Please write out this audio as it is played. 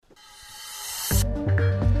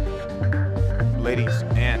Ladies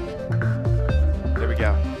and there we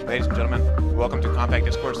go. Ladies and gentlemen, welcome to Compact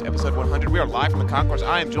Discourse, episode 100. We are live from the concourse.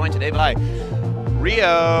 I am joined today by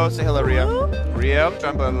Rio. Say hello, Rio. Rio. I'm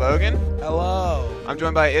joined by Logan. Hello. I'm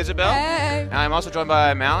joined by Isabel. Hey. And I'm also joined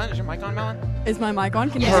by Malin. Is your mic on, Malin? Is my mic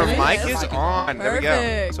on? Can you Her hear me? mic is on. There we go.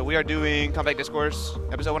 Perfect. So we are doing Compact Discourse,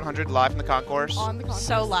 episode 100, live from the concourse. On the concourse.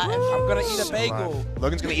 So live. I'm going to eat a So bagel. live.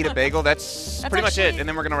 Logan's going to eat a bagel. That's pretty much actually- it. And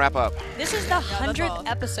then we're going to wrap up. This is the 100th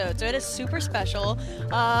episode, so it is super special.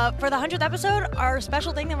 For the 100th episode, our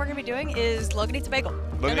special thing that we're going to be doing is Logan eats a bagel.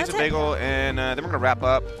 Logan And eats a that's it. bagel, and then we're going to wrap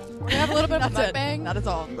up. We're going to have a little bit of a That's it. mukbang. That is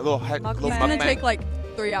all. A little Mukbang. little It's going to mukbang. take like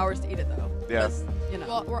 3 hours to eat it, though. Yeah. Just, you know.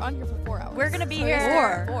 Well, we're on here for 4 hours. We're going to be So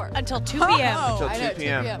here four. until 2 p.m. Until I 2 know,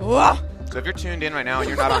 p.m. Whoa. So if you're tuned in right now and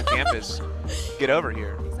you're not on campus, get over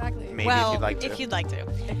here. Exactly. Maybe well, if you'd like to. if you'd like to.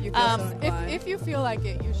 If you feel so inclined. If you feel like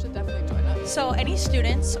it, you should definitely join us. So any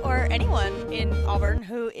students or anyone in Auburn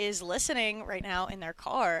who is listening right now in their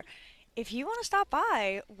car, if you want to stop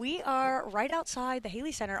by, we are right outside the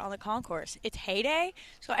Haley Center on the concourse. It's heyday,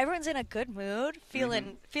 so everyone's in a good mood,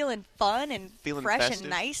 feeling fun and Feeling fresh festive. and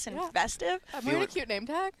nice and Yeah. festive. I'm Feel wearing a it. cute name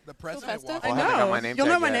tag. The Feel president festive. walked I I haven't got know. my name You'll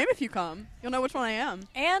tag know my yet. name if you come. You'll know which one I am.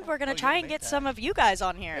 And we're going Oh, to you try have and a name get tag. some of you guys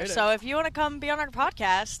on here. It So is. if you want to come be on our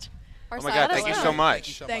podcast, Our Oh my side God, is thank you on. so much. Thank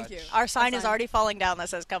you so Thank much. you. our sign is sign. already falling down that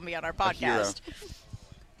says come be on our A hero. podcast.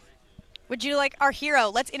 Would you like our hero?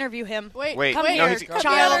 Let's interview him. Wait, Come no, here, he's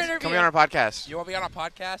child. come be on our podcast. You want to be on a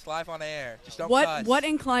podcast live on air? Just don't What cuss. What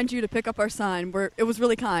inclined you to pick up our sign? It was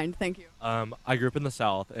really kind. Thank you. I grew up in the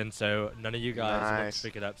South, and so none of you guys wanted Nice. to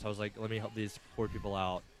pick it up. So I was like, let me help these poor people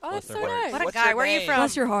out. Oh, Bless that's their so hearts. nice. What a What's guy. your Where are you name? from?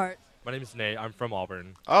 Bless your heart. My name is Nate. I'm from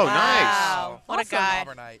Auburn. Oh, Wow. What a Awesome. guy.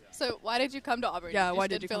 Auburnite. So why did you come to Auburn? Yeah, why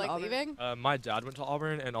just did you feel come to like Auburn? leaving? My dad went to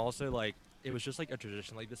Auburn, and also like it was just like a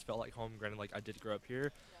tradition. Like this felt like home. Granted, like I did grow up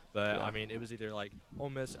here, but Yeah. I mean it was either like Ole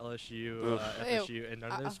Miss, LSU, Oof. FSU, and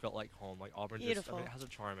none of Uh-uh. those felt like home. Like Auburn Beautiful. just, I mean, it has a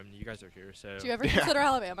charm. I mean, you guys are here, so. Do you ever consider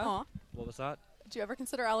Alabama? Aw. What was that? Do you ever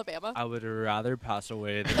consider Alabama? I would rather pass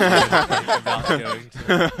away than think about going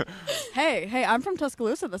to. Hey, I'm from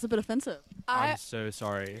Tuscaloosa. That's a bit offensive. I'm so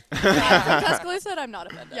sorry. I'm from Tuscaloosa, and I'm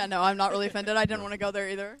not offended. Yeah, no, I'm not really offended. I didn't want to go there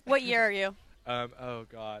either. What year are you? Oh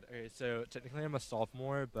God. Okay, so technically I'm a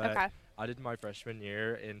sophomore, but Okay. I did my freshman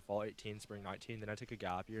year in fall 18, spring 19. Then I took a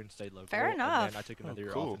gap year and stayed local. Fair enough. And then I took another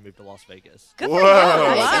year cool. off and moved to Las Vegas. Good Whoa. for you.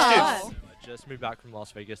 Wow. Nice. I just moved back from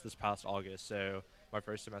Las Vegas this past August, so my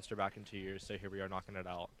first semester back in 2 years. So here we are knocking it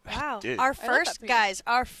out. Wow. Dude. Our I love that first for you. guys,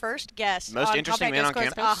 our first guest Most on interesting Compact man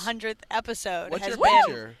on Discourse, campus? 100th episode What's has your been.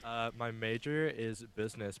 major? My major is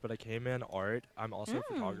business, but I came in art. I'm also a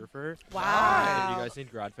photographer. Wow. If you guys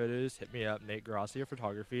need grad photos, hit me up, Nate Gracia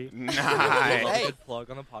Photography. Nice. Hey. Good plug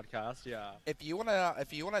on the podcast. Yeah. If you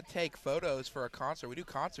wanna take photos for a concert, we do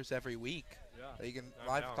concerts every week. Yeah. You can I'm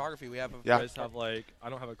live down. photography. We have a Yeah. You guys have like, I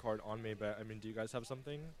don't have a card on me, but I mean, do you guys have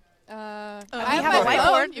something? we I have a my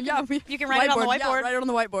whiteboard. phone. You Yeah, You can write it on the Yeah, whiteboard. write it on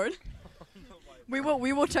the whiteboard. We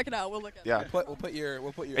will check it out. We'll look at it. Yeah. We'll put your.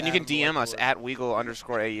 And you can ad on the DM us whiteboard. at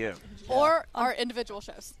WEGL_AU. Or our individual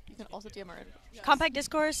shows. You can also DM our individual shows. Compact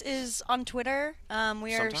Discourse is on Twitter. We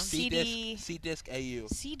are Sometimes. CD C-Disc AU.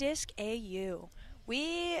 C-Disc AU.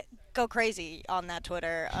 We go crazy on that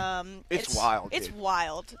Twitter. It's wild, It's dude.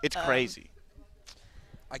 wild. It's crazy.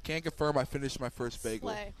 I can confirm I finished my first bagel.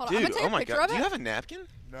 Slay. Hold on, I'm Dude, gonna take oh a my picture God. of Do it, you have a napkin?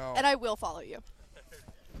 No. and I will follow you.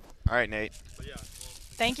 All right, Nate.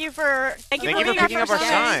 Thank you for Thank you being for picking up our first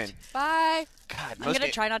guest. sign. Bye. God, I'm gonna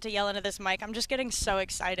try not to yell into this mic. I'm just getting so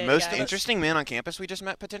excited. most guys. interesting man on campus we just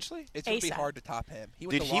met potentially. It's gonna be ASAP. hard to top him. He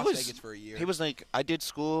went Dude, to he Las was Vegas for a year. He was like, I did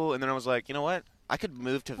school, and then I was like, you know what? I could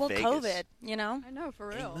move to Well, Vegas. COVID, you know. I know,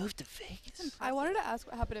 for He real. moved to Vegas. I wanted to ask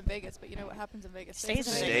what happened in Vegas, but you know what happens in Vegas Stays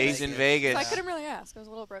in Stays in So Vegas. I couldn't really ask. I was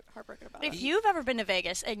a little heartbroken about If it. you've ever been to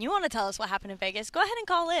Vegas and you want to tell us what happened in Vegas, go ahead and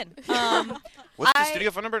call in. What's the I-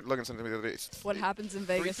 studio phone number? Logan sent it to me the other day. What happens in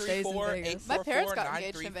Vegas stays in Vegas. My parents got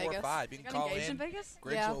engaged in Vegas. 844-9345. You can Got call engaged in. in Vegas?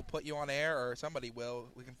 Griggs Yeah. will put you on air, or somebody will.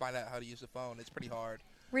 We can find out how to use the phone. It's pretty hard.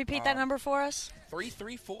 Repeat that number for us.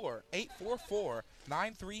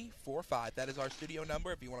 334-844-9345. That is our studio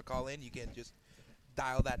number. If you want to call in, you can just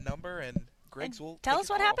dial that number, and Griggs will Tell take us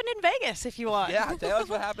your what call. happened in Vegas if you want. Yeah, tell us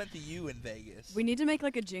what happened to you in Vegas. We need to make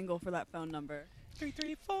like a jingle for that phone number.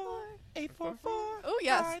 334-844. Oh,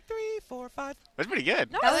 yes. 9345. That's pretty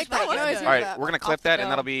good. No, That I was like that. pretty You always good. hear All right, that. we're gonna clip Off the that, and dome.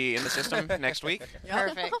 that'll be in the system next week.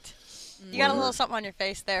 Perfect. You got a little something on your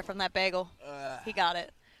face there from that bagel. He got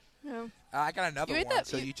it. No. I got another You ate one, that.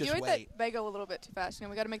 so you just ate wait. that bagel a little bit too fast. You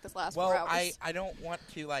know, we got to make this last Well, 4 hours. I don't want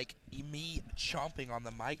to like me chomping on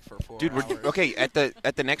the mic for 4 Dude, hours. we're okay at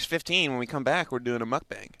the next 15 when we come back. We're doing a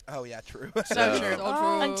mukbang. Oh yeah, true. So true. So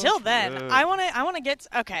true. Until then, True. I want to get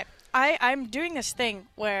okay. I'm doing this thing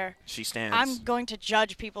where She stands. I'm going to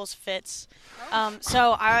judge people's fits.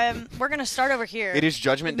 We're going to start over here. It is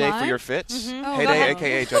Judgment Day for Mine? your fits. Mhm. Oh, Hey go Day, ahead.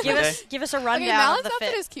 a.k.a. Judgment Day. Give us a Okay, rundown Malin's of the outfit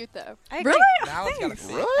fit. is cute though. I agree. Really? Mal's got a Thanks.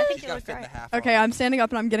 fit. Really? I think She's you got a look fit and great. a half. Okay, on. I'm standing up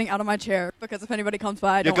and I'm getting out of my chair because if anybody comes by,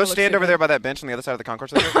 I Yeah, don't go wanna look stand over stupid. there by that bench on the other side of the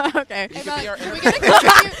concourse. There. Okay. Hey, can Matt, be our can we entertainer. get a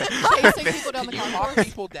clip of you chasing people down the Can you hawk concourse?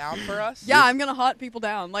 people down for us? Yeah, I'm gonna hot people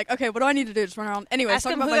down. Like, okay, what do I need to do? Just run around. Anyway, Ask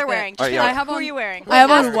talk them about who my they're fit. wearing. All right, Just yeah. I ask have who are on- you wearing? I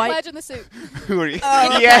have Ask on the white. pledge in the suit. Who are you?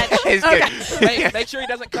 Oh, Yeah, good. it's good. Hey, make sure he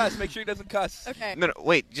doesn't cuss. Make sure he doesn't cuss. Okay. No,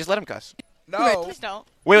 wait, just let him cuss. No. Please don't.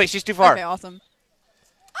 Wait, she's too far. Okay, awesome.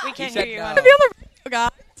 We can't said hear you. no. honey. The other guy.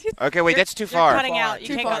 Okay, wait, that's too You're far. cutting out. You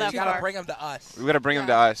Too can't far. go that You gotta far. bring him to us. We gotta bring him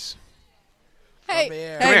to Yeah. us. Hey, Come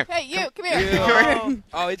here. Come here. hey, you, come here. You. Oh.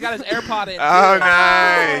 Oh, he's got his AirPod in. Oh, too.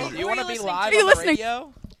 nice. You Who are want you to be listening live to? Are you on the listening?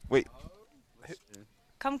 radio?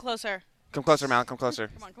 Come closer. Come closer, Mal. Come closer.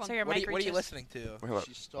 Come on, come So on. your What mic are you reaches. listening to? Wait, hold up.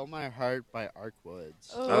 She Stole My Heart by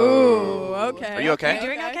Arkwoods. Ooh, okay. Are you okay? You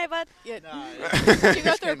doing okay, bud? Yeah. Nah, Did you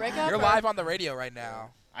go through a breakup? You're or- live on the radio right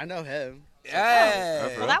now. I know him.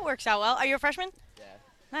 Hey. Well, that works out well. Are you a freshman? Yeah.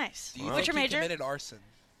 Nice. Do you What's think your he major? committed arson?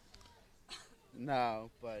 No,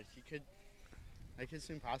 but he could. I could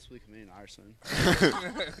soon possibly commit an arson.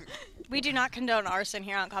 We do not condone arson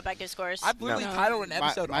here on Compact Discourse. I've literally No. titled an My,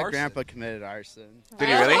 episode my arson. grandpa committed arson. Did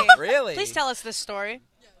he really? Really? Please tell us this story.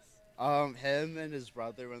 Him and his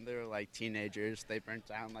brother, when they were like teenagers, they burnt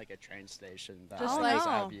down like a train station. That Just was like-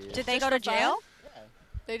 out here. Did they Just go to for fun? jail?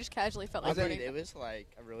 They just casually felt I like mean, burning. it was like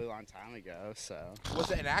a really long time ago, so.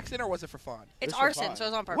 Was it an accident or was it for fun? It's Just for arson, fun. so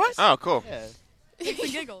it's on purpose. What? Oh, cool. Yeah. Kicks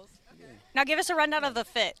and giggles. Now give us a rundown of the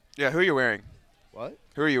fit. Yeah, who are you wearing? What?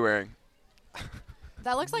 Who are you wearing?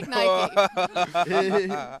 That looks like Nike.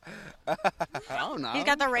 I don't know. He's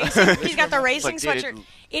got the racing. He's got the racing Like, dude, sweatshirt.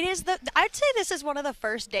 It is the. I'd say this is one of the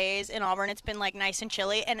first days in Auburn. It's been like nice and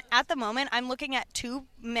chilly, and at the moment, I'm looking at two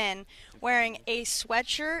men wearing a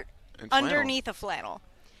sweatshirt And flannel. underneath a flannel.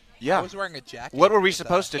 I Yeah. was wearing a jacket. What were we with,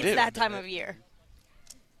 supposed to It's do? that time of year.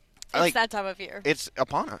 It's Like- that time of year. It's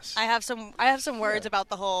upon us. I have some words about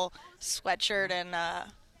the whole sweatshirt and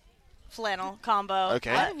flannel combo.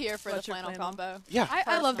 Okay. I'm here for the Sweatshirt flannel flannel. combo. Yeah.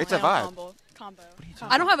 I love the It's a flannel vibe. combo.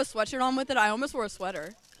 I don't have a sweatshirt on with it. I almost wore a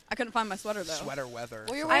sweater. I couldn't find my sweater though. Sweater weather.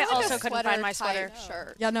 Well, you're I wearing like also a couldn't find my sweater-type sweater.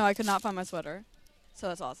 shirt. Yeah, no, I could not find my sweater. So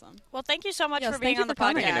that's awesome. Well, thank you so much Yes, for being thank you on the for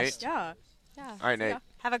coming. Thank you, podcast. Nate. Yeah. Yeah. All right, Nate. Yeah.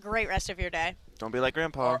 Have a great rest of your day. Don't be like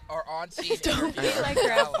Grandpa. Our on-scene Don't be interview. like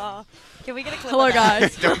Grandpa. Can we get a clip Hello, of that?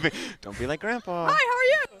 guys. don't be like Grandpa. Hi, how are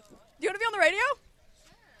you? Do you want to be on the radio?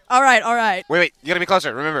 All right, all right. Wait. You gotta be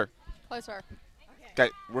closer. Remember. Closer. Okay.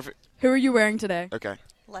 Who are you wearing today? Okay.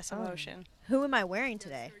 Less emotion. Who am I wearing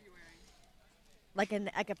today? Like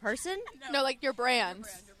a person? No, like your brands.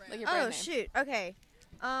 Like your brand Oh name. shoot. Okay.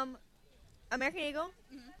 American Eagle.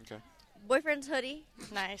 Okay. Boyfriend's hoodie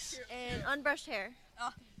Nice. and unbrushed hair.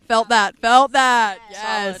 Felt that. Felt that. Solid.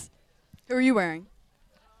 Yes. Who are you wearing?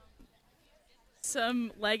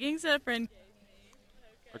 Some leggings that a friend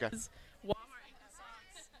Okay.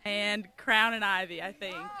 and Crown and Ivy, I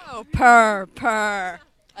think. Oh, purr.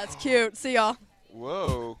 That's cute. See y'all.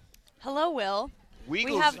 Whoa. Hello, Will.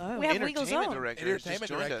 Weagle's have Weagle's entertainment own. director has just Entertainment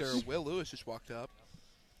joined director us. Will Lewis just walked up.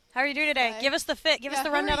 How are you doing today? Hi. Give us the fit. Give us Yeah, the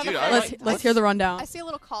how are rundown of the you? fit. I like- Let's hear the rundown. I see a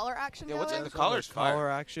little collar action Yeah, going. what's in the collar's collar fire.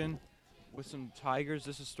 action with some tigers.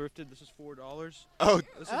 This is thrifted. This is $4. Oh,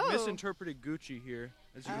 This Oh. is misinterpreted Gucci here,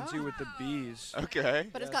 as you can see with the bees. okay.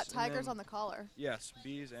 But it's Yes, got and tigers then- on the collar. Yes,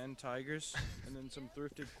 bees and tigers, and then some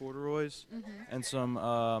thrifted corduroys, Mm-hmm. and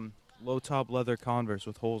some low top leather Converse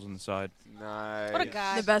with holes in the side. Nice. What a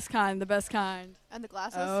guy. The best kind. The best kind. And the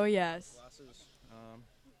glasses. Oh, yes. Glasses.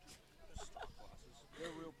 Stock glasses. They're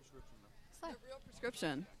real prescription though. Real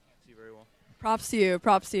prescription. See very well. Props to you.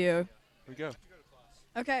 Props to you. Here we go.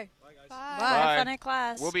 Okay. Bye. Have Bye. fun in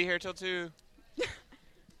class. We'll be here till 2.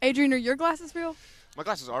 Adrian, are your glasses real? My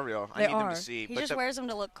glasses are real. I They need them are. to see. He but just the- wears them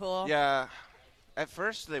to look cool. Yeah. At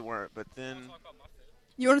first they weren't, but then.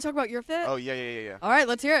 You want to talk about your fit? Oh yeah. All right,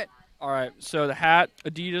 let's hear it. All right, so the hat,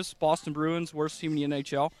 Adidas, Boston Bruins, worst team in the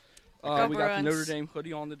NHL. Go We got the Bruins. Notre Dame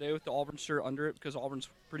hoodie on today with the Auburn shirt under it because Auburn's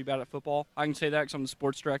pretty bad at football. I can say that because I'm the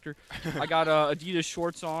sports director. I got Adidas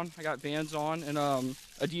shorts on, I got Vans on, and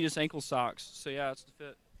Adidas ankle socks. So yeah, that's the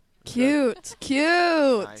fit. Cute.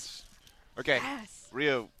 Nice. Okay. Yes.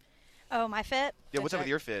 Rio. Oh, my fit? Yeah. What's up with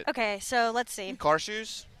your fit? Okay, so let's see. Car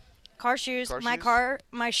shoes. Car shoes. Car shoes?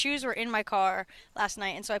 My shoes were in my car last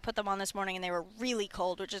night, and so I put them on this morning, and they were really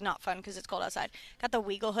cold, which is not fun because it's cold outside. Got the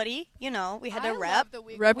WEGL hoodie. You know, we had to I rep. love the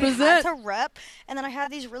Weagle. Rep- We had Represent. to rep. And then I have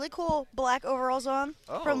these really cool black overalls on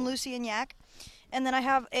from Oh. Lucy and Yak. And then I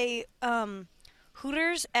have a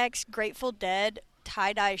Hooters X Grateful Dead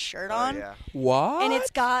tie-dye shirt on. Yeah. What? And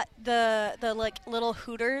it's got the like little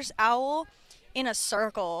Hooters owl in a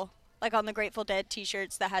circle, like on the Grateful Dead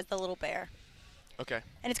T-shirts that has the little bear. Okay.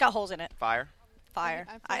 And it's got holes in it. Fire. Fire.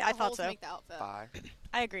 feel like I the thought holes so. make the outfit. Fire.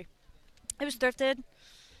 I agree. It was thrifted.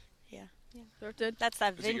 Thrifted. That's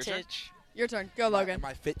that Is it your turn? vintage. Your turn. Go, Logan. Am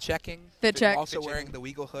I fit checking? Fit check. I'm also Fit wearing checking.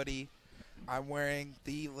 the WEGL hoodie. I'm wearing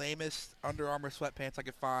the lamest Under Armour sweatpants I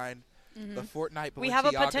could find. The Fortnite We have a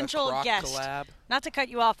Balenciaga potential Croc guest. collab. Not to cut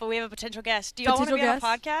you off, but we have a potential guest. Do y'all want to be Potential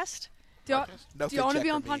on a podcast? Do y'all, No do y'all want to fit be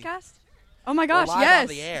check on for me. podcast? Oh my gosh, We're live yes. on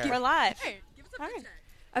the air. We're live. Hey, give us a fit check.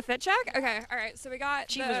 A fit check? Okay, all right. So we got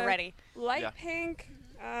She the was ready. light Yeah. pink.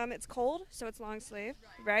 It's cold, so it's long sleeve.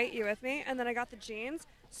 Right? You with me? And then I got the jeans.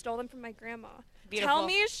 Stole them from my grandma. Beautiful. Tell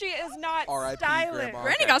me she is not R.I.P. stylish. Grandma.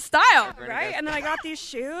 Granny Okay. got style. Granny Right? does. And then I got these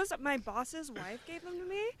shoes. My boss's wife gave them to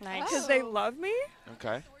me Nice. because they love me.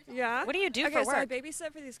 Okay. Yeah. What do you do okay, for so I work?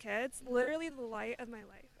 babysit for these kids. Literally the light of my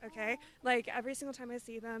life. Okay. Like every single time I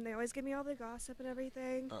see them, they always give me all the gossip and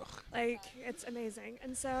everything. Ugh. Like it's amazing.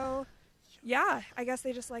 And so, yeah, I guess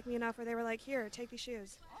they just like me enough where they were like, "Here, take these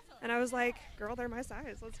shoes," and I was like, "Girl, they're my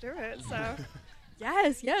size. Let's do it." So,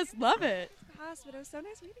 Yes, love it. but it was so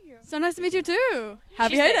nice meeting you. So nice to meet you too.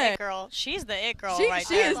 Happy She's the heyday. it girl. She's the it girl She, right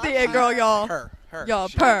she there. is the it girl, y'all. Her. Y'all,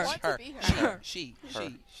 She. purr. Want to Her. be She. her. She. Her.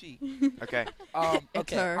 She. Okay.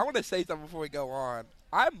 Okay, her. I want to say something before we go on.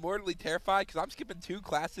 I'm mortally terrified because I'm skipping 2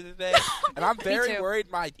 classes today, and I'm very too. worried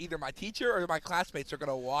either my teacher or my classmates are going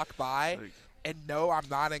to walk by and know I'm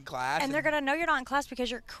not in class. And they're going to know you're not in class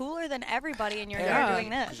because you're cooler than everybody and you're Yeah. there doing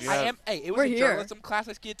this. Yeah. I am. Hey, it was We're a here. journalism class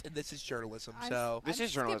I skipped, and this is journalism. So This I'm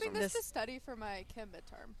is journalism. skipping this This- to study for my chem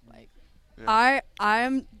midterm. Like,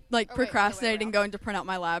 I'm like Oh, wait, procrastinating around. going to print out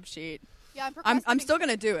my lab sheet. yeah, I'm I'm procrastinating still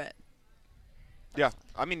gonna do it. Yeah.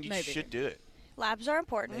 I mean, you Maybe. should do it. Labs are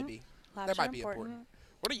important. maybe Labs that are might be important.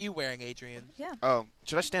 What are you wearing, Adrian? Yeah. Oh,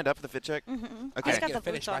 should I stand up for the fit check? Mm-hmm. Okay. He's got Yeah, the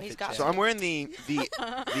finish boots my on. He's fit got check. So I'm wearing the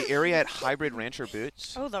Ariat hybrid rancher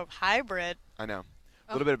boots. Oh, the hybrid. I know.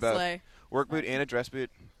 A little bit of both. Slay. Work boot and a dress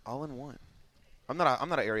boot, all in one. I'm not an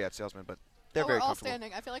Ariat salesman, but they're oh, very we're all comfortable.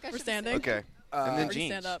 standing. I feel like I We're should standing. Okay. and then Already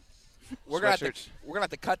jeans. stand up. We're gonna Sweatshirts. have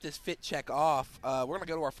to cut this fit check off. We're gonna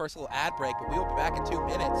go to our first little ad break, but we will be back in 2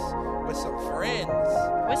 minutes with some friends.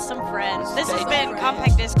 With some friends. This has Stay been tuned.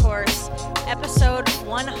 Compact Discourse, episode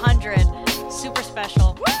 100. Super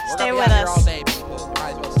special. We're Stay gonna be with out here all us. day, people. You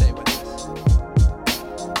might as well stay with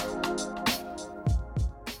us.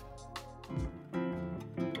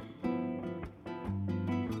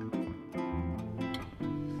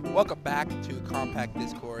 Welcome back to Compact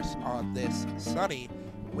Discourse on this sunny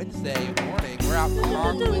Wednesday morning. We're out in the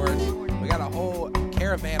concourse. We got a whole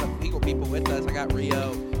caravan of legal people with us. I got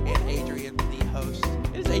Rio and Adrian, the host.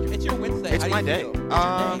 It is Adrian. It's your Wednesday. It's How do my you day. feel?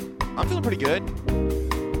 What's your day? I'm feeling pretty good.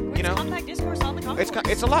 It's know, Compact Discourse on the concourse.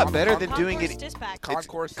 It's a lot On the better than concourse doing Concourse it. Dispatch.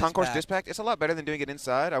 Concourse Concourse Dispatch. Dispatch. It's a lot better than doing it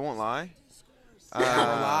inside. I won't lie. We're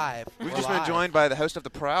live. We've We're just live. been joined by the host of The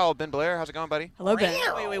Prowl, Ben Blair. How's it going, buddy? Hello, Ben.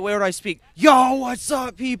 Wait, where would I speak? Yo, what's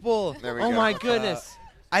up, people? There we Oh go. my What's goodness.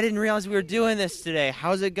 I didn't realize we were doing this today.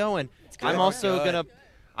 How's it going? good. I'm also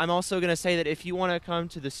Good. gonna say that if you want to come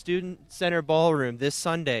to the Student Center Ballroom this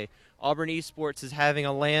Sunday, Auburn Esports is having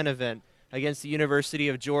a LAN event against the University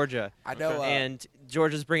of Georgia. I know. And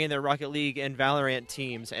Georgia's bringing their Rocket League and Valorant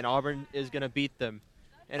teams, and Auburn is gonna beat them.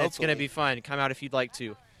 And it's gonna Hopefully. be fun. Come out if you'd like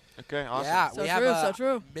to. Okay, awesome. Yeah, So we true, have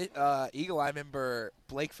so true. Eagle Eye member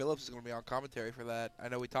Blake Phillips is going to be on commentary for that. I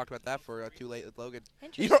know we talked about that for Too Late with Logan.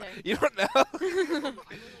 Interesting. You don't know?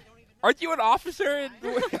 Aren't you an officer?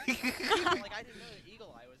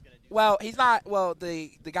 Well, he's not. Well,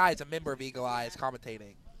 the guy is a member of Eagle Eye is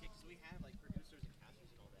commentating.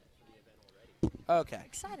 Okay.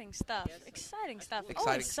 Exciting stuff. Exciting stuff. Exciting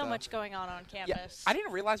Always so stuff. much going on Yeah, campus. I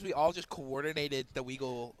didn't realize we all just coordinated the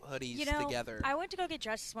WEGL hoodies You know, together. I went to go get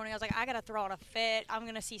dressed this morning. I was like, I got to throw on a fit. I'm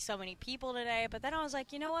going to see so many people today. But then I was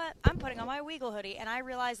like, you know what? I'm putting on my WEGL hoodie. And I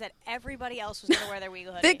realized that everybody else was going to wear their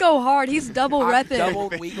WEGL hoodie. Fit go hard. He's double I'm repping. double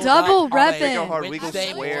WEGL Double up on a repping. Go hard. WEGL Wednesday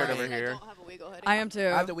squared morning. over here. I don't have a WEGL hoodie. I am too.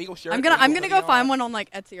 I have the WEGL shirt. I'm WEGL gonna go hoodie find on. one on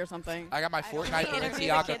like Etsy or something. I got my Can Fortnite we interview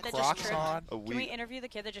the kid Balenciaga that just Crocs tripped? on. Can we interview the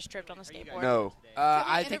kid that just tripped on the skateboard? No. Can we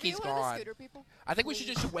I think interview he's one of the gone. scooter people? I think we should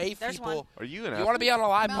just wave There's people. one. Are you an You want to be on a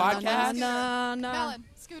live Malin, podcast? No. Malin,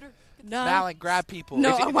 scooter. No. Malin, grab people. No.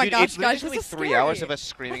 It's- Oh my dude, gosh, it's literally guys, this is 3 scary. hours of us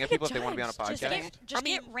screaming at people if they want to be on a Just podcast. get I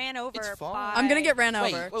mean, get ran over it's fun. by... I'm gonna get ran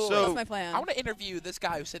Wait, over. wait, So- That's my plan. I want to interview this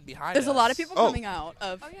guy who's sitting behind There's us. a lot of people Oh. coming out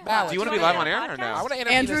of. Oh, yeah. Malin, Do you want to be wanna live be on on air a or I no? want to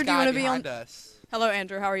interview Andrew, this do you guy wanna be behind on- us. Hello,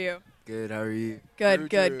 Andrew. How are you? Good, how are you? Good, Drew,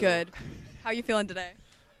 good, Drew. good. How you feeling today?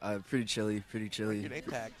 Pretty chilly, pretty chilly. Your name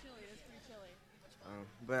tag.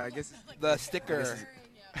 But I guess The sticker.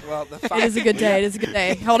 Well, the It is a good day. It is a good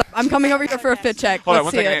day. Hold up. I'm coming over here for a fit check. Hold on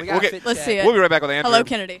Let's one see second. it. Let's see it. We'll be right back with Andrew. Hello,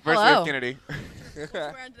 Kennedy. First, we have Kennedy.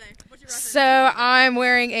 So I'm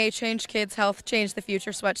wearing a Change Kids Health, Change the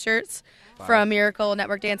Future sweatshirts from Miracle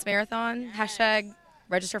Network Dance Marathon. #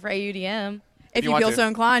 register for AUDM. If you feel so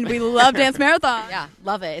inclined, we love Dance Marathon. Yeah,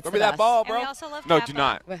 love it. It's Give the me that best. ball, And bro. we also love No, Kappa. do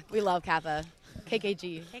not. We love Kappa.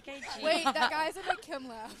 KKG. KKG. Wait, that guy's in like Kim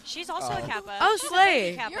laugh. She's also a Kappa. Oh, She's a slay.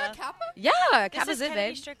 baby Kappa. You're a Kappa? Yeah, This Kappa's is it,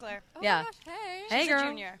 Kennedy babe. Strickler. Oh Yeah. my gosh, hey. Hey, She's girl. a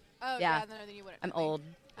junior. Oh, Yeah. then you wouldn't. I'm old.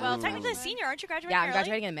 Well, technically a senior. Aren't you graduating Yeah, I'm early?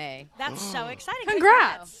 graduating in May. That's so exciting.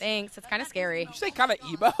 Congrats. Thanks. It's kind of scary. You say kind of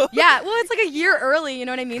emo. Yeah, well, it's like a year early, you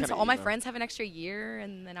know what I mean? Kinda So all my emo. friends have an extra year,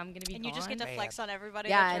 and then I'm going to be And you just get gone. to flex on everybody.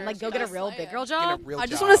 Yeah, with and your like go get a stuff. real big girl Get a job. real I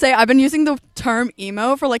just job. want to say I've been using the term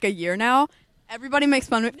emo for like a year now. Everybody makes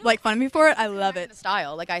fun of me for it. I love it.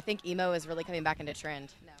 Style. Like I think emo is really coming back into trend.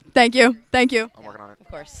 Thank you. Thank you. I'm working on it. Of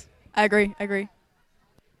course. I agree.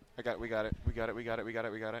 We got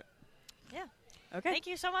it. Yeah. Okay. Thank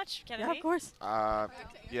you so much, Kennedy. Yeah, of course.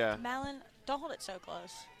 Yeah. Malin, don't hold it so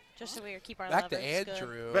close. Just so we keep our Back to levels good.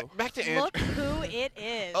 Andrew. Back to Andrew. Look who it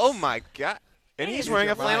is. Oh my God. And It he's is wearing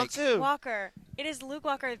a Luke flannel Mike. too. Walker. It is Luke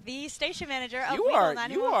Walker, the station manager of You WEGL are.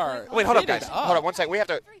 91.1. Wait, hold up, Get it guys. up. Hold up, one sec. We have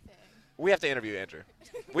to interview Andrew.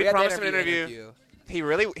 We have to promised him an interview.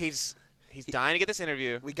 He's dying to get this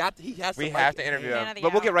interview. He has. We the have mic to interview Man him. of the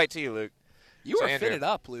But we'll hour. get right to you, Luke. You So, were Andrew, fitted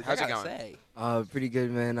up, Luke. how's I it gotta going? say. Pretty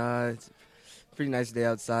good, man. It's a pretty nice day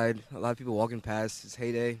outside. A lot of people walking past. It's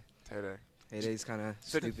heyday. Heyday's kind of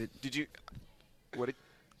So stupid. did you? What?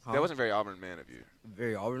 Huh? That wasn't very Auburn man of you.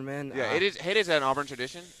 Very Auburn, man. Yeah, it is. Heyday's an Auburn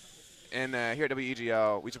tradition, and here at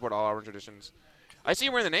WEGL, we support all Auburn traditions. I see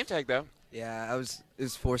you wearing the name tag though. Yeah, it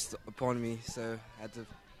was forced upon me, so I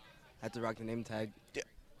had to rock the name tag.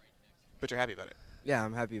 But you're happy about it. Yeah,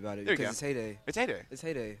 I'm happy about it There you because go. it's heyday. It's Heyday. It's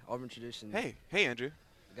heyday. Auburn tradition. Hey, Andrew.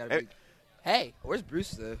 Gotta Hey. be- Hey, Where's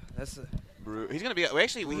Bruce though? That's a. He's gonna be. Well,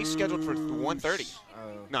 actually, he's scheduled for 1:30.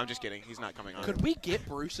 Oh. No, I'm just kidding. He's not coming on. could we get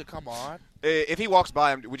Bruce to come on? If he walks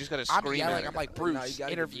by, we just gotta I'm scream yelling. at him. I'm like, No, you Bruce, gotta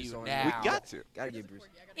get interview Bruce on. now. We got to. Gotta get Bruce.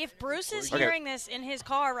 If Bruce is Okay. hearing this in his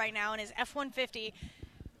car right now in his F-150,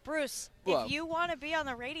 Bruce, Look. if you want to be on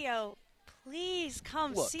the radio, please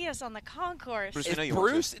come Look. see us on the concourse. Bruce, I If know you want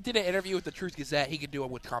to. Bruce did an interview with the Truth Gazette, he could do it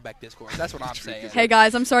with Compact Discourse. That's what I'm saying. Hey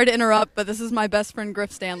guys, I'm sorry to interrupt, but this is my best friend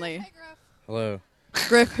Griff Stanley. Hello.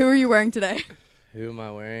 Griff, who are you wearing today? Who am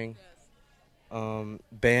I wearing?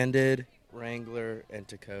 Banded, Wrangler, and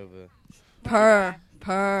Tacova.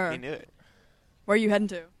 Purr. He knew it. Where are you heading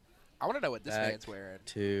to? I want to know what this Back man's wearing.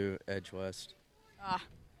 to Edge West.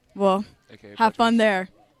 Well, Okay, have fun there.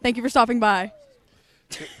 Thank you for stopping by.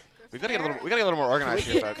 We gotta get a little more organized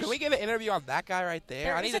here, folks. Can we get an interview on that guy right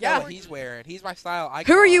there? I need to Yeah. know what he's wearing. He's my style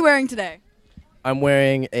icon. Who are you wearing today? I'm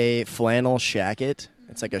wearing a flannel shacket.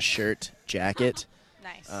 It's like a shirt jacket.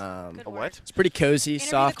 Nice. A what? It's pretty cozy, Interview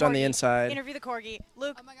soft the on the corgi. inside. Interview the corgi.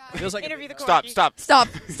 Luke, Feels like interview the corgi.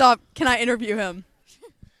 Stop. Can I interview him?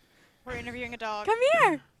 We're interviewing a dog. Come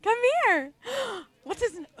here. What's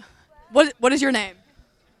his? What is your name?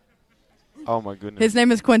 Oh my goodness. His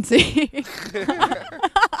name is Quincy.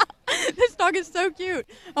 This dog is so cute.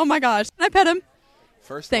 Oh my gosh. Can I pet him?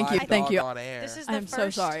 First Thank you. live Thank dog you. on air. This is the I'm so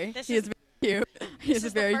first- sorry. this He is very cute. He is This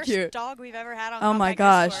is very the first cute. dog we've ever had on Oh my Compact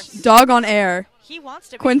gosh. Discourse. Dog on air. He wants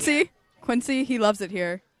to be Quincy. here. Quincy, he loves it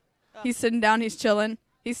here. He's sitting down, he's chilling.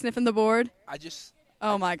 He's sniffing the board.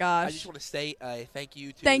 Oh my gosh. I just want to say thank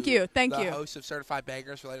you to Thank you. the host of Certified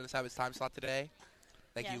Bangers for letting us have his time slot today.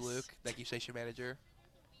 Thank you, Yes. Luke. Thank you, station manager.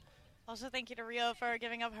 Also, thank you to Rio for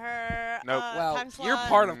giving up her Nope. time Well, slot. you're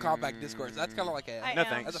part of Compact Discourse. That's kind of like I No am.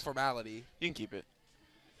 thanks. that's a formality. You can keep it.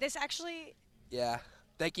 This actually, Yeah.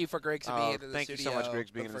 Thank you for Griggs Oh, being in the thank you studio. so much, Griggs,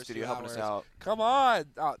 for being in the first studio, few helping us hours. out. Come on.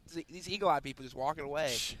 Oh, these eagle-eyed people just walking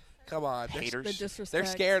away. Come on. They're- Haters. The disrespect. They're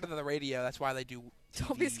scared of the radio. That's why they do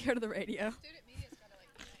Don't be scared of the radio.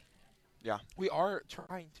 Yeah. We are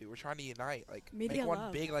trying to. We're trying to unite. Like Media make one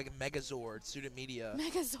love. big like Megazord, student media.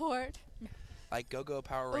 Megazord. Like Go-Go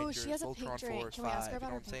Power Oh, Rangers, she has a Voltron pink drink. Force Can we 5. ask her You about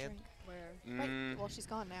know her what I'm pink saying? drink? Where? Wait, well, she's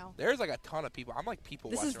gone now. There's like a ton of people. I'm like people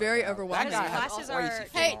This watching is very right now. overwhelming. That guy has Classes crazy are-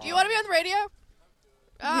 Hey, do you want to be on the radio?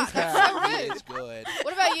 Ah, Yeah, that's so he rude. is good.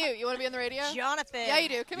 What about you? You want to be on the radio? Jonathan. Yeah, you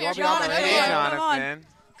do. Come You here, wanna be on the Jonathan. radio? Hey, Come on. Jonathan.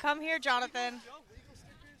 Come here, Jonathan.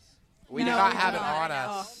 We No, do not we have do it not. on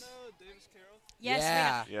us. Yes,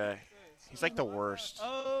 Yeah. Yeah. He's like the worst.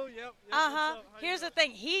 Oh, yep. Uh-huh. Here's the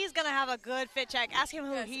thing. He's going to have a good fit check. Ask him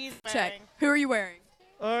who he's Check. wearing. Who are you wearing?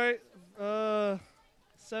 All right.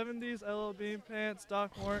 70s LL Bean pants,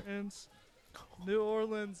 Doc Martens, New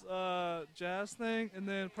Orleans jazz thing, and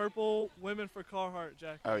then purple Women for Carhartt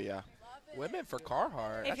jacket. Oh yeah. Women for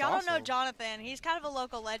Carhartt. If That's y'all don't know awesome. Jonathan, he's kind of a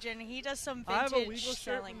local legend. He does some I have vintage a WEGL shirt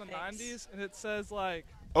selling from the things. 90s, and it says like.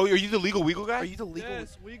 Oh, are you the legal WEGL guy? Are you the legal?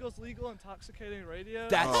 Yes, WEGL's legal intoxicating radio.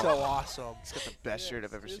 That's so awesome. It's got the best shirt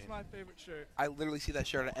I've ever It's seen. my favorite shirt. I literally see that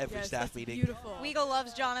shirt at every staff meeting. Beautiful. WEGL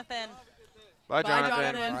loves Jonathan. Bye,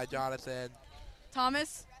 Jonathan. Bye, Jonathan.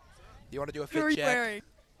 Thomas, You want to do a who are fit you check? wearing?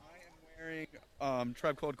 Wearing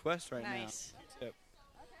Tribe Called Quest right Nice. now. Yep.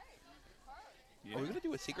 Are we gonna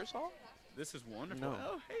do a secret song? This is wonderful. No.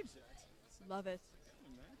 Oh, hey, Love it.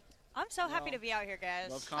 I'm so happy to be out here, guys.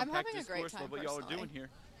 love I'm Compact having a great Discourse. time, Love what y'all are personally. doing here.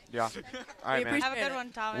 Yeah. All right, man. Have a good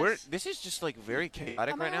one, Thomas. This is just like very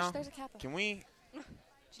chaotic Oh my right gosh, now. there's a Kappa. Can we?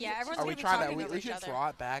 Yeah, everyone's Are gonna we be trying talking to? over We each should other. throw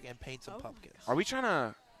it back and paint some pumpkins. Are we trying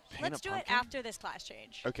to paint Let's a do it pumpkin? after this class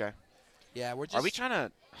change. Okay. Yeah, we're just. Are we trying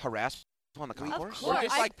to harass people on the concourse? course. We're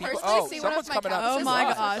just I like people. personally Oh, see one of someone's my coming up. Kappas Oh as my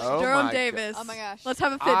well. gosh, Oh Durham my Davis. Oh my gosh. Let's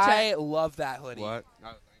have a fit I check. love that hoodie. What?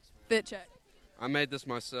 Fit check. I made this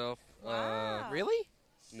myself. Wow. Really?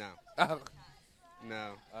 No. Oh.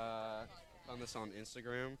 No. Found this on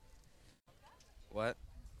Instagram. What?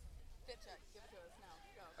 Fit check. Give it to us now.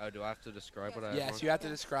 Go. Oh, do I have to describe what I have Yes, on? you have to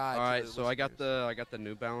describe. All to right, the so I got listeners. the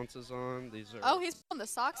New Balances on. These are Oh, he's pulling the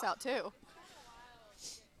socks out too.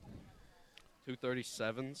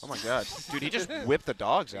 237s. Oh my God, dude, he just whipped the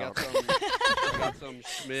dogs I out. got some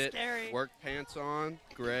Schmidt Scary. work pants on,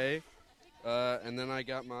 gray, and then I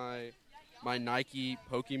got my Nike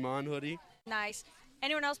Pokemon hoodie. Nice.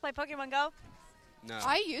 Anyone else play Pokemon Go? No.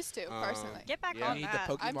 I used to personally. Get back Yeah. on We need that.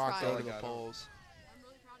 the I'm Pokemon trying. go to the Got 'em. polls.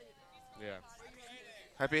 Yeah.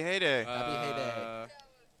 Happy heyday. Happy heyday.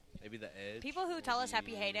 Maybe the Edge. People who tell us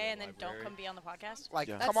happy maybe heyday and the then don't library. come be on the podcast. Like,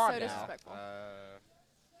 Yeah. That's come on so now. disrespectful.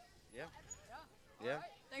 Yeah. Yeah.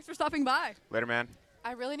 Thanks for stopping by. Later, man.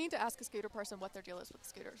 I really need to ask a scooter person what their deal is with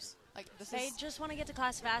scooters. Like this They is. just want to get to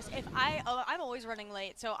class fast. I'm always running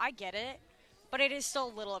late, so I get it, but it is still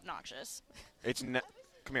a little obnoxious. It's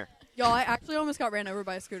come here, Y'all, I actually almost got ran over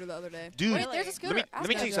by a scooter the other day. dude. Wait, there's a scooter. Let Ask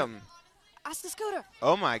me tell them. you something. Ask the scooter.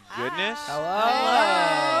 Oh my goodness.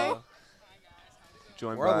 Hello.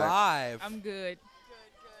 Joined We're by. live. I'm good.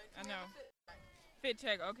 I know. Fit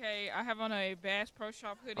check. Okay, I have on a Bass Pro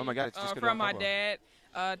Shop hoodie. Oh my God, it's just good from my on dad.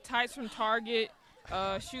 Tights from Target.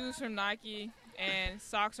 Shoes from Nike, and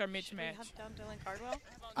socks are Mitch Match. Have done Dylan Cardwell?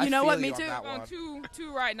 I You know feel what, me on too. that one.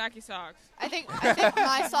 Two right Nike socks. I think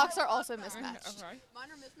my socks are also mismatched. Okay. Mine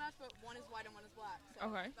are mismatched, but one is white and one is black. So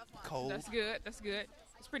Okay. that's fine. Cold. That's good. That's good.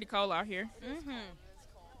 It's pretty cold out here. Mm-hmm.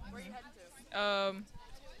 Where are you heading to?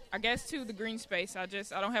 I guess to the green space. I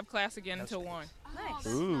don't have class again until 1. Nice.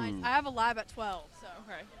 Ooh. I have a lab at 12, so.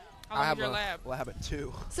 Okay. How I long have is your a lab? lab at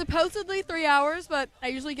 2. Supposedly 3 hours, but I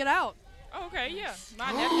usually get out. Oh, okay, yeah.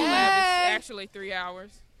 My nephew's lab is actually 3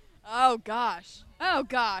 hours. Oh, gosh. Oh,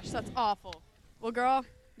 gosh. That's awful. Well, girl,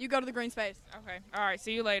 you go to the green space. Okay. All right.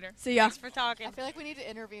 See you later. See ya. Thanks for talking. I feel like we need to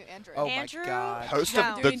interview Andrew. Oh Andrew? my God. Host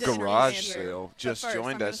Yeah. of the Doing this interview, garage Andrew. sale just But first,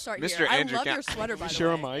 joined I'm gonna us, start Mr. here. Andrew. I love your sweater, by the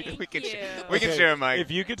Share a way. mic. We can Thank you. we can share a mic.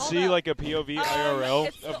 If you could Hold see up. like a POV IRL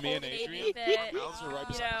it's of the me and old Adrian. lady that, Miles are right you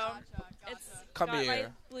beside know, it's Come got my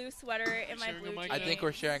here. blue sweater and my Sharing a blue mic? I jeans. think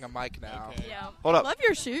we're sharing a mic now. Okay. Yeah. Hold up. Love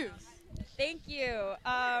your shoes. Thank you.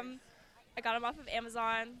 I got them off of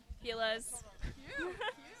Amazon. Fila's.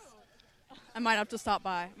 I might have to stop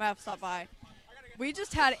by. We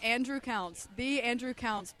just had Andrew Counts, the Andrew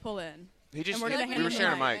Counts, pull in. He just And we're gonna we hand were him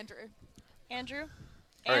sharing a the mic. mic. Andrew?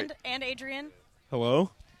 All right. And Adrian?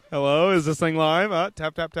 Hello? Hello? Is this thing live?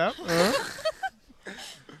 Tap, tap, tap.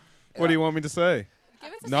 What do you want me to say?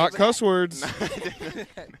 Give us a Not feedback. cuss words.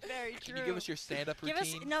 Very Can you give us your stand-up Give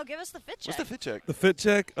routine? us, give us the fit check. What's the fit check? The fit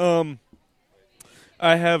check.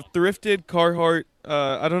 I have thrifted Carhartt.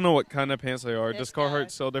 I don't know what kind of pants they are. This Does Carhartt guy.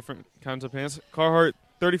 sell different kinds of pants? Carhartt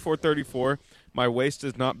 3434. My waist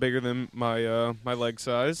is not bigger than my my leg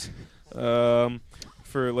size.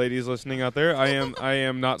 For ladies listening out there, I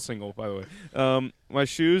am not single, by the way. My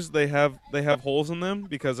shoes they have holes in them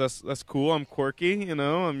because that's cool. I'm quirky, you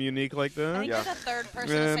know. I'm unique like that. I think you're the third person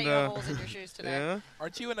to say you have holes in your shoes today. Yeah.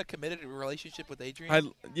 Aren't you in a committed relationship with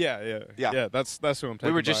Adrian? Yeah. That's who I'm talking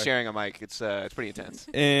We were just by. sharing a mic. It's pretty intense.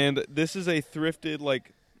 And this is a thrifted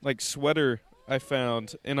like sweater I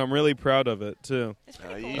found, and I'm really proud of it too. It's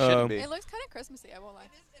pretty You cool. shouldn't be. It looks kind of Christmassy, I won't lie.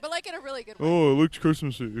 But like in a really good way. Oh, it looks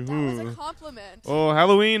Christmassy. That was a compliment. Oh,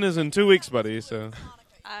 Halloween is in 2 weeks, buddy. So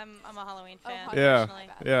I'm a Halloween fan. yeah, personally.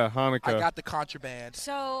 yeah, Hanukkah. I got the contraband.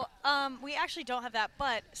 So, we actually don't have that,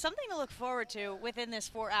 but something to look forward to within this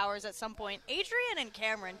 4 hours at some point. Adrian and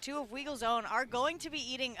Cameron, 2 of WEGL's own, are going to be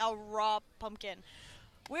eating a raw pumpkin.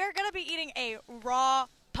 We're going to be eating a raw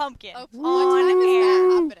pumpkin. Oh, what time is that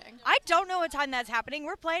happening? I don't know what time that's happening.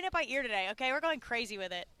 We're playing it by ear today, okay? We're going crazy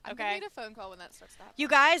with it, I'm gonna okay? need a phone call when that starts to happen. You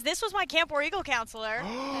guys, this was my Camp WEGL counselor.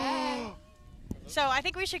 So I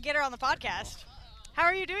think we should get her on the podcast. How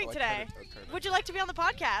are you doing today? Would you like to be on the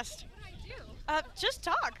podcast? Just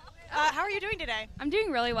talk. How are you doing today? I'm doing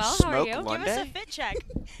really well. How are you? Give us a fit check.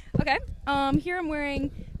 Okay. Here I'm wearing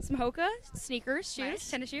some Hoka sneakers, shoes,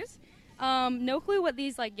 tennis shoes. No clue what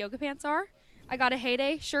these like yoga pants are. I got a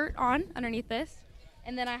Heyday shirt on underneath this,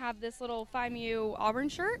 and then I have this little FIMU Auburn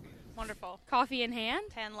shirt. Wonderful. Coffee in hand.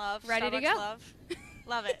 Tan love. Ready to Starbucks go. Love.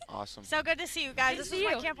 Love it. Awesome. So good to see you guys. Good This to is see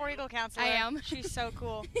my you. Camp WEGL counselor. I am. She's so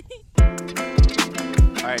cool.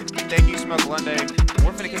 All right, thank you, Smoke Lunday.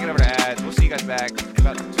 We're finna kick it over to ads. We'll see you guys back in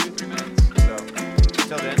about 2-3 minutes. So,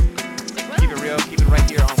 until then, keep it real. Keep it right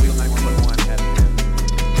here on WEGL 91.1.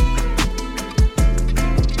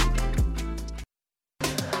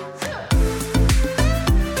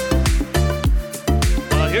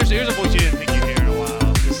 Here's a voice you didn't think you'd hear in a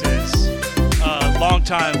while. This is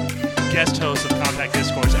longtime guest host of Compact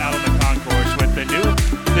Discourse out on the concourse with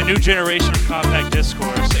the new generation of Compact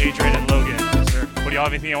Discourse, Adrian and Logan. Yes, sir. What do y'all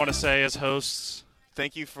have anything I want to say as hosts?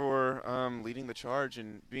 Thank you for leading the charge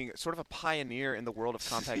and being sort of a pioneer in the world of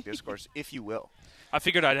Compact Discourse, if you will. I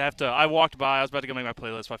figured I'd have to. I walked by. I was about to go make my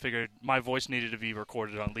playlist, but I figured my voice needed to be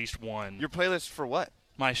recorded on at least one. Your playlist for what?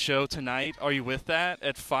 My show tonight. Are you with that?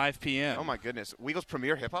 At 5 p.m. Oh, my goodness. WEGL's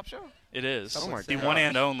premier hip-hop show? It is. Oh, my the gosh. one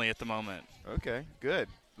and only at the moment. Okay, good.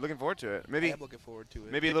 Looking forward to it. Maybe I am looking forward to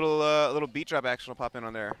it. Maybe a little beat drop action will pop in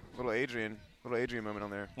on there. Little Adrian moment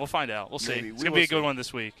on there. We'll find out. We'll see. Maybe. It's gonna be a good one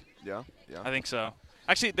this week. Yeah. I think so.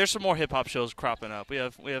 Actually, there's some more hip hop shows cropping up. We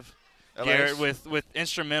have Garrett with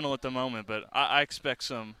instrumental at the moment, but I expect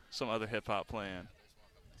some other hip hop playing.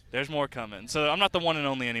 There's more coming. So I'm not the one and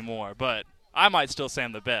only anymore, but I might still say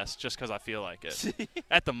I'm the best just because I feel like it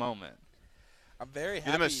at the moment. I'm very happy.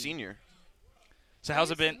 You're the most senior. So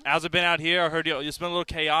how's it been? How's it been out here? I heard it's been a little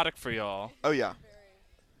chaotic for y'all. Oh yeah.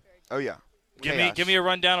 Give me a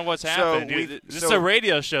rundown of what's happened. This is a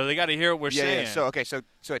radio show. They got to hear what we're saying. Yeah.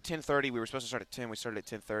 So at 10:30 we were supposed to start at 10. We started at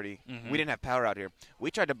 10:30. We didn't have power out here.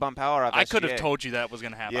 We tried to bump power out. I could have told you that was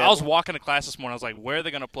going to happen. Yeah. I was walking to class this morning. I was like, where are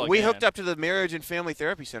they going to plug in? We hooked up to the Marriage and Family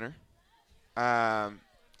Therapy Center.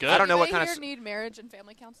 Good. I don't know what kind of. of. Need marriage and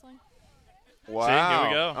family counseling? Wow. See, here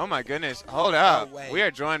we go. Oh my goodness. Hold up. We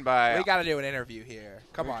are joined by. We got to do an interview here.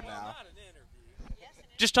 Come on now.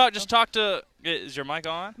 Just talk to. Is your mic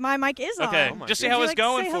on? My mic is on. Okay. Just see how it's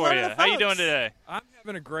going for you. How you doing today? I'm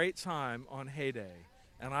having a great time on Heyday,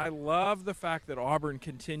 and I love the fact that Auburn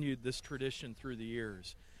continued this tradition through the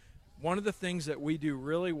years. One of the things that we do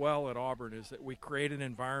really well at Auburn is that we create an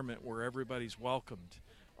environment where everybody's welcomed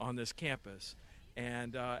on this campus.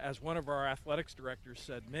 And as one of our athletics directors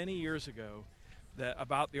said many years ago, that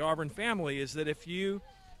about the Auburn family is that if you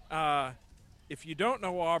don't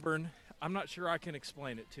know Auburn, I'm not sure I can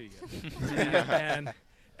explain it to you.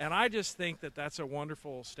 and I just think that that's a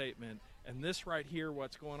wonderful statement. And this right here,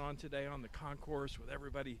 what's going on today on the concourse with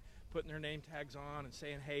everybody putting their name tags on and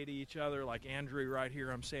saying hey to each other, like Andrew right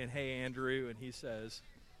here, I'm saying hey Andrew, and he says,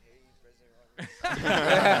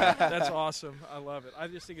 that's awesome. I love it. I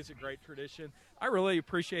just think it's a great tradition. I really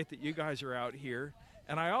appreciate that you guys are out here.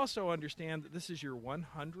 And I also understand that this is your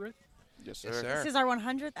 100th. Yes, sir. This is our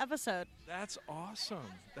 100th episode. That's awesome.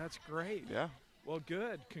 That's great. Yeah. Well,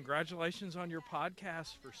 good. Congratulations on your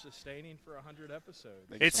podcast for sustaining for 100 episodes.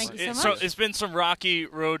 Thank you so much. It's been some rocky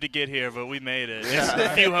road to get here, but we made it. A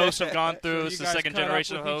few hosts have gone through. It's the second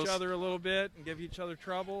generation of hosts. Each other a little bit and give each other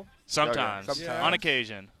trouble. Sometimes. Yeah. On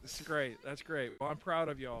occasion. That's great. That's great. Well, I'm proud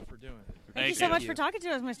of y'all for doing it. Thank you so much for talking to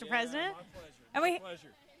us, Mr. President. My pleasure.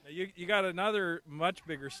 Now, you got another much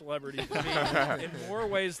bigger celebrity than me in more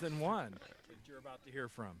ways than one that you're about to hear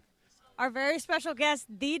from. Our very special guest,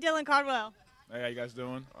 the Dylan Cardwell. Hey, how you guys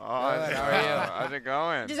doing? Oh, how are you? How's it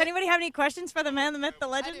going? Does anybody have any questions for the man, the myth, the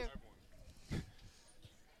legend?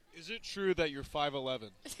 Is it true that you're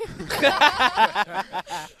 5'11"? It's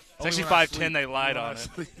actually 5'10". They lied on it.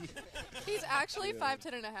 He's actually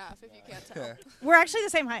 5'10" and a half, if you can't tell. We're actually the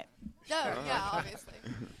same height. No, yeah, obviously.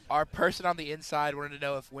 Our person on the inside wanted to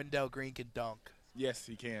know if Wendell Green can dunk. Yes,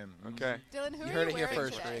 he can. Okay. Dylan, who you are heard you it here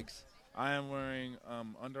wearing first, today? Riggs. I am wearing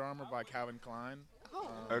Under Armour by Calvin Klein. Oh.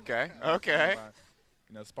 Okay.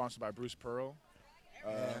 Sponsored by Bruce Pearl.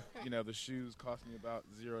 The shoes cost me about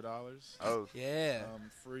 $0. Oh. Yeah.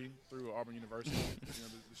 Free through Auburn University.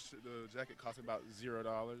 The jacket cost me about $0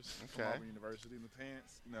 from Auburn University. And the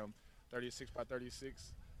pants, 36 by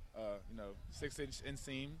 36, 6-inch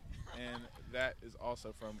inseam, and that is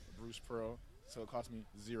also from Bruce Pearl. So it cost me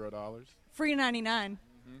 $0. Free 99.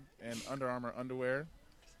 And Under Armour underwear.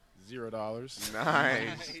 $0.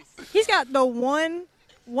 Nice. He's got the one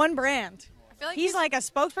brand. I feel like He's like a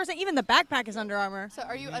spokesperson. Even the backpack is Under Armour. So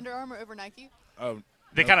are you Under Armour over Nike? Oh,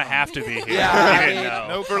 They kind of have to be here. Yeah, He didn't know.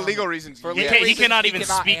 no, For legal reasons. He cannot even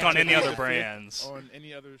speak on any other brands. On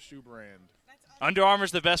any other shoe brand. Under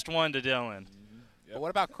Armour's the best one to Dylan. But what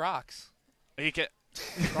about Crocs? He can.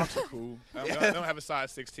 Crocs are cool. I don't have a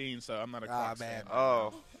size 16, so I'm not a Crocs fan.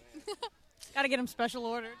 Oh. Got to get him special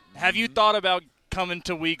ordered. Have you thought about coming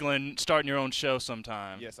to WEGL and starting your own show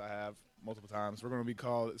sometime? Yes, I have multiple times. It's going to be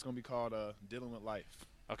called Dealing with Life.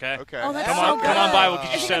 Okay. Oh, that's come so on, good. come on by. We'll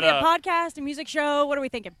get you Is it set gonna be up. a podcast, a music show? What are we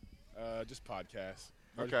thinking? Just podcasts.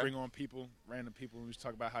 I Okay. just bring on people, random people, and we just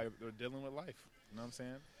talk about how they're dealing with life. You know what I'm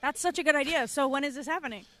saying? That's such a good idea. So when is this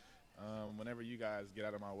happening? Whenever you guys get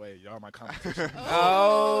out of my way, y'all are my competition.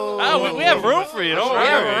 We have room for you. Don't We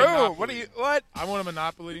have worry. room. What? I want a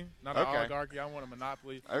monopoly, not an Okay. oligarchy. I want a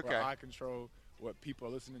monopoly Okay. where I control what people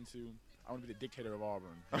are listening to. I want to be the dictator of Auburn.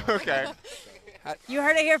 You know? Okay. You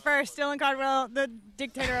heard it here first. Dylan Cardwell, the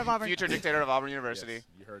dictator of Auburn. Future dictator of Auburn University. Yes,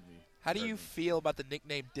 you heard me. How do you feel about the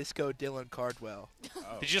nickname Disco Dylan Cardwell? Did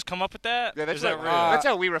you just come up with that? Yeah, that's, Is that what- real? that's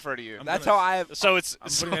how we refer to you. That's how I have. So it's I'm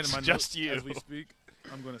so putting it's that in my just notes you. as we speak.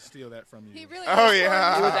 I'm going to steal that from you. He really Oh, is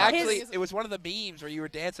yeah. It was His- actually it was one of the memes where you were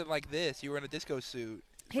dancing like this. You were in a disco suit.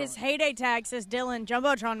 His heyday tag says Dylan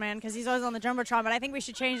Jumbotron Man because he's always on the Jumbotron, but I think we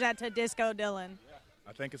should change that to Disco Dylan.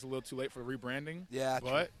 I think it's a little too late for rebranding. Yeah,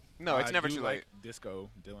 but No, it's I never do too like late. Disco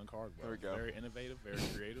Dylan Cardwell. There we go. Very innovative, very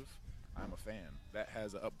creative. I'm a fan. That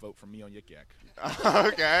has an upvote from me on Yik Yak.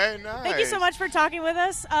 Okay, nice. Thank you so much for talking with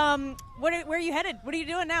us. Where are you headed? What are you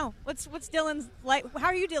doing now? What's Dylan's like? How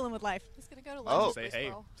are you dealing with life? He's gonna go to I'll lunch. just say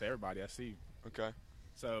hey to everybody I see. Okay.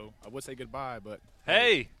 So I would say goodbye, but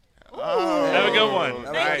Hey. Oh. Have a good one. All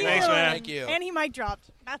Thank right. you. Thanks, man. Thank you. And he mic dropped.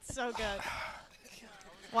 That's so good.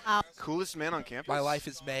 Wow. Coolest man on campus. My life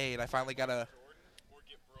is made. I finally got a.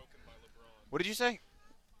 What did you say?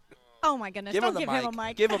 Oh my goodness! Give him Don't the give him a mic.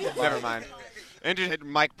 mic. Give him the Never mic. mind. Andrew had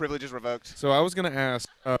mic privileges revoked. So I was gonna ask,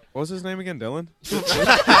 what was his name again? Dylan.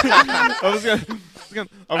 I was gonna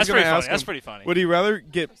That's pretty ask funny. That's him, pretty funny. Would he rather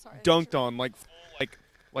get dunked on like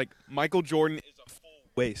Michael Jordan is a full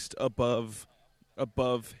waist above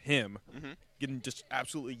him, getting just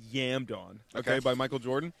absolutely yammed on, okay, by Michael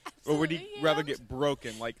Jordan, or would he rather get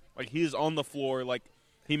broken like he's on the floor like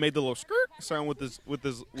he made the little skirt sound with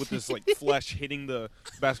his like flesh hitting the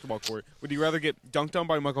basketball court? Would he rather get dunked on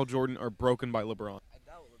by Michael Jordan or broken by LeBron?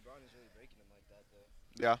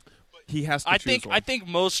 Yeah. He has to choose one. I think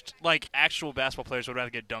most like actual basketball players would rather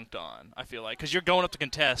get dunked on. I feel like because you're going up to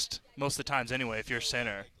contest most of the times anyway. If you're a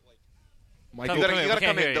center, Michael, You gotta we come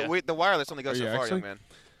can't in. hear you. The wireless only goes Are so you far, young actually? man.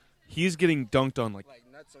 He's getting dunked on like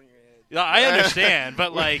Yeah, I understand,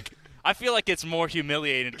 but like I feel like it's more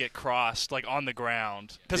humiliating to get crossed like on the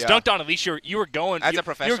ground because Yeah. dunked on. At least you were going As a you were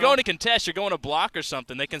professional? going to contest. You're going to block or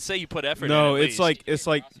something. They can say you put effort. no, in at it's least.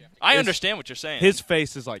 like I it's- understand what you're saying. His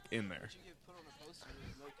face is like in there.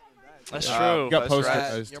 That's true. Got Poster.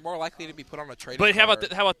 posterized. You're more likely to be put on a trading But how card.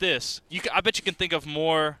 about this? I bet you can think of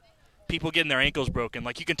more people getting their ankles broken.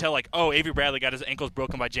 Like you can tell, like, oh, Avery Bradley got his ankles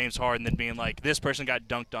broken by James Harden, then being like, this person got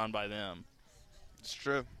dunked on by them. It's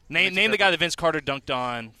true. Name the guy that Vince Carter dunked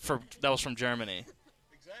on that was from Germany.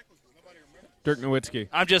 Dirk Nowitzki.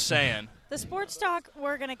 I'm just saying. The sports talk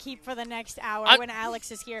we're going to keep for the next hour I- when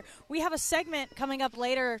Alex is here. We have a segment coming up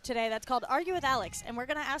later today that's called Argue with Alex, and we're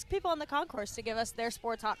going to ask people on the concourse to give us their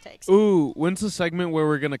sports hot takes. Ooh, when's the segment where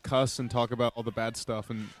we're gonna cuss and talk about all the bad stuff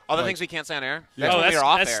and All the like, things we can't say on air. Yeah. That's when we are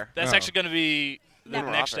off that's, air. That's Oh. actually going to be the Then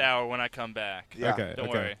we're next off air. hour when I come back. Yeah. Okay, Don't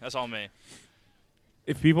okay. worry. That's all me.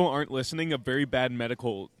 If people aren't listening, a very bad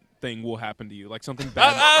medical thing will happen to you, like something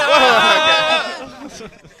bad.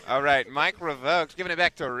 All right, Mike revoked. Giving it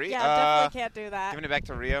back to Rio. Yeah, definitely can't do that. Giving it back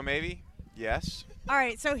to Rio, maybe. Yes. All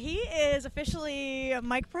right, so he is officially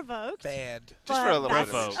Mike provoked. Banned. Just for a little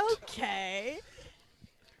That's bit. okay.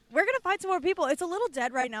 We're going to find some more people. It's a little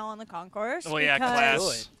dead right now on the concourse. Well, yeah,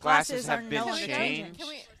 because Classes are have been no longer changed. Can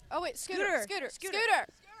we? Oh wait, Scooter. Scooter.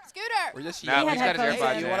 We're just No, We he's had got his headphones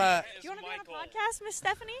AirPods in. in. You wanna? Do you want to be on a podcast, Miss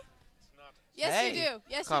Stephanie? Yes, Hey. you do.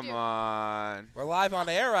 Yes, Come you do. on. We're live on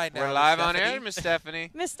air right now. We're Miss live on Stephanie. air, Miss Stephanie.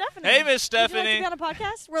 Miss Stephanie. Hey, Miss Would you like Stephanie. to be on a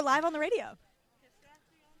podcast? We're live on the radio.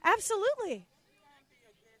 Absolutely.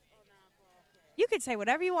 You can say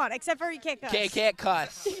whatever you want, except for you can't cuss. Can't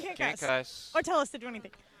cuss. You can't Can't cuss. cuss. Or tell us to do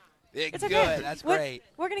anything. It's It's good. okay. That's What- great.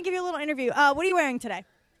 We're going to give you a little interview. What are you wearing today?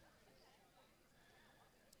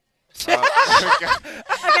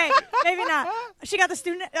 Okay, maybe not. She got the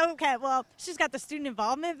student. She's got the student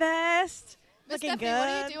involvement vest. Miss Looking Stephanie, good.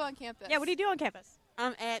 what do you do on campus? Yeah, what do you do on campus?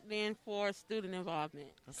 I'm admin for student involvement.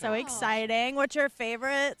 So exciting. What's your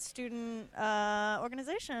favorite student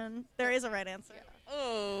organization? There is a right answer.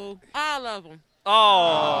 Oh, all of them.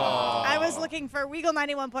 Oh. I was looking for WEGL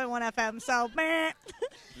 91.1 FM, so meh.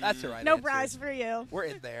 That's the right No answer. prize for you. We're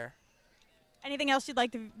in there. Anything else you'd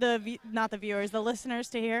like not the viewers, the listeners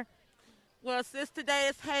to hear? Well, since today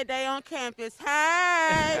is Heyday on campus,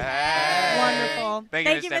 hey! Wonderful.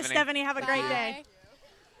 Thank you, Miss Stephanie. Have a great day.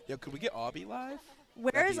 Yo, could we get Aubie live?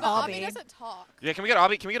 Where is Aubie Aubie? doesn't talk. Yeah, can we get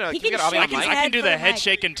Aubie? Can we get Aubie on mic? I can do the head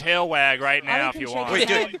shake and tail wag right now if you want. Wait,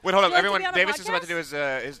 hold on. like to Everyone, be on a Davis is about to podcast?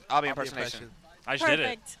 do his Aubie impersonation. I just did it.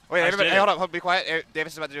 Perfect. Wait, I everybody, did it. hold up. Be quiet.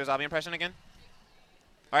 Davis is about to do his Aubie impression again.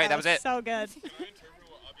 All right, that was it. So good.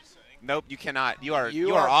 Nope, you cannot. You are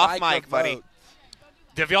are off mic mic, buddy. vote.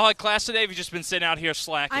 Have y'all had class today? Have you just been sitting out here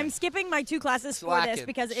slacking? I'm skipping my 2 classes for this Slacking.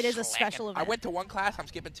 because it is a special I event. went to one class, I'm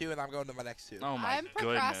skipping 2, and I'm going to my next 2. Oh, my I'm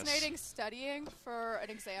goodness. procrastinating studying for an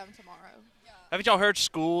exam tomorrow. Haven't y'all heard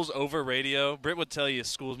schools over radio? Britt would tell you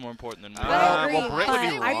school's more important than me. Well, Britt would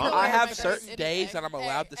be wrong. I have Hey, certain hey, days that I'm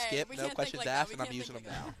allowed to hey, skip, we no can't questions think like that. asked, We and I'm can't using them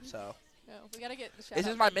think now. So No, we gotta get the this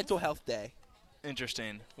is my mental health day.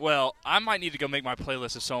 Interesting. Well, I might need to go make my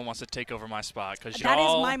playlist if someone wants to take over my spot. Cause That is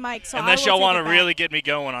y'all, my mic, so unless I will y'all take want it to back. really get me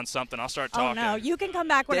going on something, I'll start Oh talking. no, you can come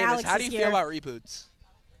back when Davis, Alex how do is you here. feel about reboots?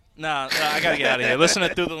 Nah, I got to get out of here. Listen to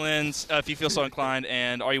Through the Lens if you feel so inclined.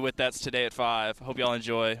 And Are You With That's today at 5. Hope y'all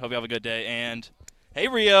enjoy. Hope you have a good day. And hey,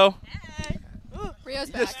 Rio. Rio's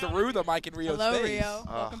You back. just threw the mic in Rio's Hello, face. Rio.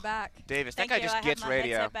 Welcome back. Davis, Thank that guy you. just I have gets my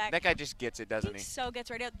radio. headset back. That guy just gets it, doesn't He he? so gets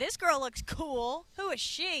radio. This girl looks cool. Who is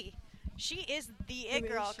she? She is the it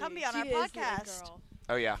girl. Come be on our podcast.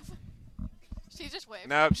 Oh yeah. She just waved.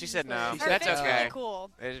 Nope, she said no. She That's said no. okay. Really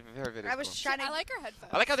cool. Her video's I was cool. trying to. I like her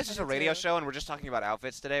headphones. I like how this is a radio show and we're just talking about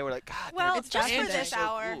outfits today. We're like, God. Well, it's just for Tuesday. this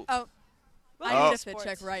hour. Oh. We'll I do need a the fit sports.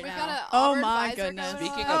 check right We've now. got an Oh Auburn my visor goodness. going on.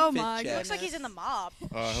 Speaking Oh of fit my checks. goodness. Looks like he's in the mob.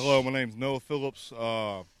 Hello, my name's Noah Phillips.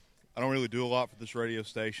 I don't really do a lot for this radio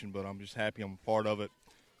station, but I'm just happy I'm a part of it.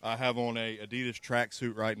 I have on a Adidas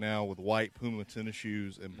tracksuit right now with white Puma tennis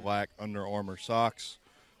shoes and black Under Armour socks,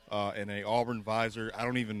 and a Auburn visor. I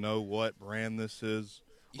don't even know what brand this is.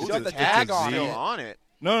 You still have the tag on it.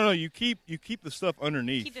 No, you keep the stuff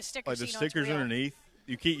underneath. Keep the stickers like so the you know it's stickers real. underneath.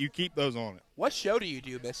 You keep those on it. What show do you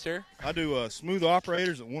do, mister? I do Smooth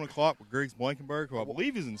Operators at 1 o'clock with Griggs Blankenberg, who I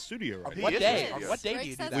believe is in studio right now. What day? On what day do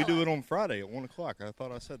you do that? We do it on Friday at 1 o'clock. I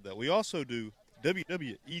thought I said that. We also do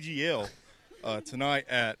WEGL tonight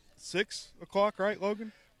at 6 o'clock, right,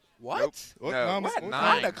 Logan? What? What? No, time we're is- at what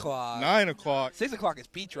 9 time? o'clock. 9 o'clock. 6 o'clock is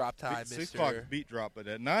beat drop time, 6 mister. o'clock is beat drop. But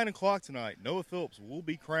at 9 o'clock tonight, Noah Phillips will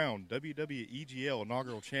be crowned WEGL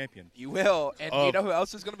inaugural champion. You will. And do you know who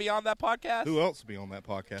else is going to be on that podcast? Who else will be on that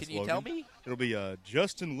podcast, Can you Logan? tell me? It'll be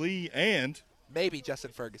Justin Lee and maybe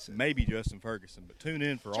Justin Ferguson. Maybe Justin Ferguson. But tune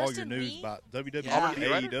in for all your Justin news Lee? about WWE, Yeah.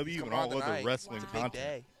 AEW, Coming and on all other tonight. wrestling It's a big content.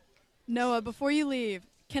 day. Noah, before you leave,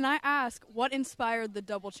 can I ask what inspired the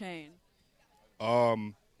double chain?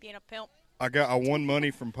 Being a pimp. I won money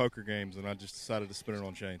from poker games, and I just decided to spend it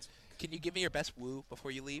on chains. Can you give me your best woo before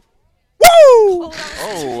you leave? Woo!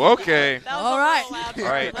 Oh, okay. All right. All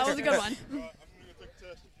right. That was a good one.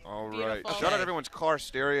 All right. Beautiful. Shout out everyone's car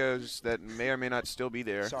stereos that may or may not still be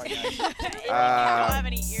there. Sorry, guys. I don't have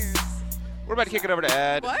any ears. We're about to kick it over to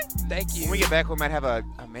Ed. What? Thank you. When we get back, we might have a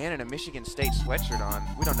man in a Michigan State sweatshirt on.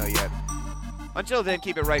 We don't know yet. Until then,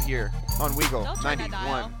 keep it right here on WEGL Don't turn that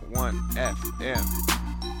dial. 91.1 FM.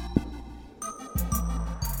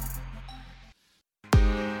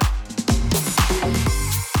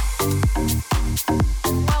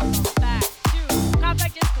 Welcome back to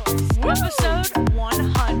Compact Discourse, episode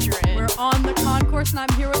 100. We're on the concourse, and I'm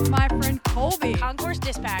here with my friend Colby. Concourse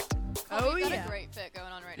Dispatch. Oh, You've got yeah. a great fit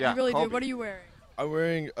going on right Yeah. You really Colby. do. What are you wearing? I'm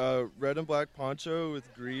wearing a red and black poncho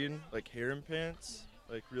with green harem pants,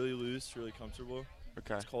 really loose, really comfortable.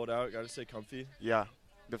 Okay. It's cold out, gotta stay comfy. Yeah.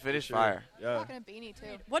 The fit is Sure. fire. Yeah. Rocking a beanie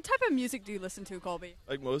too. What type of music do you listen to, Colby?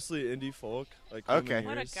 Mostly indie folk. Okay.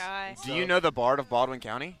 What a guy. Do you know the Bard of Baldwin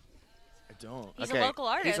County? I don't. He's a local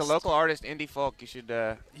artist. He's a local artist, indie folk. You should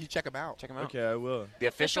You check him out. check him out. Okay, I will. The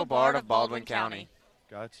official Bard of Baldwin County.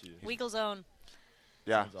 Got you. WEGL's own.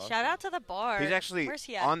 Yeah. Sounds awesome. Shout out to the bar. He's actually Where's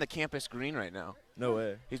he at? on the campus green right now. No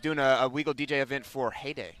way. He's doing a WEGL DJ event for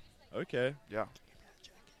Heyday. Okay. Yeah.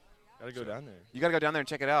 Gotta go down there. You got to go down there and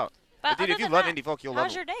check it out. But Dude, if other you than love that, indie folk, you'll love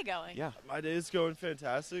how's it. your day going? Yeah. My day's going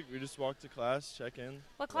fantastic. We just walked to class, check in.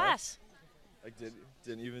 What class?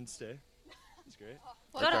 Didn't even stay. It's great.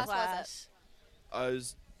 What Go to class was class. It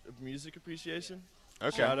was music appreciation.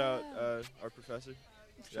 Okay. Shout out our professor.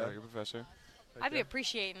 Shout out your professor. Right I'd be there.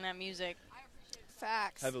 appreciating that music.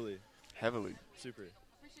 Facts. Heavily. Heavily. Super.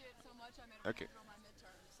 Appreciate it so much. I made Okay. on my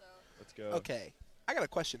Let's go. Okay, I got a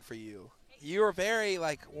question for you. You were very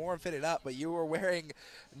warm fitted up, but you were wearing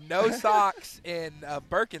no socks and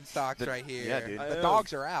Birkenstocks right here. Yeah, dude. The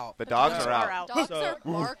dogs are out. The dogs are out. Dogs are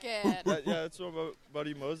barking. Yeah, that's what my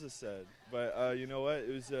buddy Moses said. But you know what?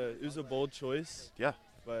 It was a bold choice. Yeah.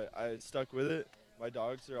 But I stuck with it. My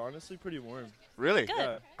dogs are honestly pretty warm. Really? Good.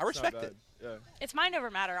 Yeah, I respect it. it. Yeah. It's mind over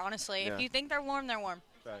matter, honestly. Yeah. If you think they're warm, they're warm.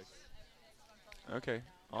 Facts. Okay.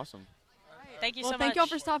 Awesome. Thank you Well, so much. thank y'all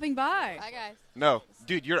for stopping by. Bye, guys. No,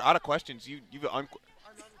 dude, you're out of questions.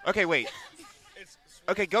 Okay, wait.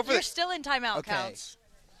 Okay, go for You're it. still in timeout, Okay. counts.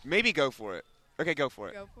 Maybe go for it. Okay, go for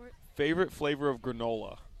it. Go for it. Favorite flavor of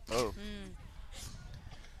granola? Oh.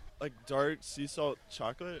 Like dark sea salt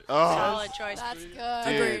chocolate. Oh. Solid choice. That's good.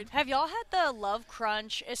 Dude. Agreed. Have y'all had the Love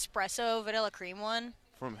Crunch espresso vanilla cream one?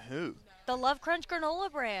 From who? The Love Crunch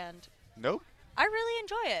granola brand. Nope. I really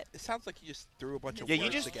enjoy it. It sounds like you just threw a bunch of Yeah, words you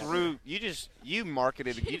just together. you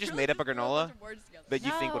marketed, you just made up a granola that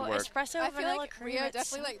you think would work. Espresso I feel vanilla like cream. Rio it's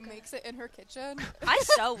definitely so good. makes it in her kitchen. I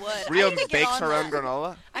so would. Rio I need to get bakes on her own that.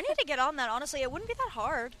 granola. I need to get on that. Honestly, it wouldn't be that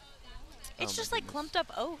hard. It's Oh just my like clumped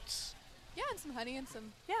up oats. Yeah, and some honey and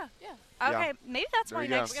some. Yeah. Yeah. Okay, Yeah. maybe that's There my you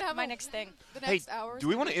go. next We're gonna have my a- next thing. The Hey, next hour. do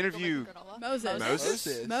we want to interview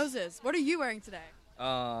Moses. Moses, what are you wearing today?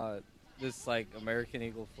 This like American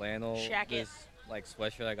Eagle flannel. Jacket. This like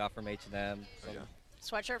sweatshirt I got from H&M. Some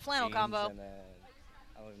Sweatshirt flannel jeans, combo. And then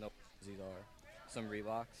I don't even know what these are. Some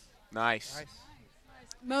Reeboks. Nice.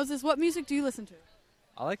 Moses, what music do you listen to?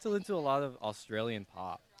 I like to listen to a lot of Australian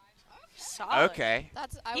pop. Solid. Okay.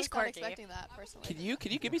 I He's was not quirky. expecting that personally. Can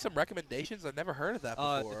you give me some recommendations? I've never heard of that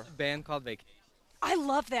before. A band called I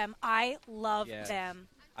love them. I love Yeah. them.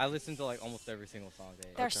 I listen to like almost every single song they.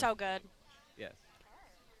 They're so good. Yes.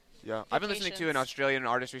 Yeah, I've been listening to an Australian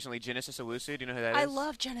artist recently, Genesis Owusu. Do you know who that is? I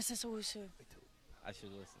love Genesis Owusu. I should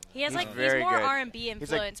listen. He has He's he's very more good. R&B He's like-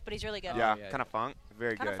 influence, but he's really good. Yeah, kind of funk.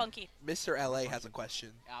 Very Kind of good. funky. Mr. LA has a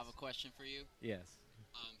question. I have a question for you. Yes.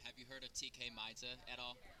 Have you heard of TK Maida at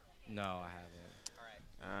all? No, I haven't.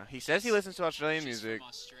 All right. He says he listens to Australian She's music. from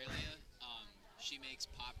Australia. She makes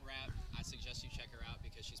pop rap. I suggest you check her out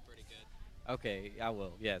because she's pretty good. Okay, I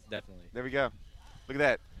will. Yes, definitely. There we go. Look at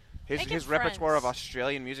that. His repertoire of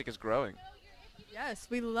Australian music is growing. Yes,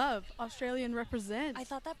 we love Australian represent. I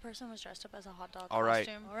thought that person was dressed up as a hot dog All right.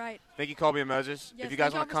 costume. All right. Thank you, Colby and Moses. Yes, if you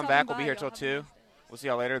guys thank y'all want to for come stopping back, we'll be by. here Y'all till have a 2. We'll see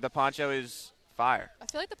y'all later. The poncho is fire. I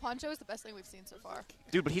feel like the poncho is the best thing we've seen so far.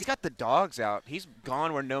 Dude, but he's got the dogs out. He's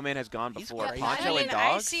gone where no man has gone before. crazy. Poncho and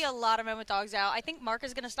I dogs? see a lot of men with dogs out. I think Mark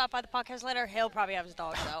is going to stop by the podcast later. He'll probably have his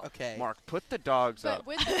dogs out. Okay. Mark, put the dogs But up.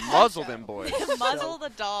 with the Muzzle poncho. them boys. Muzzle the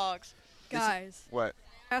dogs. Guys, What?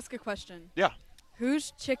 ask a question. Yeah.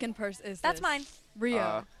 Whose chicken purse is That's this? mine.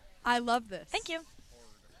 Rio. I love this. Thank you.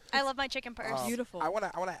 I love my chicken purse. Beautiful. I want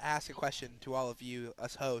to ask a question to all of you,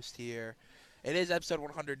 us hosts here. It is episode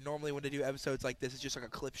 100. Normally, when they do episodes like this, it's just like a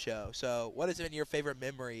clip show. So, what has been your favorite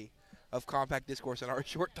memory of Compact Discourse in our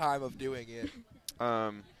short time of doing it?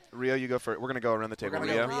 Rio, you go first. We're going to go around the table. We're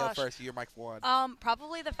gonna Rio. go Rio Gosh. first. You're Mike 1.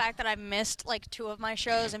 Probably the fact that I missed like 2 of my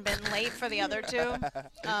shows and been late for the other 2.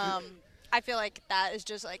 I feel like that is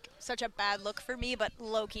just like such a bad look for me, but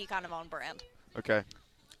low key kind of on brand. Okay.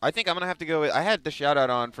 I think I'm going to have to go with, I had the shout out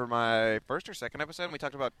on for my first or second episode, and we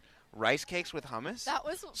talked about rice cakes with hummus. That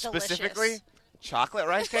was Specifically, delicious. chocolate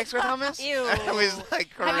rice cakes with hummus. Ew. It was like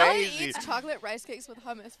Have y'all crazy. eaten chocolate rice cakes with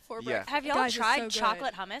hummus before Yeah. breakfast? Have y'all Guys, it's tried so good.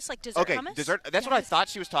 chocolate hummus, like dessert Okay, hummus? dessert. That's what I thought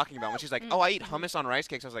she was talking about when she's like, Mm. "Oh, I eat hummus on rice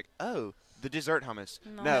cakes." I was like, "Oh, the dessert hummus."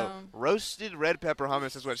 No. No, roasted red pepper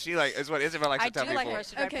hummus is what she like. Is what Isabel likes I to tell do like people.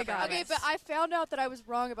 roasted red Okay, pepper guys. Okay, hummus. but I found out that I was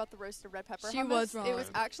wrong about the roasted red pepper She hummus. was wrong. It was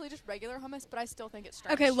actually just regular hummus, but I still think it's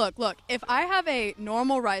trash. Okay, look. If I have a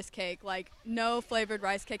normal rice cake, like no flavored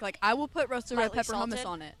rice cake, like I will put roasted red Lightly pepper salted? hummus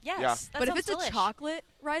on it. Yes, Yeah. that But if sounds it's delish. a chocolate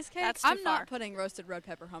rice cake, That's too I'm far. not putting roasted red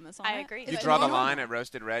pepper hummus on I it. agree. You It's draw the normal. line at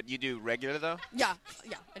roasted red. You do regular though. Yeah,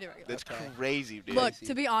 I do regular. That's Okay. crazy, dude. Look,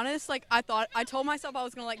 to be honest, like I told myself I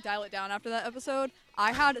was gonna like dial it down after that episode.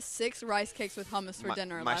 I had 6 rice cakes with hummus for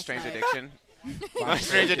dinner my last strange night. addiction. My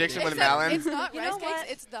strange addiction with Except Malin. It's not You rice know cakes, what?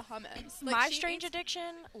 it's the hummus. My she strange eats-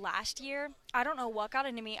 addiction last year, I don't know what got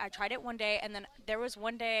into me. I tried it one day, and then there was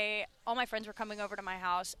one day all my friends were coming over to my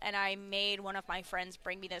house, and I made one of my friends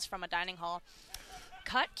bring me this from a dining hall.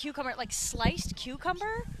 Cut cucumber, like sliced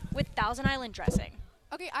cucumber with Thousand Island dressing.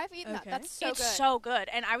 Okay, I've eaten that. Okay. That's so it's good. so good,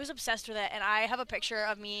 and I was obsessed with it. And I have a picture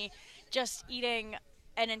of me just eating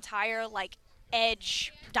an entire like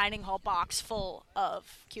Edge dining hall box full of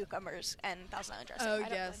cucumbers and Thousand Island dressing. Oh I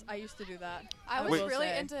don't yes, I used to do that. I was Wait. really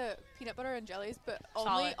say. into peanut butter and jellies, but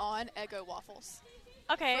only Solid. on Eggo waffles.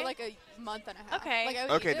 Okay. For like a month and a half. Okay. Like, I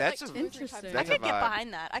would Okay, eat it, that's like, a- 2 or 3 times interesting. a I That's week. a could get vibe.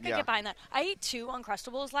 behind that. I could Yeah. get behind that. I ate 2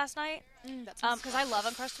 Uncrustables last night because I love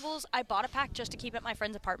Uncrustables. I bought a pack just to keep at my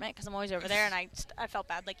friend's apartment because I'm always over there, and I felt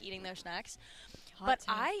bad like eating their snacks. But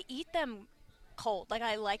I eat them cold. Like,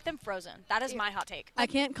 I like them frozen. That is my hot take. I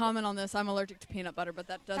can't comment on this. I'm allergic to peanut butter, but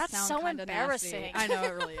that does That's sound so kind of embarrassing. nasty. I know,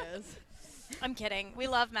 it really is. I'm kidding. We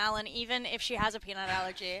love Malin, even if she has a peanut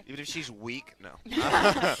allergy. Even if she's weak, no. Yo,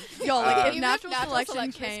 like, if Even natural if selection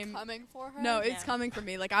is came. coming for her. No, it's coming for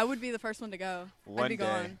me. Like, I would be the first one to go. One I'd be day.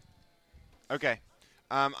 gone. Okay.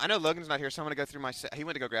 I know Logan's not here, so I'm going to go through my he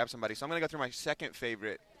went to go grab somebody, so I'm going to go through my second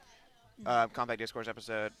favorite Compact Discourse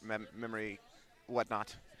episode, memory,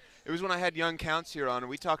 whatnot. It was when I had Young Counts here on, and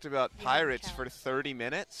we talked about pirates for 30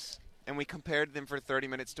 minutes, and we compared them for 30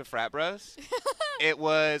 minutes to frat bros. It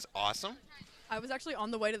was awesome. I was actually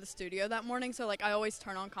on the way to the studio that morning, so, like, I always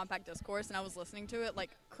turn on Compact Discourse, and I was listening to it,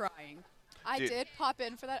 like, crying. I Dude. did pop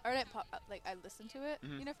in for that, or I didn't pop, like, I listened to it,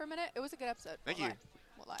 Mhm. you know, for a minute. It was a good episode. Thank Won't you.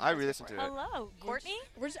 lie. Won't lie. I was re-listened here to for it. Hello, Courtney?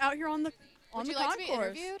 We're just out here on the Would the you like to be concourse.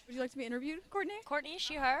 interviewed? Would you like to be interviewed, Courtney? Courtney,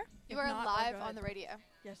 she, her? You If are not, live go on the ahead. radio.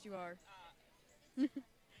 Yes, you are.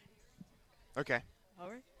 Okay. All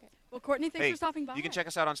right. Well, Courtney, thanks Hey, for stopping by. you can check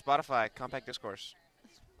us out on Spotify, Compact Discourse.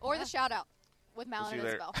 Or the shout out with see Malin you and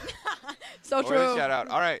later. Isabel. So Or true. the shout out.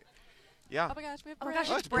 All right. Yeah. Oh my gosh, we have Oh my Britt. gosh,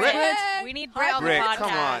 Oh, it's it's Britt. Britt. We need Britt on the Britt, podcast.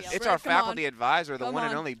 come on. Yeah, It's Britt, our come faculty on. advisor, the Come one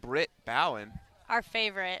and on. only Britt Bowen. Our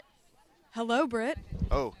favorite. Hello, Britt.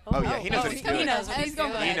 Oh, yeah, he knows what he's doing. He knows what he's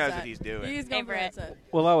doing. He knows what he's doing. He's Hey, going for Britt. headset.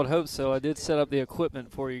 Well, I would hope so. I did set up the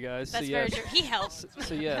equipment for you guys. That's so very yes. true. He helps.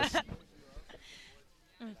 So yes.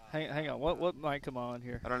 hang on. What mic am I on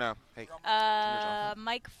here? I don't know. Hey.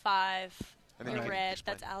 Mic 5. And then You're you can red.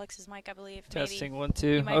 explain. That's Alex's mic, I believe. Testing Maybe. 1 2.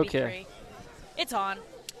 You might be Okay. 3. It's on.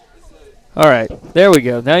 All right. There we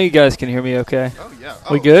go. Now you guys can hear me okay. Oh, yeah.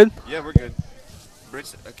 We Oh, good? Yeah, we're good.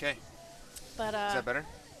 Britt's okay. But Is that better?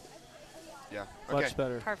 Yeah. Okay. Much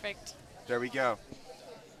better. Perfect. There we go.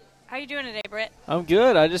 How you doing today, Britt? I'm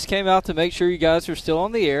good. I just came out to make sure you guys are still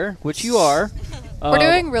on the air, which you are. We're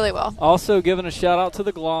doing really well. Also giving a shout out to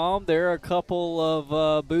the Glom. There are a couple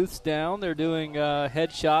of booths down. They're doing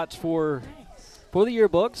headshots for the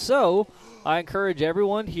yearbook. So I encourage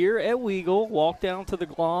everyone here at WEGL, walk down to the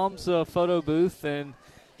Glom's photo booth and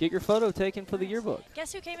get your photo taken for the yearbook.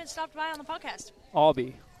 Guess who came and stopped by on the podcast?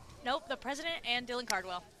 Albie. Nope, the president and Dylan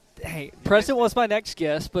Cardwell. Hey, President was my next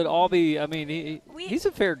guest, but Albie, I mean, he's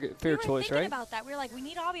a fair we were choice, thinking right? about that. We were like, we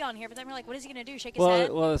need Albie on here, but then we're like, what is he going to do? Shake his Well,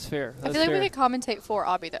 head? well, that's fair. I That's feel like fair. we could commentate for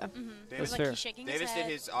Abby, though. That's like, fair. he's shaking Davis his did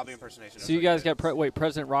head. his Albie impersonation. So you guys got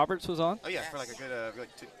President Roberts was on? Oh, yeah, for like a good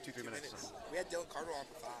 2-3 minutes. We had Dylan Carter on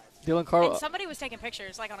for 5. Dylan Carl. And somebody was taking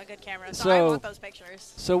pictures, like on a good camera, so, So- I want those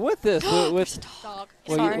pictures. So with this, with Dog.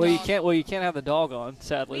 well, you can't have the dog on.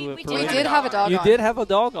 Sadly, We with- did have a dog You on. did have a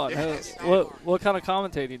dog on. Yes. What kind of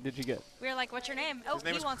commentating did you get? We were like, what's your name? Oh, His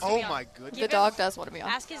name he is- wants to oh be on. my goodness. Give The him- dog does want to be on.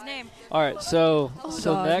 Ask his name. All right, so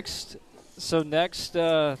dog. next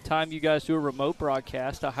time you guys do a remote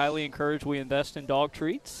broadcast, I highly encourage we invest in dog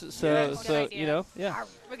treats. So Yes. so Good you know, idea. yeah.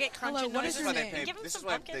 We get Hello, crunching what noises. is your name? Give him This some is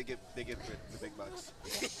why pumpkin. they get the big bucks.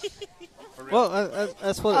 For real. Well,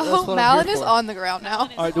 that's what. Oh, that's what Malin I'm here is for. on the ground now. All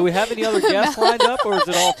right, do we have any other guests lined up, or is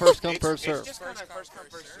it all first come, first serve? It's just kind of first come,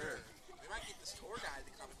 first serve. We might get this tour guide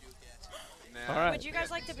to come and do a guest. All right. Would you guys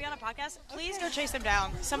like to be on a podcast? Please go chase them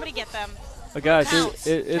down. Somebody get them. Guys, Counts.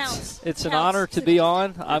 it's an Counts. honor to be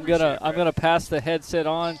on. I'm gonna pass the headset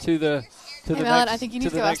on to the Malin, next I think you to need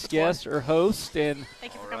to the go next ask the floor. guest or host, and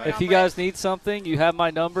Thank you for coming if on, you Brett. guys need something, you have my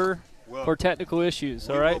number Well, for technical issues.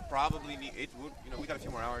 All We right. will probably need it. We got a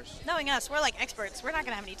few more hours. Knowing us, we're like experts. We're not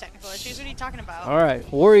going to have any technical issues. What are you talking about? All right.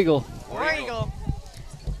 War Eagle. War Eagle.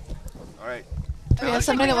 All right. We have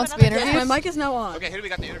somebody that wants to be Yes, interviewed. my mic is now on. Okay, who do we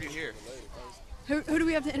got to interview here? Who do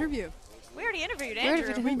we have to interview? We already interviewed already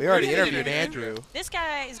Andrew. did him. We already interviewed Andrew. This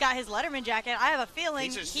guy's got his Letterman jacket. I have a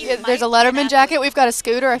feeling Yeah, there's a Letterman jacket. We've got a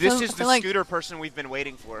scooter. I This feel, is I the feel like scooter person we've been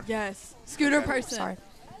waiting for. Yes, scooter Okay. person. Sorry.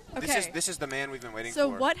 Okay. This is the man we've been waiting So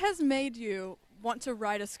for. what has made you want to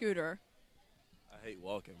ride a scooter? I hate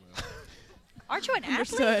walking, man. Aren't you an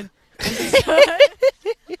Understood.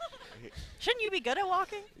 Shouldn't you be good at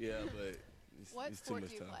walking? Yeah, but What it's too sport much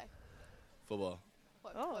do you time. play? Football,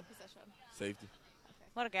 What position? safety.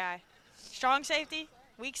 What a guy. Strong safety?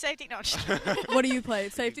 Weak safety? No, just What do you play?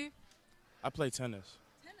 Safety? I play tennis.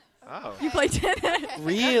 Oh. You play tennis?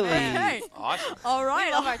 Really? Okay. Awesome. All right.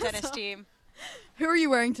 we love our awesome. tennis team. Who are you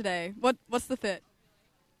wearing today? What's the fit?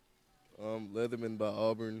 Leatherman by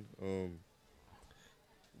Auburn.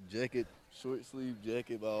 Jacket, short sleeve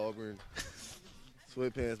jacket by Auburn.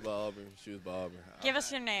 Sweatpants by Auburn, shoes by Auburn. Give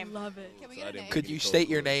us your name. Love it. Can we get a name? Could you state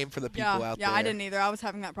your name for the people out there? Yeah, I didn't either. I was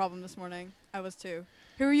having that problem this morning. I was too.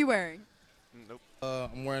 Who are you wearing? Nope.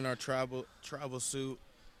 I'm wearing our travel suit,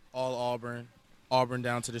 all Auburn. Auburn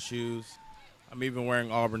down to the shoes. I'm even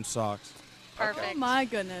wearing Auburn socks. Perfect. Oh my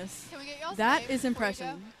goodness. Can we get y'all's That names is before we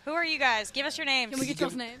impression. Who are you guys? Give us your names. Can we get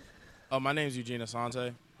y'all's name? My name's Eugene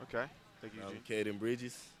Asante. Okay. Thank you, Eugene. Caden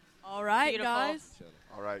Bridges. All right, Beautiful. guys.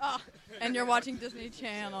 All right. Oh, and you're watching Disney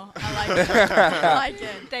Channel. I like it. I like it.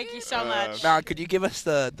 Thank you so much. Now, could you give us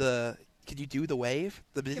the could you do the wave?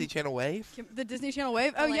 The Disney Channel wave? The Disney Channel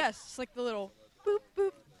wave? Oh, yes. It's like the little boop,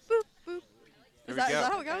 boop, boop, boop. Is that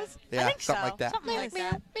how it goes? Yeah, I think something so. like that. Something like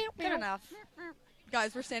that. Good enough.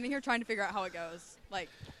 Guys, we're standing here trying to figure out how it goes. Like,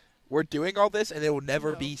 We're doing all this, and it will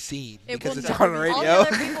never be seen It because will it's never on the be radio. All the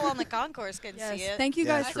other people on the concourse can yes. see it. Thank you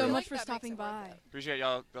Yeah, guys true. so I much like for that stopping makes it worth by. Appreciate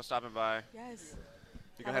y'all stopping by. Yes.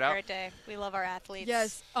 You Have can head a out. great day. We love our athletes.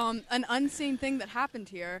 Yes. An unseen thing that happened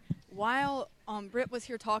here while Britt was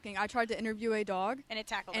here talking. I tried to interview a dog, and it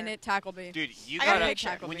tackled and her. it tackled me. Dude, you I got got a up.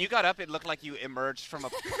 picture. When you got up, it looked like you emerged from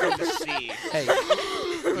the sea. Hey,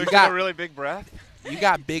 you you got got a really big breath. you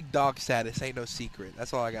got big dog status. Ain't no secret.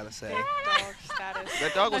 That's all I gotta say. Dog status.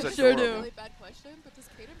 That dog was I sure adorable. do. Really bad question, but does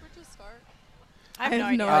Caden Bridges start? I have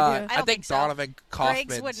no idea. idea. I I don't think so. Donovan Greg's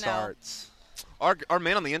Kaufman would know. starts. Our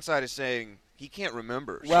man on the inside is saying he can't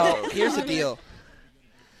remember. Well, so- here's the deal.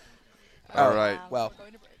 All right. Well, We're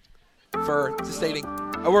going to break. for stating,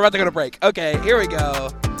 we're about to go to break. Okay, here we go.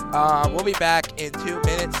 We'll be back in 2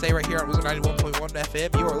 minutes. Stay right here on WEGL 91.1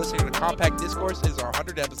 FM. You are listening to Compact Discourse. This is our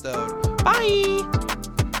 100th episode.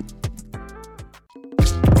 Bye.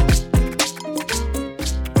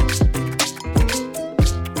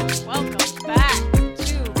 Welcome back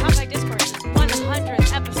to Compact Discourse's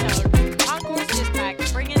 100th episode. Concourse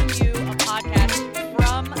Dispatch bringing you a podcast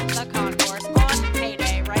from the Concourse on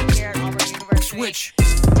payday right here at Auburn University. Switch.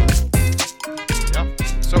 Yeah.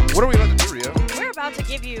 So what are we about to do, Rio? We're about to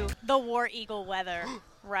give you the War Eagle weather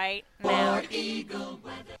right now. War Eagle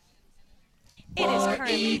weather. It is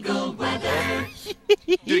currently Eagle weather. Do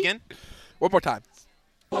it again. One more time.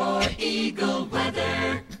 War Eagle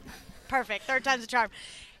weather. perfect. Third time's a charm.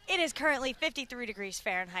 It is currently 53 degrees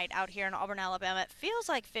Fahrenheit out here in Auburn, Alabama. It feels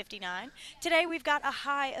like 59. Today we've got a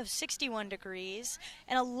high of 61 degrees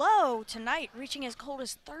and a low tonight reaching as cold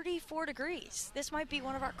as 34 degrees. This might be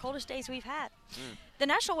one of our coldest days we've had. The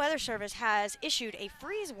National Weather Service has issued a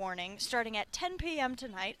freeze warning starting at 10 p.m.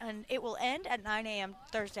 tonight, and it will end at 9 a.m.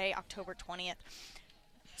 Thursday, October 20th.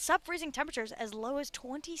 Sub-freezing temperatures as low as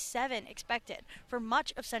 27 expected for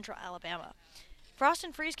much of central Alabama. Frost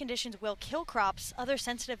and freeze conditions will kill crops, other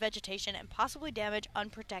sensitive vegetation, and possibly damage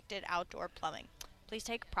unprotected outdoor plumbing. Please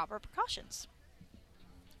take proper precautions.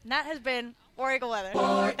 And that has been War Eagle Weather.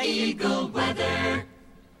 War Thank you. Eagle Weather.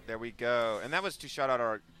 There we go. And that was to shout out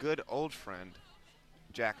our good old friend,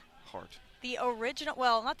 Jack Hart. The original,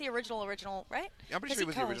 well, not the original, right? I'm pretty sure he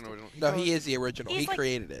was the original. No, he is the original. He's He like-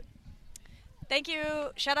 created it. Thank you.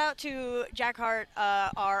 Shout out to Jack Hart,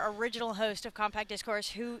 our original host of Compact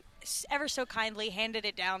Discourse, who ever so kindly handed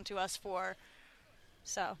it down to us for.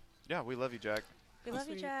 So, Yeah, we love you, Jack. we love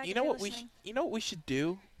you, Jack. You if know you're what listening. you know what we should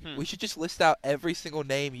do? Hmm. We should just list out every single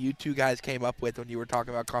name you two guys came up with when you were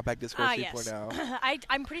talking about Compact Discourse Yes. 2.0.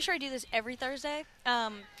 I'm pretty sure I do this every Thursday.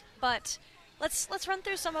 But let's run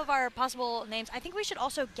through some of our possible names. I think we should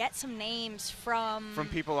also get some names from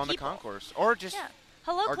People on the concourse. Or just Yeah.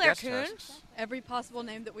 Hello, our Claire guest Kuhn. hosts. Every possible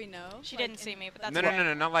name that we know. She didn't see me, but that's No,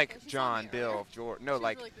 okay. not like John, Bill, George. No,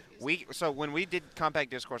 like so when we did Compact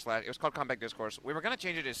Discourse last, it was called Compact Discourse. We were gonna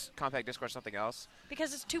change it as Compact Discourse something else.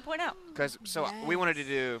 Because it's 2.0. Because we wanted to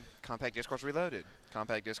do Compact Discourse Reloaded,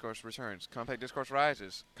 Compact Discourse Returns, Compact Discourse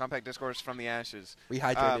Rises, Compact Discourse from the Ashes.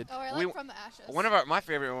 Rehydrated. Oh, I like From the Ashes. One of my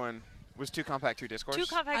favorite one was Two Compact Two Discourse. Two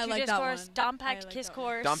Compact I Two like that Discourse, one. Dompact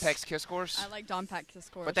Discourse. Dompact Kiss Course. I like Dompact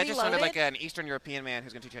Discourse. But that just sounded like Reloaded? an Eastern European man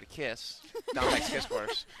who's going to teach you how to kiss. Dompact Kiss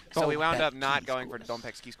Course. So we wound up not going for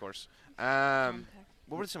Dompact Kiss Course.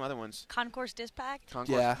 What were some other ones? Concourse Dispact. Concourse.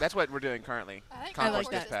 Yeah. That's what we're doing currently. I like Concourse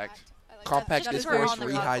that. Dispact. Compact That's where we're Discourse on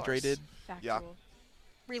the concourse. Rehydrated. Yeah.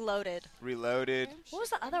 Reloaded. Reloaded. What was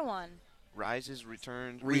the other one? Rises,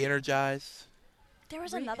 Returns. Re-energize. There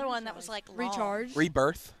was another one that was like long. Recharge.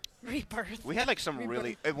 Rebirth. Rebirth. We had like some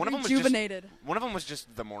really. One of them was Rejuvenated. just. One of them was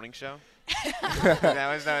just the morning show.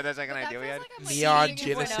 that's like an idea we had. Neon Seeing 2.0.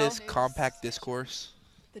 Genesis Compact Discourse.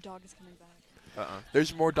 The dog is coming back.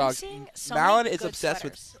 There's more dogs. seeing so Malin many is good obsessed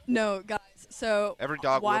sweaters. No, guys. So Every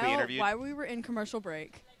dog will be while, interviewed. While we were in commercial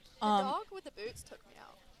break, The dog with the boots took me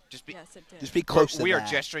out. Yes, it did. Just be close to We are that.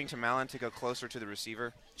 gesturing to Malin to go closer to the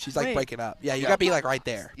receiver. She's like Wait. breaking up. Yeah, you gotta be like right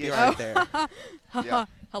there. Be right there. Yeah.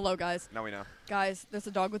 Hello, guys. Now we know. Guys, there's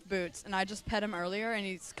a dog with boots, and I just pet him earlier, and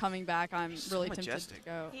he's coming back. I'm really tempted majestic. to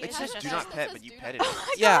go. It says do not pet, but you petted Oh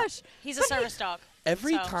my it. Yeah. gosh. He's a service dog.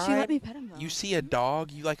 Every So- She let time me pet him, though. you see a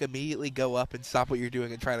dog, you like immediately go up and stop what you're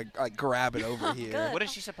doing and try to like grab it over here. Good. What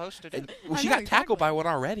is she supposed to do? Well, I she know, got tackled by one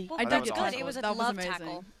already. Well, I Oh, did that get was tackled. It was a That love amazing.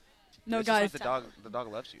 tackle. No, It's just guys, like the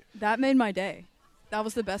dog loves you. that made my day. That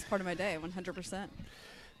was the best part of my day, 100%.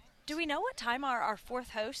 Do we know what time our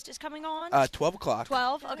fourth host is coming on? 12 o'clock.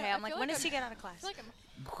 12? Yeah, Okay, I I'm like, feel when like does he get out of class?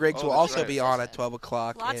 Griggs Oh, will that's also right. be on at 12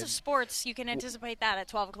 o'clock. Lots and of sports. You can anticipate that at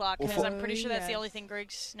 12 o'clock Well, because for- I'm pretty sure that's the yes. only thing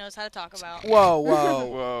Griggs knows how to talk about. Whoa, whoa.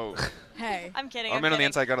 Whoa. Hey. I'm kidding. Our I'm man on the kidding.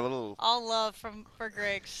 inside got a little. All love for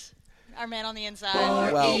Griggs. Our man on the inside.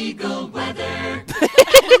 Well, Eagle weather.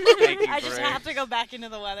 Thank you, I just Greg. have to go back into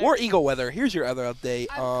the weather. or Eagle weather. Here's your other update.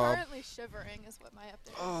 I'm currently shivering is what my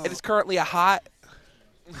update is. It is currently a hot.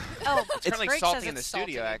 Oh, It's currently Greg salty says in the it's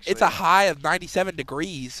studio, salty. actually. It's a high of 97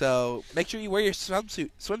 degrees, so make sure you wear your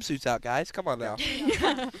swimsuits out, guys. Come on now.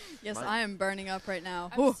 Yes, I am burning up right now.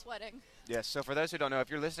 I'm Whew. sweating. Yes, so for those who don't know, if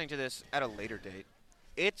you're listening to this at a later date,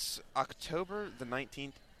 it's October the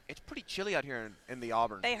 19th. It's pretty chilly out here in the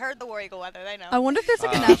Auburn. They heard the War Eagle weather. They know. I wonder if there's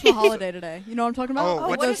like a national holiday today. You know what I'm talking about? Oh, Like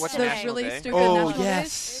what's- those, what's those National really Day? stupid Oh, national yes.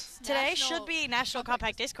 days? Today National should be National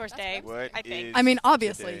Compact Discourse Day. What I think. is I mean,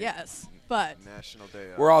 obviously, today? yes, but National Day.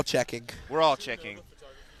 We're all checking. We're all checking.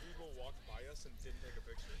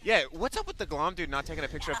 Yeah, what's up with the Glom dude not taking a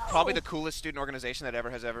picture of probably the coolest student organization that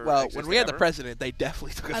has ever Well, when existed we had the ever? president, they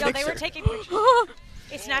definitely took a No, picture. they were taking pictures.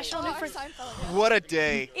 It's National New Friends. What a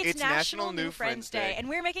day. It's National New Friends Day. and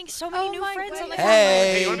we're making so many new friends on the Hey.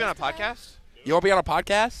 Hey, you want to be on a podcast? You want to be on a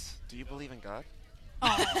podcast? Do you believe in God?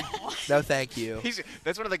 No, thank you.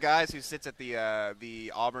 That's one of the guys who sits at the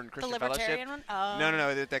Auburn Christian Fellowship. libertarian one? Oh.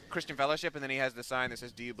 No, the Christian Fellowship, and then he has the sign that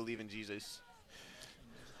says, "Do you believe in Jesus?"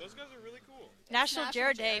 Those guys are really cool. National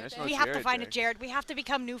Jared Day. National We have to Jared find Day. a Jared. We have to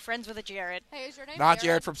become new friends with a Jared. Hey, is your name Not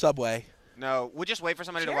Jared from Subway. No, we'll just wait for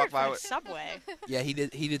somebody Jared to walk by. from Subway. Yeah, he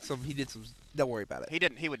did some. Don't worry about it. He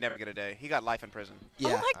didn't. He would never get a day. He got life in prison.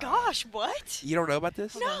 Yeah. Oh my gosh, what? You don't know about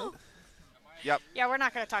this? No. Yep. Yeah, we're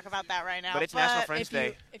not going to talk about that right now. But it's National Friends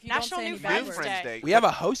Day. if you don't National say New any bad Friends words. Day. We have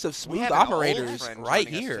a host of We smooth have an old operators friend right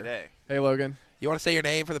joining us here. today. Hey, Logan. You want to say your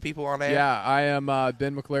name for the people on air? Yeah, I am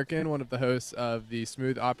Ben McClurkin, one of the hosts of the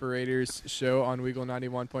Smooth Operators show on WEGL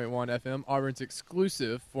 91.1 FM, Auburn's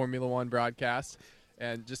exclusive Formula One broadcast.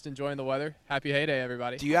 And just enjoying the weather. Happy heyday,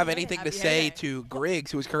 everybody. Do you have anything to say to Griggs,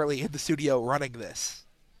 who is currently in the studio running this?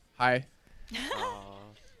 Hi.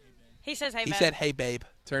 He says, hey, He man. said, "Hey, babe."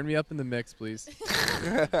 Turn me up in the mix, please.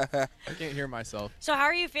 I can't hear myself. So how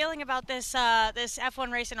are you feeling about this this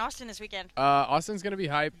F1 race in Austin this weekend? Austin's going to be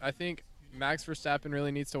hype. I think Max Verstappen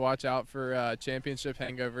really needs to watch out for championship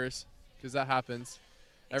hangovers because that happens.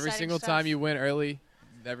 Every Exciting single stuff. time you win early,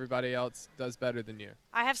 everybody else does better than you.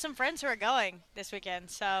 I have some friends who are going this weekend,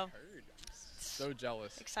 so So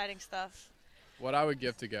jealous. exciting stuff. What I would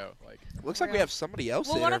give to go. Looks like we have somebody else.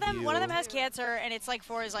 Well, to one of interview. them has cancer, and it's like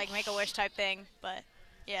for his like Make-A-Wish type thing. But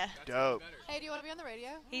yeah, Dope. Hey, do you want to be on the radio?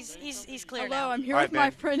 He's clear Hello, now. I'm here All with right, my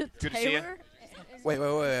Ben. friend Good to see ya. Taylor.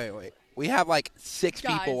 Wait. We have like 6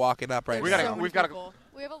 Guys, people walking up right We now. gotta- So many we've gotta- people.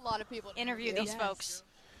 We have a lot of people to Interview these folks.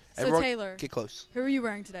 So Everyone, Taylor, get close. who are you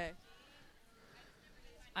wearing today?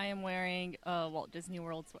 I am wearing a Walt Disney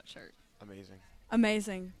World sweatshirt. Amazing.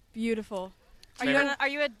 Amazing, beautiful. Are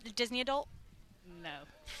you a Disney adult? No.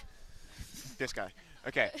 This guy.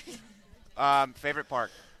 Okay. Favorite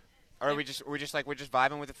park? Or are we're just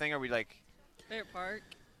vibing with the thing? Or are we like? Favorite park?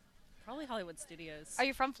 Probably Hollywood Studios. Are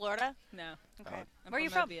you from Florida? No. Okay. I'm Where are you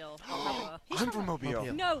from from? Mobile. I'm from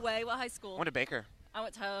Mobile. No way. What high school? Went to Baker. I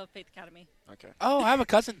went to Faith Academy. Okay. Oh, I have a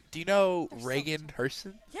cousin. Do you know Reagan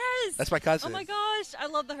Hurston? Yes. That's my cousin. Oh my gosh, I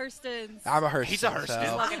love the Hurstons. I'm a Hurston. He's a Hurston.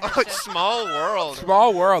 so- Oh, it's small world.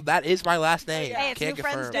 Small world. That is my last name. Hey, it's Can't New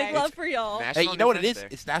Friends confirm. Day. Big love for y'all. Hey, National you know New what it Friends is? Day.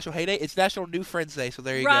 It's National Hay Day. It's National New Friends Day. So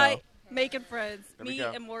there you Right. go. Making friends. There we Me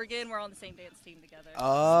go. and Morgan, we're on the same dance team together.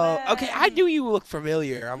 Oh, okay. I knew you looked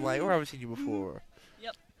familiar. I'm like, where have I seen you before?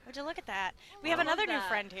 Yep. Would you look at that? We have another new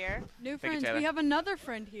friend here. New Thank you, friends. Taylor. We have another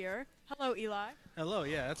friend here. Hello, Eli. Hello,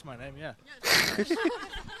 yeah, that's my name, yeah. It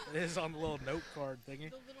is on the little note card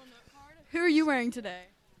thingy. Who are you wearing today?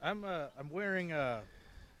 I'm wearing a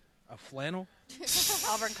flannel.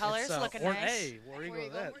 Auburn colors, It's, looking or- nice. Hey, War Eagle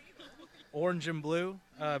that. Orange and blue,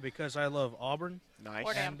 because I love Auburn. Nice.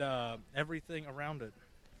 Or damn. And everything around it.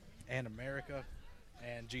 And America.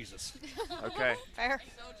 and Jesus. Okay. Fair.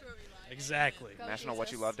 Exactly. National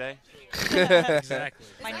What You Love Day. Exactly.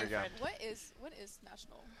 My There we go. What is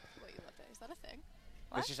National What You Love Day? Is that a thing?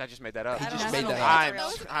 I just made that up. He just made that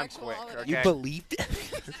up. I'm quick. Okay. You believed it?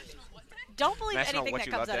 Don't believe National anything What that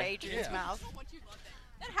You comes Love out of Day. Adrian's mouth.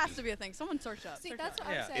 That has to be a thing. Someone search up. See, that's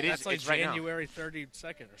what Yeah, I'm saying. It is. That's like It's right now. January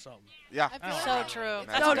 32nd or something. Yeah. I feel So like true. it's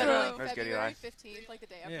That's So good. true. That's good, Eli. February 15th, like the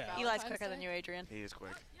day after Yeah. Valentine's Eli's quicker Day. than you, Adrian. He is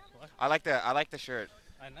quick. What? I like the shirt.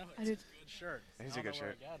 I know. I It's did. a good shirt. It is I a don't good know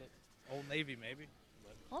where shirt. I got it. Old Navy, maybe.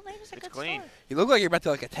 Well, maybe it's a It's good clean. store. You look like you're about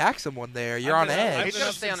to like attack someone there. You're I've on been edge. He's I've gotta been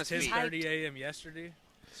up stay on since his feet. 10:30 a.m. yesterday,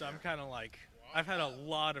 so I'm kind of like I've had a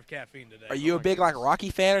lot of caffeine today. Are you a big like Rocky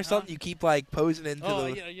fan or something? You keep like posing into Oh,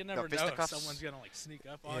 the. yeah, you never know if fisticuffs? someone's gonna like sneak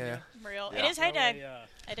up on Yeah. you. Real. Yeah. It is Throw heyday. a,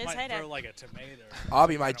 It is might heyday. throw like a tomato.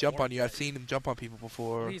 Obby might Kinda jump on warm you. I've thing. seen him jump on people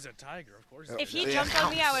before. He's a tiger, of course. If he Yeah. jumped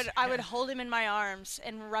on me, I would hold him in my arms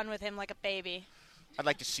and run with him like a baby. I'd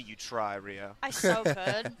like to see you try, Rio. I so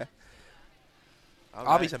could. All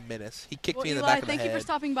right. Obby's a menace. He kicked Well, me in the Eli, back of the thank head. you for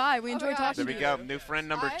stopping by. We Oh my enjoyed gosh. talking There we to go. you. New friend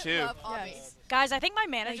number I 2. love Obby. Yes. Guys, I think my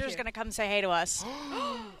manager is you. going to come say hey to us.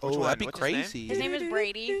 Oh, one? that'd be What's his name? crazy. His name is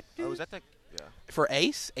Brady. Oh, is that the? Yeah. For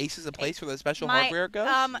Ace? Ace is a place where the special My- hardware goes?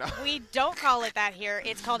 We don't call it that here.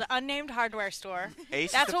 It's called Unnamed Hardware Store.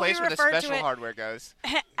 Ace That's is the what we place where the refer to special it hardware goes.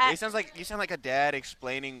 at- You sound like a dad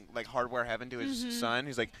explaining like hardware heaven to his Mhm. son.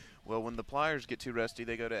 He's like, well, when the pliers get too rusty,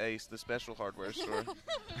 they go to Ace, the special hardware store.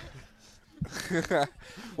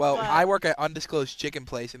 Well, But- I work at Undisclosed Chicken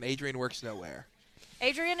Place, and Adrian works nowhere.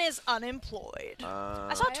 Adrian is unemployed.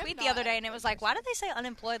 I saw a tweet the other day, and it was like, "Why did they say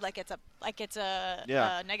unemployed like it's a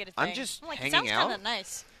Yeah. negative I'm thing?" just like, hanging it sounds out? kind of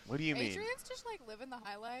nice. What do you mean? Adrian's just like living the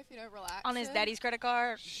high life, relaxing. On his daddy's credit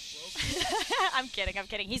card. I'm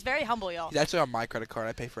kidding. He's very humble, y'all. He's actually on my credit card.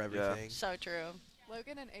 I pay for everything. So true.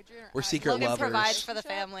 Logan and Adrian. We're secret Logan lovers. provides for the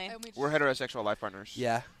family. We're heterosexual life partners.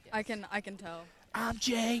 Yeah. I can tell. I'm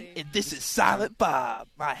Jay, and this is Silent Bob,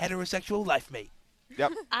 my heterosexual life mate.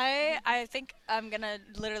 Yep. I think I'm going to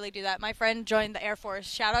literally do that. My friend joined the Air Force.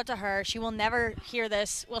 Shout out to her. She will never hear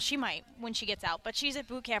this. Well, she might when she gets out. But she's at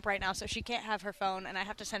boot camp right now, so she can't have her phone. And I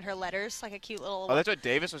have to send her letters, like a cute little... Oh, that's what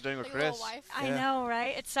Davis was doing with Chris. I know,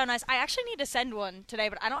 right? It's so nice. I actually need to send one today,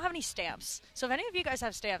 but I don't have any stamps. So if any of you guys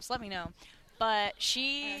have stamps, let me know. But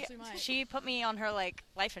she put me on her like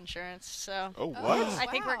life insurance, so Oh, what? I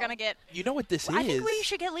think we're gonna get. You know what this I is? think we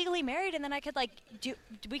should get legally married, and then I could like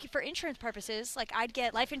for insurance purposes, like I'd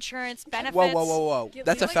get life insurance benefits. Whoa.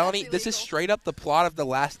 That's a felony. This is straight up the plot of the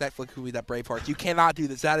last Netflix movie, that Braveheart. You cannot do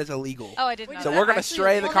this. That is illegal. Oh, I didn't know So that. we're going to Actually,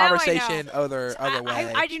 stray the well, now I know. conversation other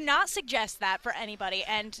way. I do not suggest that for anybody,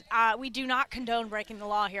 and we do not condone breaking the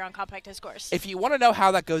law here on Compact Discourse. If you want to know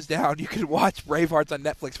how that goes down, you can watch Bravehearts on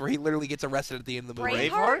Netflix, where he literally gets arrested at the end of the movie.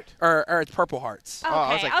 Braveheart? Or it's Purple Hearts. Okay,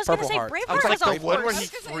 I was like, I was gonna Purple say Hearts. Braveheart was the one where horse.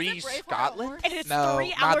 he frees Scotland? And it's No, 3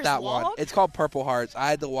 not hours that long? one. It's called Purple Hearts. I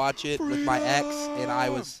had to watch it with my ex, and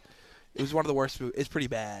it was one of the worst movies. It's pretty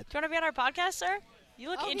bad. Do you want to be on our podcast, sir? You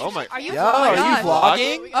look interesting. Oh my- Are you Yo, vlogging? are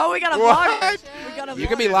you vlogging? Oh, we got a What? vlogger. We got a You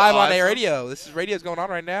can be vlogger. live on air radio. This is radio's going on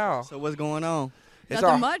right now. So what's going on? It's Nothing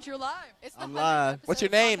our- much. You're live. It's I'm live. What's your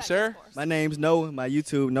name, sir? My name's Noah. My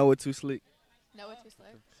YouTube, Noah Too Slick. Noah Too Slick.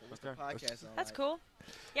 Podcast on That's right? cool.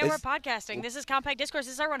 Yeah, we're podcasting. This is Compact Discourse.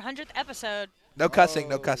 This is our 100th episode. No cussing.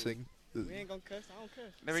 No cussing. We ain't gonna cuss. I don't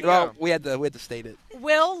cuss. There we Well, go. we had to state it.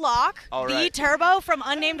 Will Locke, All the right. Turbo from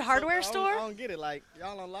Unnamed Hardware I Store. don't get it. Like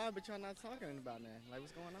y'all on live, but y'all not talking about that. Like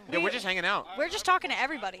what's going on? Yeah, we're just hanging out. We're just talking to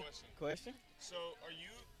everybody. Question. So are you?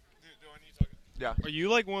 Do I need to talk? Yeah. Are you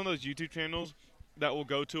like one of those YouTube channels that will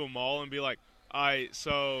go to a mall and be like,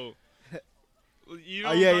 so. You know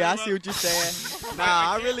Oh what yeah, I'm yeah. I talking see about? what you're saying.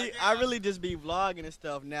 Nah, I really just be vlogging and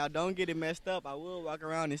stuff. Now, don't get it messed up. I will walk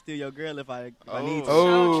around and steal your girl if I need to.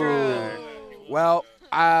 Oh. Well,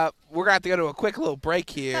 we're going to have to go to a quick little break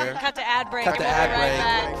here. Cut to ad break. Cut to and we'll be ad right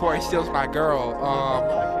back. break before he steals my girl.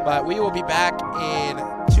 But we will be back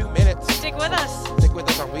in 2 minutes. Stick with us. Stick with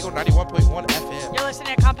us on WEGL 91.1 FM. You're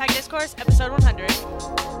listening to Compact Discourse, episode 100.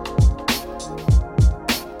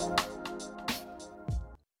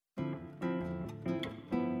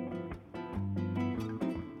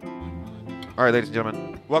 All right, ladies and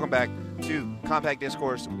gentlemen, welcome back to Compact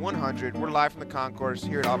Discourse 100. We're live from the concourse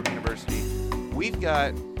here at Auburn University. We've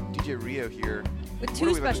got DJ Rio here. With What two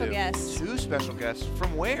are we about to special do? guests. Two special guests.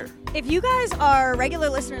 From where? If you guys are regular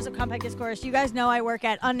listeners of Compact Discourse, you guys know I work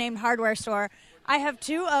at Unnamed Hardware Store. I have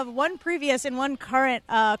one previous and one current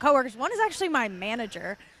coworkers. One is actually my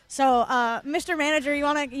manager. So, Mr. Manager, you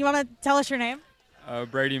wanna tell us your name?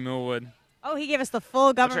 Brady Millwood. Oh, he gave us the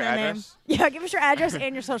full government your name. address? Yeah, give us your address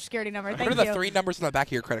and your social security number. Thank What are you. the 3 numbers on the back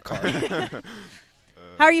of your credit card?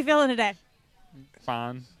 How are you feeling today?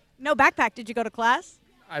 Fine. No backpack. Did you go to class?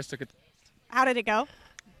 I just took it. How did it go?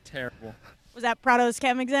 Terrible. Was that Prado's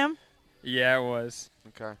chem exam? Yeah, it was.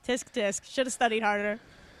 Okay. Tisk. Should have studied harder.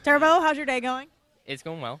 Turbo, how's your day going? It's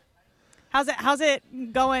going well. How's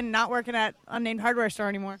it going not working at Unnamed Hardware Store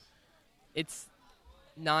anymore? It's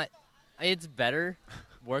not. It's better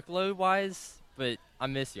workload-wise, but I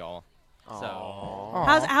miss y'all. So.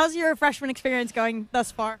 How's your freshman experience going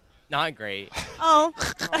thus far? Not great. Oh,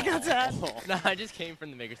 I got that. No, I just came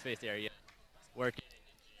from the makerspace area, working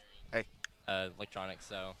electronics,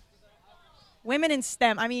 so. Women in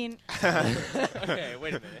STEM. I mean. Okay,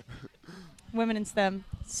 wait a minute. Women in STEM.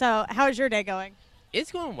 So, how's your day going?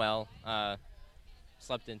 It's going well.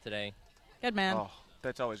 Slept in today. Good, man. Oh,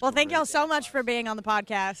 that's always well, great. thank y'all so much for being on the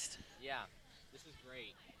podcast. Yeah, this is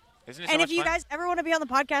great. Isn't it so And if much you fun? guys ever want to be on the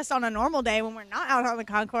podcast on a normal day when we're not out on the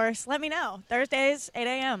concourse, let me know. Thursdays, 8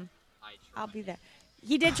 a.m. I'll be there.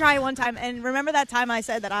 He did try one time, and remember that time I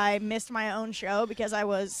said that I missed my own show because I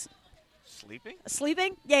was...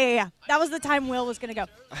 Sleeping? Yeah. That was the time Will was going to go.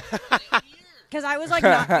 Because I was, like,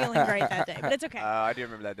 not feeling great that day, but it's okay. I do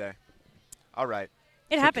remember that day. All right.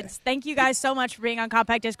 It happens. Okay. Thank you guys so much for being on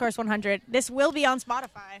Compact Discourse 100. This will be on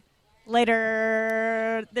Spotify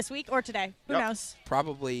later this week or today. Who knows?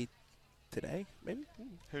 Probably today, maybe.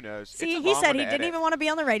 Who knows? See, he said he didn't even want to be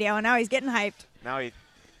on the radio, and now he's getting hyped. Now he's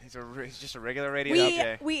just a regular radio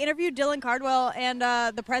DJ. We interviewed Dylan Cardwell and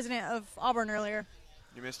the president of Auburn earlier.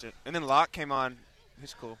 You missed it. And then Locke came on.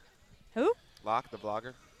 He's cool. Who? Locke, the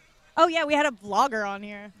vlogger. Oh, yeah, we had a vlogger on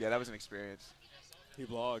here. Yeah, that was an experience. He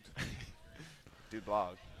vlogged. Dude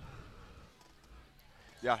vlogged.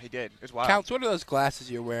 Yeah, he did. It's wild. Counts, what are those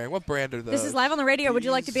glasses you're wearing? What brand are those? This is live on the radio. Would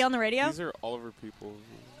you like to be on the radio? These are Oliver people.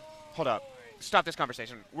 Hold up. Stop this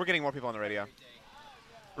conversation. We're getting more people on the radio.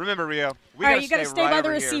 Remember, Rio, you got to stay right by the over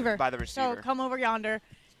receiver. Here, by the receiver. So come over yonder.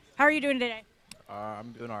 How are you doing today?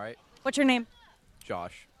 I'm doing all right. What's your name?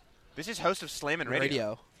 Josh. This is host of Slammin'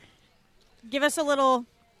 Radio. Give us a little,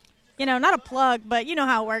 not a plug, but you know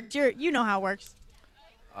how it works. You know how it works.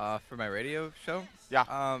 For my radio show?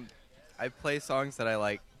 Yeah. I play songs that I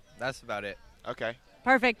like. That's about it. Okay.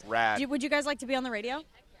 Perfect. Rad. Would you guys like to be on the radio?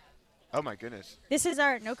 Oh, my goodness. This is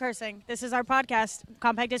our, no cursing, this is our podcast,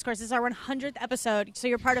 Compact Discourse. This is our 100th episode, so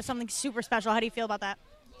you're part of something super special. How do you feel about that?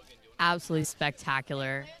 Absolutely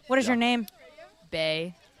spectacular. What is your name?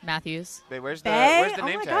 Bay Matthews. Bay, where's Bay? the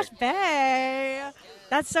name tag? Oh, my gosh, Bay.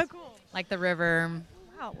 That's so cool. Like the river.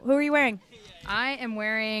 Wow. Who are you wearing? I am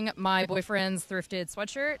wearing my boyfriend's thrifted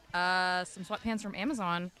sweatshirt, some sweatpants from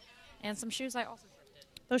Amazon, and some shoes I also thrifted.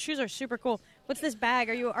 Those shoes are super cool. What's this bag?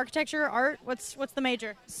 Are you architecture, art? What's the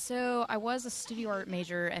major? So I was a studio art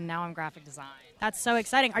major, and now I'm graphic design. That's so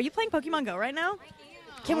exciting. Are you playing Pokemon Go right now?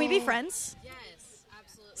 Can we be friends? Yes,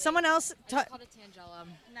 absolutely. Someone else. It's called a Tangela.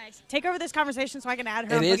 Nice. Take over this conversation so I can add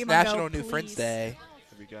her on It Pokemon is National Go, New please. Friends Day.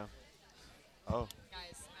 Here we go. Oh.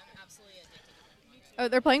 Guys, I'm absolutely addicted. Oh,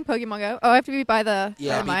 they're playing Pokemon Go. Oh, I have to be by the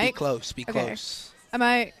mic. Be close. Be Okay. close. Am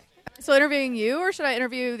I still interviewing you, or should I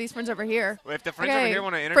interview these friends over here? Well, if the friends over here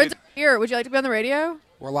want to interview... Friends over here, would you like to be on the radio?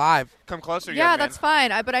 We're live. Come closer, Yeah, young that's man.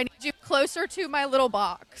 fine. But I need you closer to my little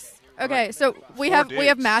box. Okay, so we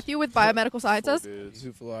have Matthew with biomedical sciences.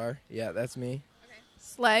 Zuflar. Yeah, that's me.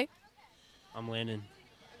 Slay. I'm Landon.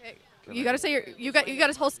 Okay. You got to say you got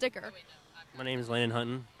his whole sticker. My name is Landon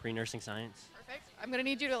Hutton, pre-nursing science. Perfect. I'm gonna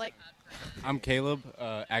need you to I'm Caleb,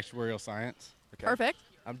 actuarial science. Okay. Perfect.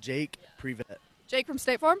 I'm Jake, pre-vet. Jake from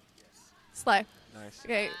State Farm. Slay. Nice.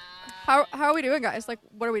 Okay. How are we doing, guys? Like,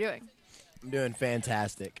 what are we doing? I'm doing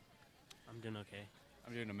fantastic. I'm doing okay.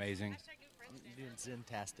 I'm doing amazing. I'm doing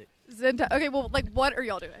zentastic. Okay, well, like, what are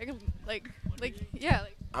y'all doing? Yeah.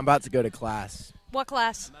 I'm about to go to class. What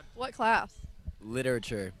class? What class?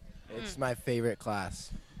 Literature. It's my favorite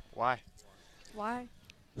class. Why? Why?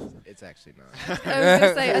 It's actually not. I was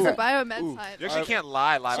gonna say, as a biomed science. You actually can't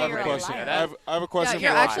lie live on radio. I have a question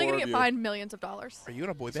Yeah, for you're actually all gonna of get you. fined millions of dollars. Are you in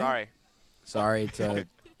a boy band? Sorry. Sorry to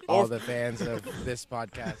all the fans of this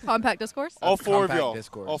podcast. Compact Discourse? All four of Compact y'all.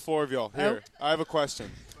 Discourse. All four of y'all. Here, I have a question.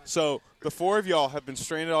 So the four of y'all have been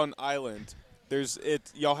stranded on an island.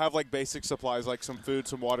 Y'all have like basic supplies, like some food,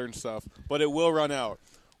 some water, and stuff, but it will run out.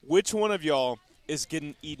 Which one of y'all is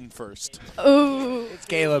getting eaten first? Ooh. It's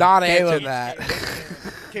Caleb. Not Caleb. answer that.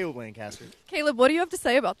 Caleb Lancaster. Caleb, what do you have to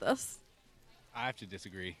say about this? I have to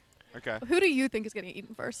disagree. Okay. Who do you think is getting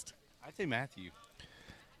eaten first? I'd say Matthew.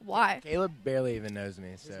 Why? Caleb barely even knows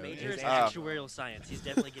me. So His major is actuarial science. He's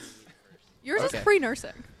definitely getting eaten first. Yours is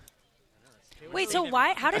pre-nursing. Wait, so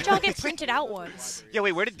why? How did y'all get printed out once? Yeah,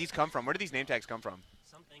 wait, where did these come from? Where did these name tags come from?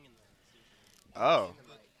 Something in Oh.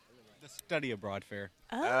 The study abroad fair.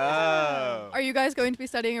 Oh. Are you guys going to be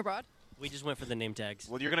studying abroad? We just went for the name tags.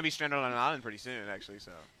 Well, you're going to be stranded on an island pretty soon, actually.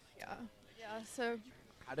 So. Yeah. So.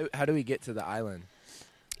 How do we get to the island?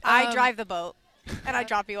 I drive the boat, and I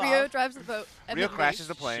drop you Rio off. drives the boat. And Rio then crashes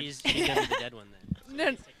the plane. She's going to be the dead one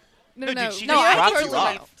then. No. dude, she No, just I drops totally you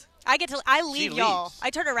off. leave. I leave y'all. leaves. I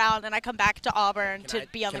turn around and I come back to Auburn to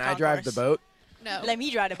be on the Can concourse. I drive the boat? No. Let me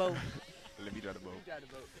drive the boat. Let me drive the boat.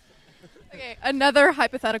 Okay, another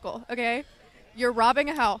hypothetical. Okay, you're robbing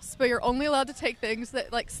a house, but you're only allowed to take things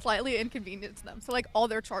that like slightly inconvenience them. So like all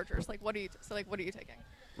their chargers. Like what are you? What are you taking?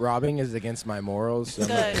 Robbing is against my morals. So Good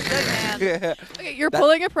man. Okay, you're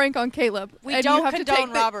pulling a prank on Caleb. We and don't you have to condone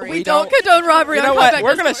take robbery. We don't condone robbery. You know on what? Compact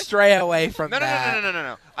We're going to Discourse. stray away from No.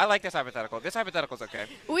 that. I like this hypothetical. This hypothetical's okay.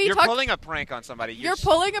 We You're talked- pulling a prank on somebody. You're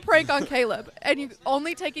pulling a prank on Caleb, and you're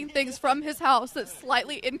only taking things from his house that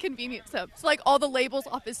slightly inconvenience him. So like all the labels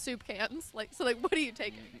off his soup cans. Like what are you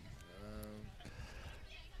taking?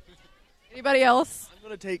 Anybody else? I'm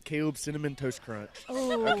going to take Caleb's Cinnamon Toast Crunch.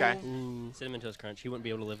 Ooh. Okay. Ooh. Cinnamon Toast Crunch. He wouldn't be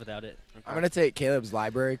able to live without it. I'm going to take Caleb's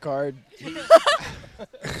library card.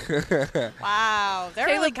 Wow, they're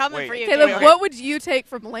really coming for you. Caleb, what would you take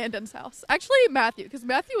from Landon's house? Actually, Matthew, because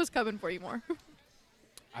Matthew was coming for you more.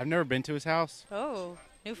 I've never been to his house. Oh,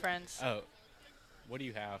 new friends. Oh. What do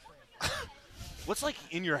you have? What's like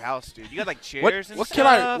in your house, dude? You got like chairs and What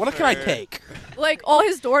stuff? can I take? Like all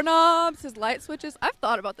his doorknobs, his light switches. I've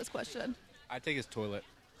thought about this question. I take his toilet.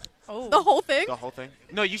 Oh. The whole thing? The whole thing?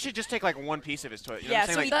 No, you should just take like one piece of his toilet. You know Yeah, what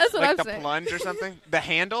I'm so saying? that's what like I'm the saying. plunge or something? The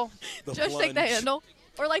handle? Just take the handle.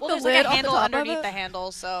 Or like Well, the there's lid like a off handle the top of underneath it. the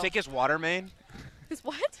handle, so. Take his water main? His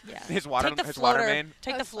what? Yeah. His water, Take the his floater. water main?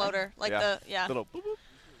 Take the floater, like yeah. the Little boop,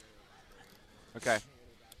 boop. Okay.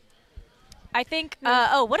 I think.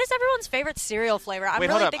 What is everyone's favorite cereal flavor? I'm Wait,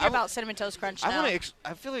 really hold up. thinking about Cinnamon Toast Crunch now.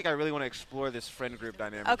 I feel like I really want to explore this friend group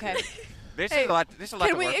dynamic. Okay. here. There's Hey, a lot. There's a lot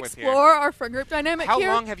Can to we work with here. explore our friend group dynamic How here?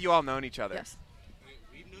 long have you all known each other? Yes.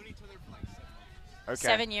 Okay.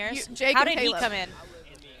 7 years. Jake How and did he Caleb. come in?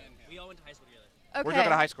 We all went to high school together. Okay. Where'd you go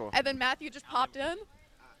to high school? And then Matthew just popped in.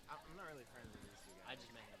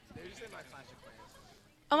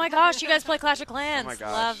 Oh my gosh, you guys play Clash of Clans. Oh my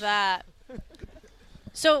gosh. Love that.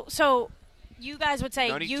 So you guys would say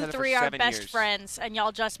Known each you other for three are 7 best years. friends, and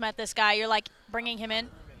y'all just met this guy. You're like bringing him in.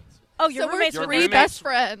 Oh, you're So roommates we're with three this guy? best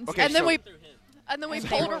friends. Okay, and then so- we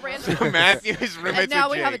pulled a random. So Matthew is roommates and now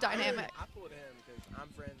with we have a Jake. dynamic. I pulled him because I'm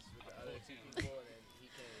friends with the other two people, and then he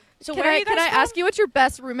came. So Can where are I, you guys can I from? ask you what your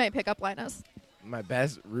best roommate pickup line is? My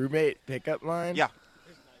best roommate pickup line? Yeah.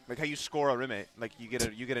 Like how you score a roommate. Like you get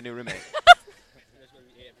a new roommate.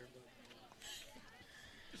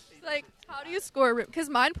 Like, how do you score a room? Because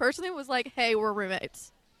mine personally was like, hey, we're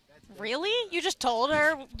roommates. Really? You just told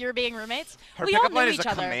her you're being roommates? Her we all pickup knew line is each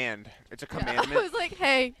a other. command. It's a Yeah. commandment. I was like,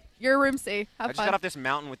 hey, you're room C. I Have just fun. got off this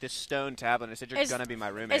mountain with this stone tablet and it said you're Is- gonna be my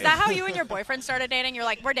roommate. Is that how you and your boyfriend started dating? You're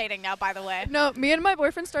like, we're dating now, by the way. No, me and my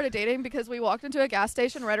boyfriend started dating because we walked into a gas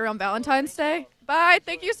station right around Valentine's Day. Bye.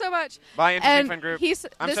 Thank you so much. Bye, interesting And friend group. he's-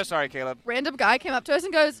 I'm this so sorry, Caleb. Random guy came up to us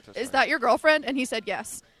and goes, So is sorry. that your girlfriend? And he said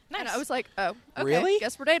yes. And Nice. I was like, oh, okay. Really?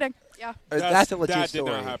 Guess we're dating. Yeah. That's a legit that story.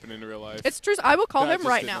 did not happen in real life. It's true. I will call That him just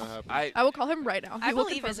right did now. not happen. I will call him right now. I He will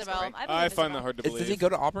believe confirm the Isabel. story. I find that hard to believe. Does he go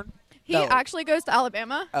to Auburn? He No. actually goes to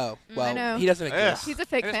Alabama. Oh, I well, know. he doesn't Yeah. exist. He's a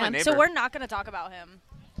fake That is my fan. neighbor. So we're not going to talk about him.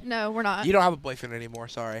 No, we're not. You don't have a boyfriend anymore,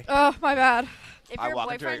 sorry. Oh, my bad. If I your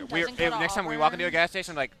walk into boyfriend a, doesn't go to next time we walk into a Auburn- gas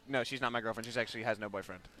station, like, no, she's not my girlfriend. She actually has no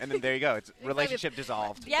boyfriend. And then there you go. It's relationship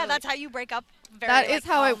dissolved. Yeah, that's how you break up very That is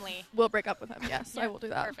how calmly. I will break up with him. Yes, I will do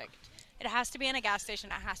that. Perfect. It has to be in a gas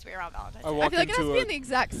station. It has to be around Valentine's I Day. I walk feel like it has to into be a in the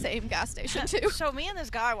exact same gas station, too. So me and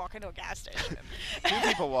this guy walk into a gas station. Two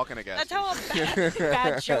people walk in a gas That's how a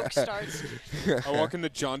bad joke starts. I walk into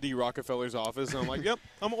John D. Rockefeller's office and I'm like, yep,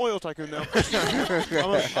 I'm an oil tycoon now.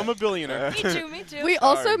 I'm a billionaire. Me too, me too. We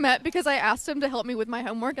also Sorry. met because I asked him to help me with my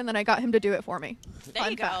homework, and then I got him to do it for me. There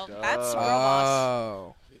Fun you go. fact. That's real boss.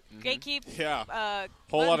 Oh. Gatekeep. Yeah.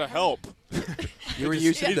 Whole lot of help. You were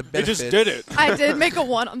using the They benefits. just did it. I did make a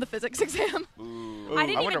 1 on the physics exam. Ooh. I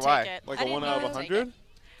didn't wonder even why. take it. Like I a didn't 1 out of even take 100? it.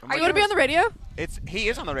 Are you want to be on the radio? He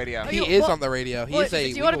is on the radio. He you- is well- on the radio. well, He's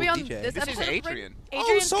a do you wanna legal be on DJ. this This is episode of the Adrian.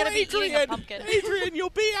 Adrian's so going to be eating a Adrian, pumpkin. Adrian, you'll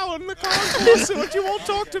be out in the concourse, but you won't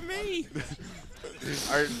talk to me.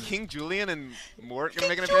 Are King Julian and Mort going to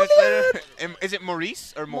make an appearance later? Is it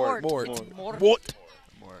Maurice or Mort? Mort. Mort. What?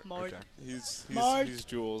 Mort. Okay. He's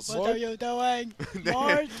Jules. What are you doing?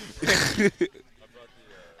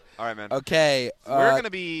 All right, man. Okay. We're going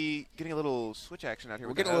to be getting a little switch action out here. We're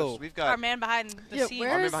with the getting a hosts. little- We've got Our man behind the Yeah, scenes. our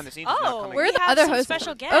man where's- behind the scenes is not Oh, coming. Where are we the have other some hosts?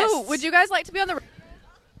 special guests. Oh, would you guys like to be on the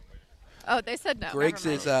Oh, they said no. Griggs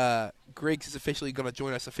Never mind. Griggs is officially going to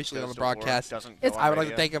join us officially Goes on the to work, broadcast. doesn't go on I would like radio.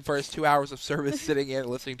 to thank him for his 2 hours of service sitting in and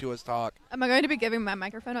listening to us talk. Am I going to be giving my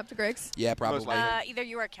microphone up to Griggs? Yeah, probably. Either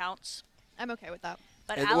you or Counts. I'm okay with that.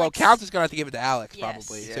 But And, Alex, well, Counts is going to have to give it to Alex, Yes.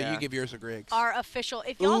 probably. So Yeah. you give yours to Griggs. Our official.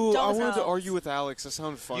 If y'all Ooh, I don't wanted to know, argue with Alex. That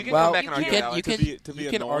sounds fun. You can well, come back and argue with Alex. to be you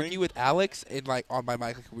can annoying. argue with Alex and like on my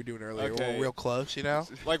mic like we were doing earlier. Okay. We're real close, you know.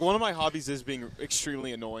 Like one of my hobbies is being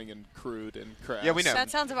extremely annoying and crude and crass. Yeah, we know. that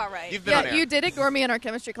sounds about right. You've been on Yeah, air. you did ignore me in our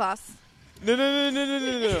chemistry class.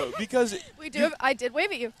 No. Because I did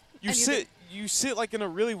wave at you. you and sit. You sit like in a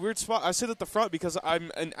really weird spot. I sit at the front because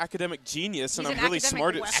I'm an academic genius and He's I'm an really academic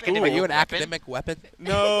smart at weapon. school. Are you an academic weapon?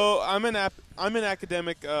 No, I'm an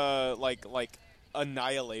academic like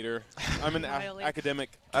annihilator. I'm an academic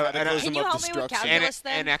cataclysm Can you of help me with destruction. calculus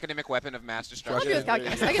then? An academic weapon of mass I'll destruction. do with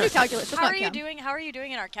calculus. I can do calculus. Just How not are you chem. doing? How are you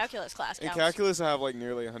doing in our calculus class? In Counts? calculus, I have like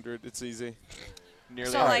nearly 100. It's easy.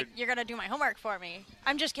 Nearly So 100. like you're gonna do my homework for me.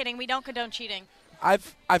 I'm just kidding. We don't condone cheating.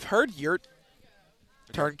 I've heard your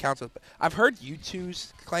turn counts. I've heard you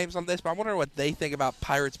two's claims on this, but I wonder what they think about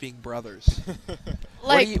pirates being brothers.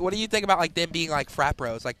 What do you think about like them being like frat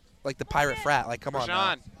bros, like the pirate frat? Like, come on,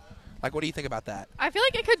 now. Rashawn. Like, what do you think about that? I feel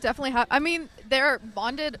like it could definitely happen. I mean, they're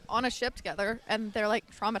bonded on a ship together, and they're like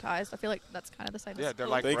traumatized. I feel like that's kind of the same. Yeah, as they're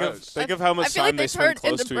school. like Think bros. of how much I feel like time they they spend turned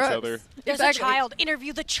close into to each bros. other. There's Exactly. a child.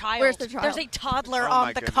 Interview the child. Where's the child? There's a toddler Oh on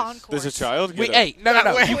my the goodness. concourse. There's a child. Wait, Get hey,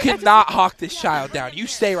 no. You cannot hawk this child down. You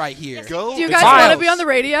stay right here. Go. Do you It's guys Miles. want to be on the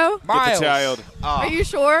radio? Get Miles. the child. Are you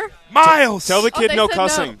sure? Miles. Tell the kid they no said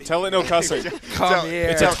cussing. no. Tell it no cussing. Come here.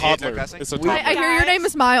 It's a Tell it no toddler. cussing. It's a We- toddler. I hear your name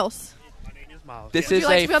is Miles. Miles. This Would is you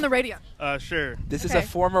like a to be on the radio? Sure. this is Okay. a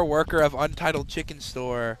former worker of Untitled Chicken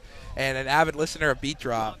Store and an avid listener of Beat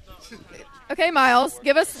Drop. Okay, Miles,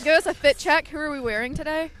 give us a fit check. Who are we wearing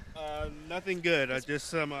today? Nothing good. Just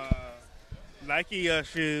some Nike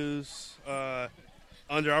shoes,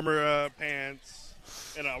 Under Armour pants,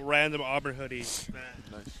 and a random Auburn hoodie.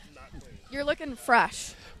 You're looking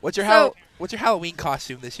fresh. What's your So- What's your Halloween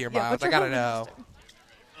costume this year, Yeah, Miles? what's I your gotta Halloween know. costume?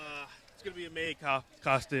 It's gonna be a maid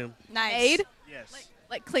costume. Nice. Aid? Yes.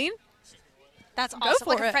 Like clean? That's Go awesome. for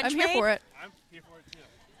Like a it. French I'm here maid? for it. I'm here for it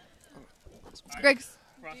too. Griggs.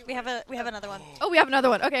 We have another one. Oh, we have another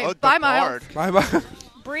one. Okay, Oh, the bye, Miles. bard. Bye.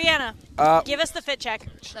 Brianna, give us the fit check.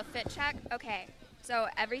 The fit check? Okay. So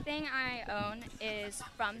everything I own is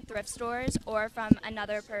from thrift stores or from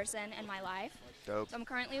another person in my life. Dope. So I'm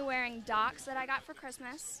currently wearing Docs that I got for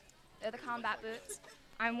Christmas. They're the combat boots.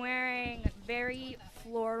 I'm wearing very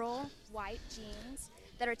floral white jeans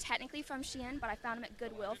that are technically from Shein, but I found them at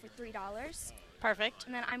Goodwill for $3. Perfect.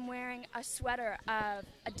 And then I'm wearing a sweater of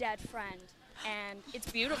a dead friend, and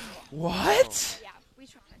it's beautiful. What? Yeah, we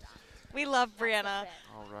trying to die. We love Brianna.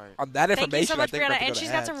 All right. On that information, Thank you so much, I think we're Brianna. about to And go she's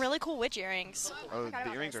to got some ads. really cool witch earrings. Oh, Forgot the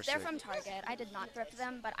about earrings this. are They're sick. from Target. I did not thrift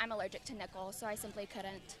them, but I'm allergic to nickel, so I simply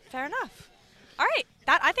couldn't. Fair enough. All right.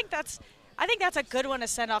 I think that's a good one to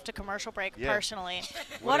send off to commercial break. Yeah. Personally,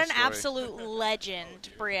 What what a an story. absolute legend,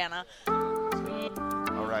 Brianna.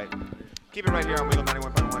 All right. Keep it right here on WEGL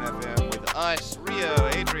 91.1 FM with us, Rio,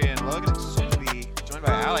 Adrian, Logan, and soon to be joined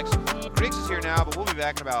by Alex. Griggs is here now, but we'll be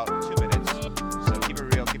back in about 2 minutes. So keep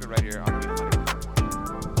it real. Keep it right here on WEGL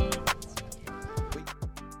 91.1.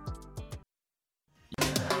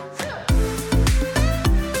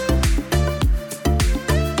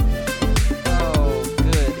 Oh,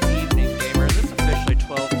 good evening, gamers. It's officially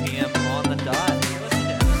 12 p.m. on the dot. You're listening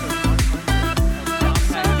to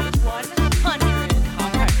episode 100 of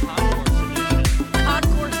Compact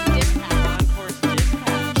Concourse Dispatch. Concourse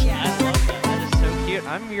Dispatch. Yes. I love that. That is so cute.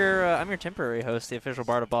 I'm your temporary host, the official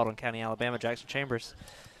Bard of Baldwin County, Alabama, Jackson Chambers.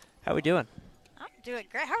 How we doing? I'm doing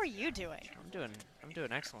great. How are you doing? I'm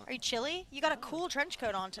doing excellent. Are you chilly? You got a cool trench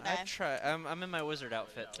coat on today. I'm in my wizard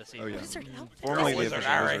outfit this evening. Wizard outfit. Formerly the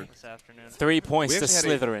official wizard. This afternoon. 3 points We to actually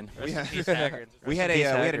had a- Slytherin. We Rest in peace, had, Hagrid. we Rest had in peace,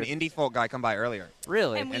 an Hagrid. indie folk guy come by earlier.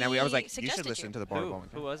 Really? And And I was like, you suggested should listen you. to the Bard of Baldwin.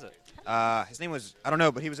 Who was it? His name was, I don't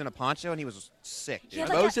know, but he was in a poncho and he was sick. He had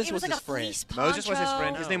dude. like Moses it was like his a friend. fleece Moses was his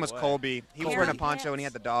friend. His No name was way. Colby. He was Colby wearing a poncho pants. and he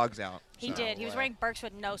had the dogs out. He So- did. He was wearing Birks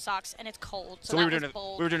with no socks, and it's cold. So, So we that were was doing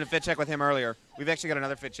bold. we were doing a fit check with him earlier. We've actually got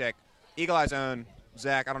another fit check. Eagle Eye's own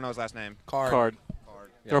Zach. I don't know his last name. Card.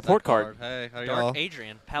 Yeah, The report that card. Hey, how Dark y'all?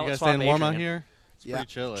 Adrian. You Palette guys swap staying warm out Adrian. here? It's Yeah,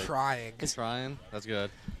 pretty chilly. trying. Trying? That's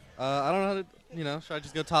good. I don't know how to, should I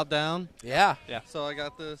just go top down? Yeah. Yeah. So I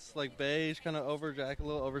got this like beige kind of over jacket, a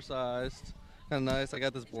little oversized, kind of nice. I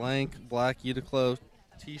got this blank black Uniqlo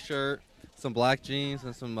t-shirt, some black jeans,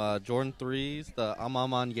 and some Jordan 3s, the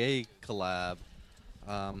Amamanye collab.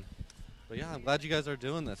 But yeah, I'm glad you guys are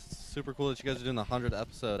doing this. It's super cool that you guys are doing the 100th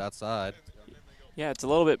episode outside. Yeah, it's a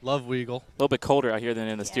little bit love WEGL. A little bit colder out here than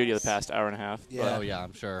in the studio the past hour and a half. Yeah. Oh yeah,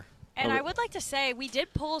 I'm sure. And I would like to say we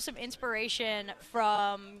did pull some inspiration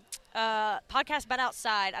from podcast But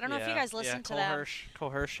Outside. I don't know if you guys listen to them. Cole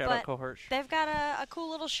Hirsch, shout out Cole Hirsch. They've got a cool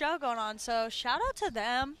little show going on, so shout out to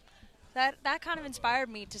them. That kind of inspired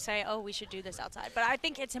me to say, oh, we should do this outside. But I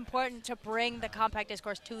think it's important to bring the Compact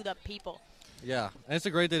Discourse to the people. Yeah, and it's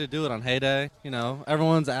a great day to do it on Heyday. You know,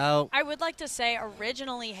 everyone's out. I would like to say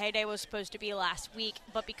originally Heyday was supposed to be last week,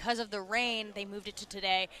 but because of the rain, they moved it to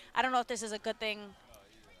today. I don't know if this is a good thing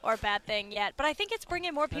or a bad thing yet, but I think it's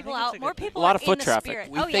bringing more people out. More people a lot are of foot in traffic. the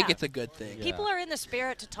spirit. We think it's a good thing. People are in the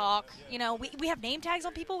spirit to talk. You know, we have name tags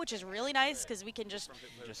on people, which is really nice because we can just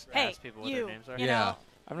hey, ask people what you, their names are. you know.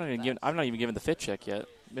 I'm not even giving the fit check yet.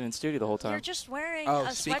 Been in studio the whole time. You're just wearing a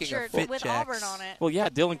sweatshirt with Auburn on it. Well, yeah,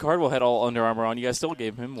 Dylan Cardwell had all Under Armour on. You guys still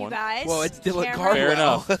gave him one. You guys. Well, it's Dylan Cameron.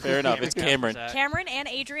 Cardwell. Fair enough. It's Cameron. Cameron and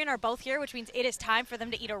Adrian are both here, which means it is time for them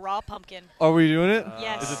to eat a raw pumpkin. Are we doing it?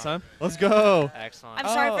 Yes. Is it time? Let's go. Excellent. I'm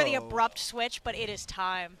sorry for the abrupt switch, but it is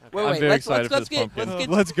time. Wait, I'm very excited for this pumpkin.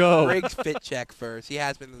 Let's go. Grig's fit check first. He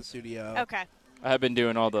has been in the studio. Okay. I have been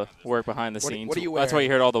doing all the work behind the What scenes. are you That's why wearing?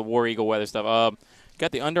 you heard all the War Eagle weather stuff.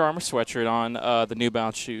 Got the Under Armour sweatshirt on, the New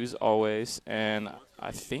Balance shoes always, and I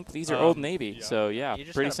think these are Old Navy. Yeah. So yeah, You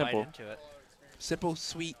just pretty gotta simple. bite into it. Simple,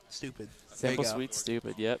 sweet, stupid. Simple, sweet,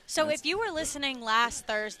 stupid. Yep. So if you were listening last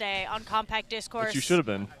Thursday on Compact Discourse, Which you should have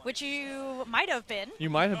been. Which you might have been. You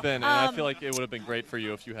might have been, and I feel like it would have been great for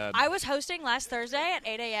you if you had. I was hosting last Thursday at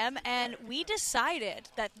 8 a.m., and we decided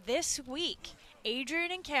that this week,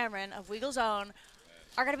 Adrian and Cameron of WEGL's Own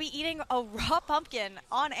are going to be eating a raw pumpkin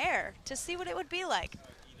on air to see what it would be like.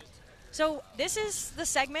 So this is the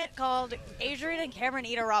segment called Adrian and Cameron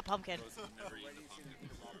Eat a Raw Pumpkin.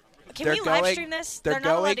 Can we live stream this? They're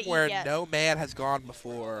not allowed going to eat where yet. no man has gone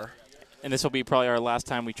before. And this will be probably our last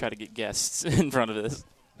time we try to get guests in front of this.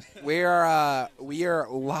 I'm going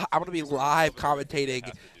to be live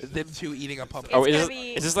commentating them two eating a pumpkin. Oh, is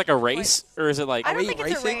this like a race, or is it like? I don't think it's a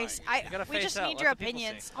racing? race. We just out. need Let your the people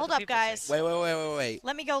opinions. see. Hold Let up, the people guys. see. Wait.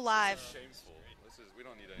 Let me go live.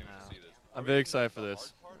 I'm very excited for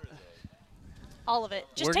this. All of it.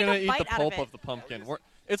 Just We're take gonna a eat bite the out pulp of it. of the pumpkin.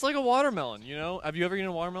 It's like a watermelon, you know? Have you ever eaten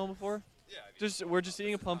a watermelon before? Yeah. We're just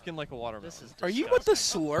eating a pumpkin like a watermelon. Are you about to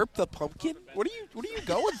slurp the pumpkin? What are you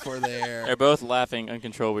going for there? They're both laughing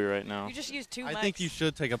uncontrollably right now. You just used two I mics. think you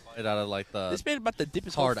should take a bite out of like the. This man about to dip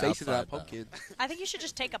his whole hard face into that outside, though. pumpkin. I think you should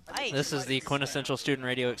just take a bite. This is the quintessential student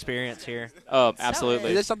radio experience here. Oh,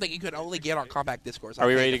 absolutely. Is this something you could only get on Compact Discourse? Are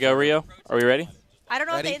we ready to go, Rio? Are we ready? I don't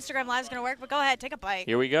know Ready? if the Instagram Live is going to work, but go ahead. Take a bite.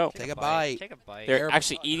 Here we go. Take a bite. Take a bite. They're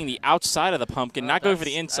actually eating the outside of the pumpkin, not going for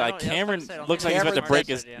the inside. Cameron looks like he's about to break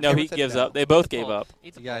his. No, he gives up. They both gave up.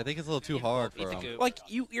 Yeah, I think it's a little too hard for him. Like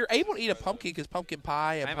you're able to eat a pumpkin because pumpkin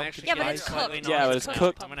pie and I'm pumpkin actually Yeah, but getting it's slightly cooked. Yeah, but nauseous it's now.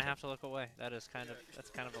 cooked. I'm gonna have to look away. That's kind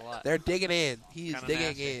of a lot. They're digging in. He's Kinda digging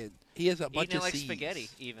nasty. in. He has a bunch Eating it of like seeds. spaghetti,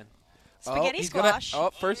 even. Spaghetti he's squash.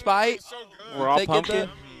 First bite. Raw Taking pumpkin.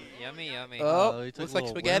 Yummy, yummy. Oh, he took looks a like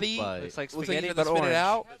little spaghetti. wimp bite. Looks like Looks spaghetti, like but he's gonna spit it orange.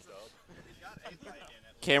 out.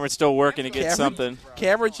 Cameron's still working to get something.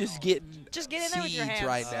 Cameron's just getting Just get in there with your seeds hands.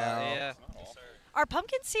 right now. Yeah. Are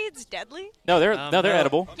pumpkin seeds deadly? No, they're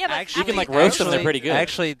edible. Yeah, but you can like roast them. They're pretty good.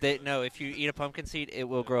 Actually, if you eat a pumpkin seed, it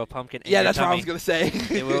will grow a pumpkin. In Yeah, your that's what I tummy. was gonna say.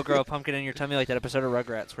 It will grow a pumpkin in your tummy, like that episode of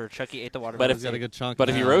Rugrats where Chucky ate the watermelon. But if got a good chunk. But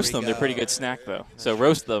if you now. roast There we them, they're go. pretty good snack though. So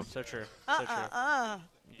roast them. So true. How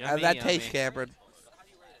Yummy, that yummy. taste, Cameron?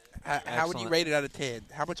 How would you Excellent. rate it out of 10?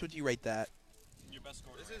 How much would you rate that?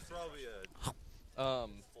 This is probably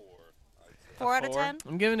Um, 4 out of 10?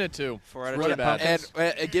 I'm giving it 2. 4 out of Really 10 bad.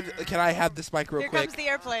 pumpkins. Can I have this mic real Here quick? comes the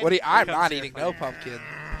airplane. I'm not eating no pumpkin.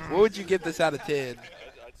 What would you give this out of 10?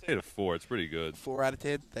 I'd say a 4. It's pretty good. 4 out of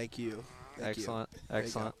 10? Thank you. Thank you. Excellent. There you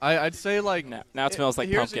Excellent. I'd say like Now it smells like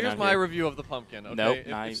here's, pumpkin Here's out my here. review of the pumpkin. Okay, Nope,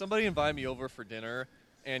 if somebody invited me over for dinner,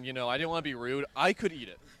 and I didn't want to be rude, I could eat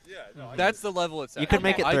it. Yeah, no, That's the level it's at. You could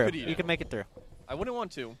make it I through. could eat You it. could make it through. I wouldn't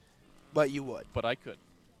want to, But you would. but I could.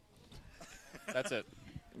 That's it.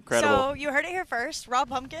 Incredible. So you heard it here first. Raw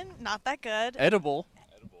pumpkin, not that good. Edible.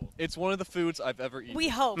 It's one of the foods I've ever eaten. We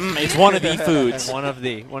hope. It's one of the foods. One of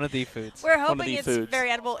the foods. We're of hoping the it's foods. very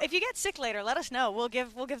edible. If you get sick later, let us know. We'll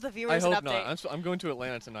give the I viewers hope an update. not. I'm going to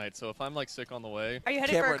Atlanta tonight, so if I'm like sick on the way. Are you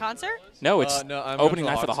headed for a concert? No, it's no, I'm opening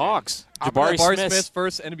going night to for the Hawks Hawks. game. Jabari Smith's Smith's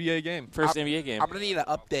first NBA game. first NBA game. I'm going to need an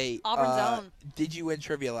update. Auburn's own. Did you win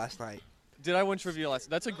trivia last night? Did I win trivia last?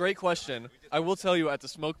 That's a great question. I will tell you, at the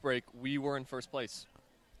smoke break, we were in first place.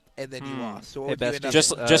 And then you lost. So Hey, what would you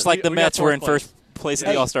Best end up Just like the we got Mets were in fourth first place at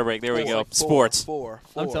the All-Star break. There we go. Sports. Four.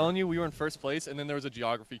 I'm telling you, we were in first place, and then there was a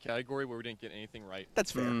geography category where we didn't get anything right.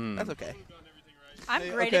 That's fair. That's okay.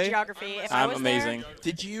 I'm great at geography. If I I'm was amazing.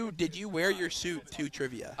 There, Did you wear your suit to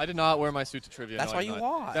trivia? I did not wear my suit to trivia. That's no, why I did you not.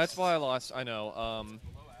 lost. That's why I lost. I know.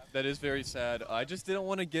 That is very sad. I just didn't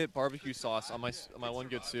want to get barbecue sauce on my one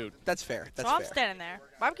good suit. That's fair. That's so fair. I'm standing there.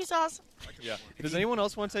 Barbecue sauce. Yeah. Does anyone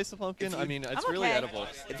else want to taste the pumpkin? I mean, it's I'm really okay. edible.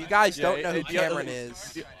 If you guys don't know who Cameron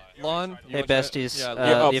is, Lon. Hey, besties. Yeah,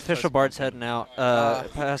 The official Bard's heading out.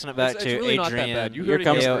 Passing it back it's to really not that Adrian. bad. You Here heard it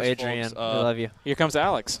comes here first, Adrian. folks. We love you. Here comes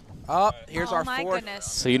Alex. here's Oh our my fourth.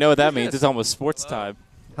 goodness. So you know what that means. It's almost sports time.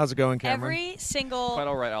 How's it going, Cameron? Every single. Quite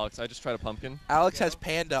all right, Alex. I just tried a pumpkin. Alex has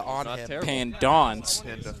panda on Not him. terrible. Pandons,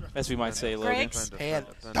 as we might say, Logan. Griggs, Panda.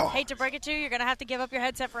 hate to break it to you, you're gonna have to give up your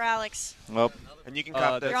headset for Alex. Well, And you can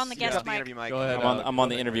cop You're on the guest the mic. interview mic. Go ahead. I'm on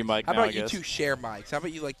the interview mic How now, I about you guess. two share mics? How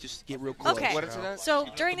about you just get real close? Okay. What is it? So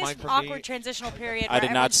during The this mic for awkward me. transitional period, I where did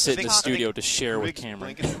not everyone's sit in the just talking- studio to share with Griggs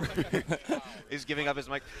Cameron. Blinken is giving up his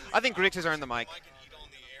mic. I think Griggs has earned the mic.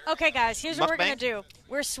 Okay, guys, here's what we're Mukbang? gonna do.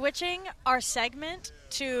 We're switching our segment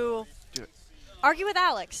to Do it. argue with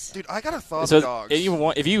Alex. Dude, I gotta thaw So the dogs.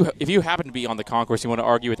 if you happen to be on the concourse, you want to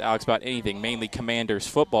argue with Alex about anything, mainly Commanders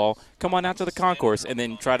football, come on out to the concourse and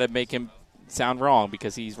then try to make him sound wrong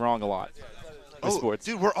because he's wrong a lot with sports.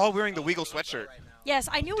 Dude, we're all wearing the WEGL sweatshirt. Yes,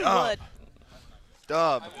 I knew we Dub. would.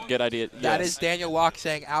 Dub. Good idea. That yes. is Daniel Locke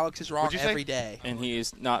saying Alex is wrong What'd you say? every day. And he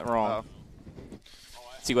is not wrong.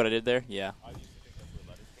 See what I did there? Yeah.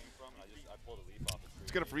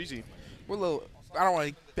 It's gonna freezy. We're a little. I don't want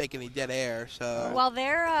to make any dead air, so. While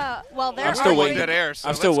they're I'm still arguing- waiting. Dead air, so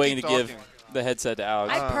I'm still let's waiting keep to give talking. the headset to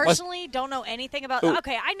Alex. I personally don't know anything about. Ooh.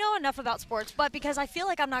 Okay, I know enough about sports, but because I feel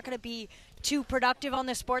like I'm not going to be too productive on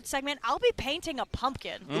this sports segment, I'll be painting a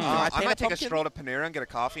pumpkin. I paint might a take a pumpkin? stroll to Panera and get a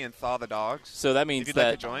coffee and thaw the dogs. So that means If you'd like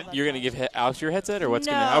that to join. you're going to give Alex your headset, or what's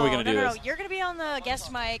no, going to? How are we going to do no, this? No, you're going to be on the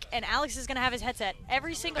guest mic, and Alex is going to have his headset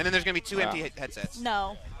every single. And then there's gonna be two Wow. empty headsets.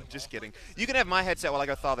 No. Just kidding. You can have my headset while I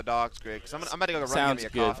go thaw the dogs, Greg. Because I'm about to go run Sounds me a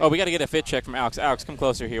good. coffee. Oh, we got to get a fit check from Alex. Alex, come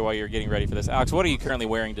closer here while you're getting ready for this. Alex, what are you currently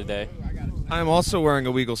wearing today? I'm also wearing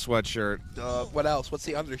a WEGL sweatshirt. What else? What's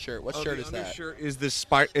the undershirt? What shirt the is that? undershirt is this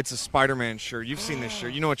it's a Spider-Man shirt. You've seen this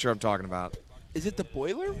shirt. You know what shirt I'm talking about. Is it the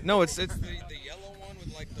boiler? No, it's the yellow one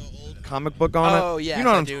with like the old comic book on it. Oh yeah, you know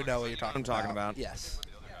what I I'm do know what you're talking about. Yes.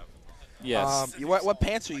 Yes. What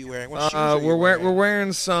pants are you wearing? What shoes are you we're wearing?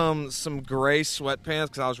 wearing some gray sweatpants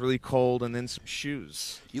because I was really cold, and then some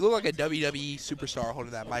shoes. You look like a WWE superstar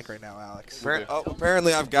holding that mic right now, Alex.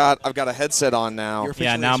 Apparently, I've got a headset on now. You're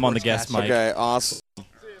officially a sportscaster. Okay, awesome.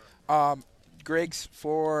 Griggs,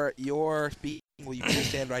 for your speaking, will you please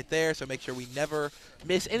stand right there? So make sure we never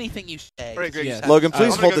miss anything you say. All right, Greg, Yes. Logan, please I'm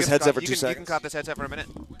gonna hold go this get headset coffee. for 2 You can seconds. cop this headset for a minute.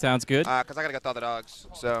 Sounds good. Because I gotta go thaw the dogs.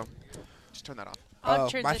 So just turn that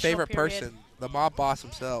off. My favorite person, the mob boss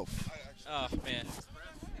himself. Oh man,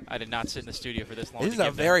 I did not sit in the studio for this long. This to is a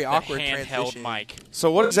give very the awkward handheld transition. mic.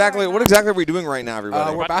 So what exactly are we doing right now,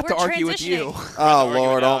 everybody? We're about to argue with you. Oh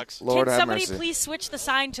Lord, Can have somebody mercy. please switch the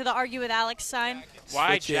sign to the argue with Alex sign?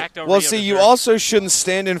 Why Jack Del Well, Rio see, you deserves- also shouldn't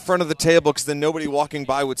stand in front of the table because then nobody walking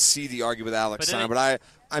by would see the argue with Alex But then sign. But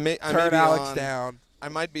I may Turn be Alex on- down. I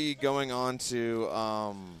might be going on to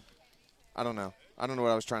I don't know. I don't know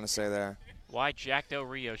what I was trying to say there. Why Jack Del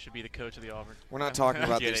Rio should be the coach of the Auburn? We're not talking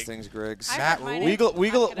about these Kidding. things, Griggs. Matt Rule.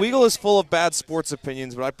 WEGL is full of bad sports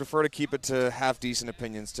opinions, but I prefer to keep it to half decent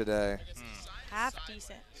opinions today. Half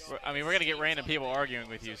decent. I mean, we're gonna get random people arguing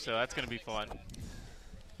with you, so that's gonna be fun.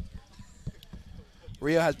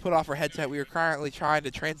 Rio has put off her headset. We are currently trying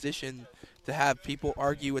to transition to have people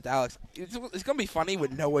argue with Alex. It's going to be funny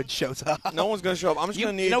when no one shows up. No one's going to show up. I'm just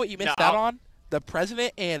going to need. You know what you missed No, out I'll- on? The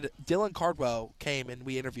president and Dylan Cardwell came and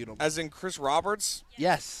we interviewed him. As in Chris Roberts?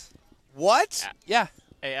 Yes. What? Yeah.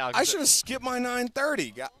 Hey, Alex. I should have skipped my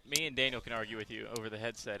 9:30. Me and Daniel can argue with you over the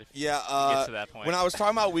headset if Yeah. it gets to that point. When I was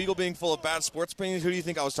talking about WEGL being full of bad sports opinions, who do you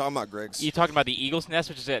think I was talking about, Griggs? You talking about the Eagles Nest,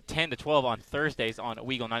 which is at 10 to 12 on Thursdays on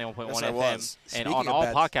WEGL 91.1 Yes, I FM was. and Speaking on of all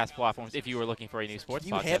bad- podcast platforms. If you were looking for a new sports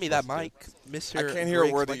Can podcast, you hand me that listen to. mic, Mr. I can't hear a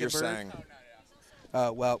Briggs word that you're Blankenburg?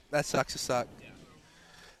 saying. Well, that sucks to suck.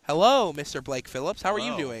 Hello, Mr. Blake Phillips. How are you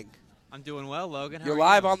Hello. doing? I'm doing well, Logan. How You're are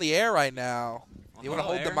live you? on the air right now. You want to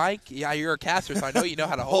hold the mic? Yeah, you're a caster, so I know you know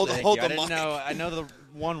how to hold it. I didn't know. I know the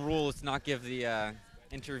one rule is to not give the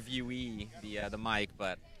interviewee the mic,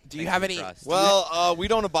 but Do you thanks have for the any- trust. Well, we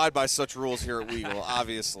don't abide by such rules here at WEGL,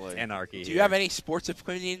 obviously. Anarchy. Do you have any sports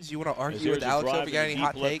opinions you want to argue with Alex over? You got any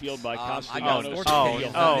hot takes? I got sports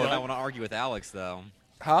opinions oh. that I want to argue with Alex, though.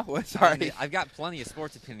 Huh? What? Sorry. I've got plenty of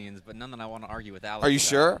sports opinions, but none that I want to argue with Alex. Are you about.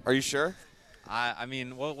 sure? Are you sure? I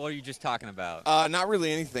mean, what were you just talking about? Not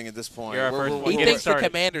really anything at this point. You're our first one. He Get thinks the started.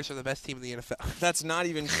 Commanders are the best team in the NFL. That's not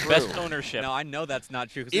even true. Best ownership. No, I know that's not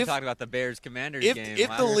true because we talked about the Bears-Commanders game.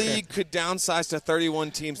 If the league could downsize to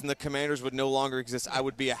 31 teams and the Commanders would no longer exist, I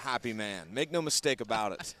would be a happy man. Make no mistake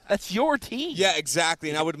about it. That's your team. Yeah, exactly.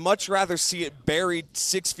 And I would much rather see it buried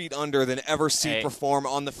 6 feet under than ever see it perform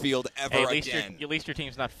on the field ever again. At least your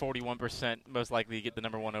team's not 41% most likely to get the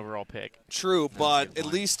number 1 overall pick. True, but at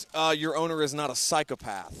least your owner is not a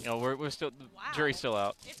psychopath. You know, we're still jury's still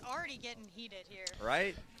out. It's already getting heated here.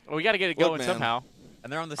 Right? Well, we got to get it going somehow.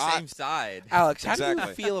 And they're on the same side. Alex, how do you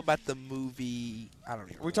feel about the movie? I don't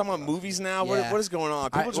even. Are we talking about movies now? Yeah. What is going on?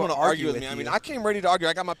 People just want to argue with me. I mean, I came ready to argue.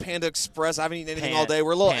 I got my Panda Express. I haven't eaten anything all day.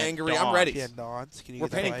 We're a little angry. I'm ready. We're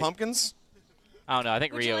painting pumpkins? I don't know. I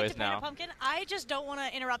think Would Rio you like is to paint now. a pumpkin? I just don't want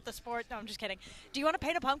to interrupt the sport. No, I'm just kidding. Do you want to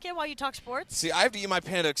paint a pumpkin while you talk sports? See, I have to eat my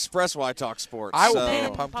Panda Express while I talk sports. I will so. paint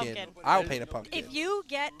a pumpkin. I will paint a pumpkin. If you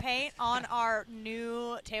get paint on our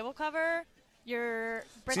new table cover, you're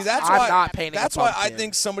See, that's why, not painting that's a why I pumpkin.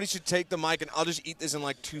 think somebody should take the mic, and I'll just eat this in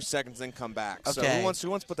like 2 seconds, then come back. So Okay. who wants to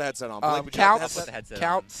put the headset on? Blake, would you counts. have the headset?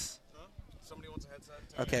 Counts. Somebody wants a headset?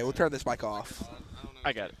 Okay, we'll turn this mic off.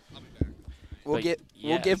 I got it. We'll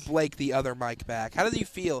give Blake the other mic back. How do you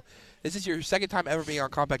feel? This is your second time ever being on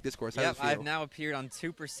Compact Discourse. How Yep, does it feel? I've now appeared on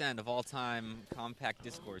 2% of all-time Compact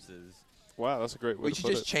Discourses. Wow, that's a great way We to should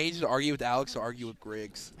put just it. change to argue with Alex to argue with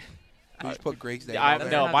Griggs. We just put Griggs name I on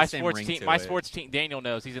there. no, have my the same sports ring team. to My it. sports team. Daniel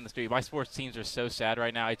knows he's in the studio. My sports teams are so sad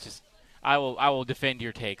right now. It's just, I will defend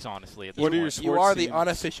your takes honestly. At this What are your point. sports You are the teams?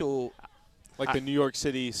 unofficial. Like the New York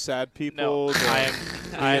City sad people? No,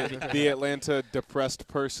 the Atlanta depressed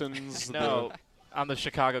persons? No, I'm the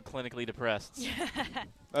Chicago clinically depressed.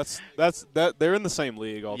 That. They're in the same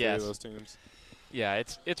league, all three Yes. of those teams. Yeah,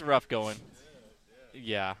 it's rough going.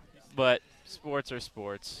 Yeah, but sports are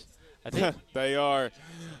sports. I think They are.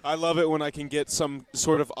 I love it when I can get some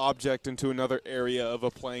sort of object into another area of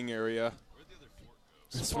a playing area.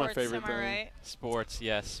 That's my favorite thing. Right? Sports,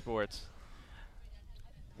 yes, sports.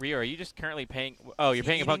 Rio, are you just currently painting? Oh, you're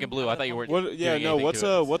painting a pumpkin blue. I thought you were. What, yeah, doing no. anything What's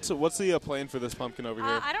to it. what's the plan for this pumpkin over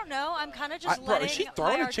here? I don't know. I'm kind of just Bro, letting is she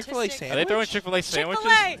throwing my a Chick-fil-A artistic- sandwich? Are they throwing Chick-fil-A sandwiches?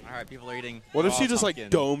 Chick-fil-A! All right, people are eating. What if raw she just pumpkin.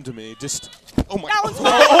 like domed me? Just oh my That was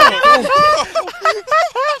god!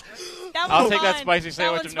 That was I'll take that fine. spicy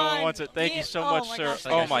sandwich one's if no one fine. wants it. Thank you so much, sir. gosh,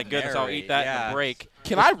 Oh my goodness, I'll eat that in Yeah. a break.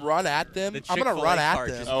 Can I run at them? The I'm gonna Chick-fil-A run at cart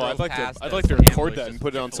them. just Oh, I'd drove like to. past I'd us like to and record ambushed that us and with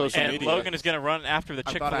put it on Chick-fil-A. social And media. Logan is going to run after the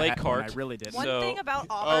I thought I Chick-fil-A had one. cart. I really did. One So- thing about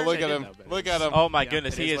Oh, Auburn. look at him! Look at him! Oh my Yeah,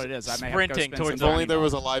 goodness, it he is what it is. I may have to go sprinting spend towards If only $1. there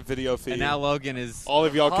was a live video feed. And now Logan is all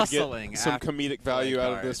of y'all could hustling get some after comedic value Chick-fil-A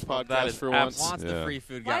out of cart. this That podcast is for once. Wants the free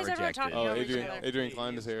food Why got is everyone rejected. talking Oh, over each other? Adrian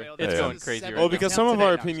Klein is here. It's Hey. going crazy right Well, now. because some of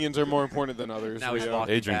our opinions are more important than others. Now he's Leo.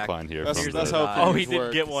 walking Adrian back. Klein here. That's- from that's the, how Oh, he opinions did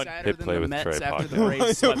work. get one. Sadder Hit than play the with Mets Trey after the podcast.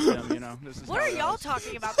 Braves swept them, you know. This is What how are it y'all goes.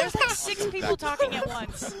 talking about? There's like 6 people talking at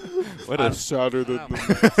once. What I'm a sadder than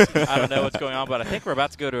I don't know what's going on, but I think we're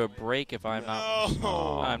about to go to a break if I'm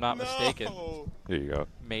not mistaken. There you go.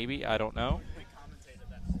 Maybe, I don't know.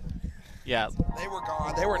 Yeah, They were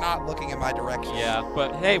gone. They were not looking in my direction. yeah,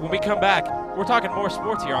 but hey, when we come back, we're talking more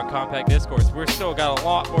sports here on Compact Discourse. We're still got a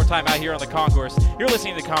lot more time out here on the concourse. You're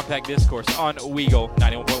listening to Compact Discourse on WEGL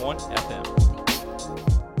 91.1 FM.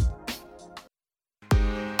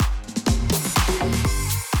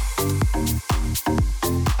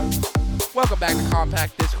 Welcome back to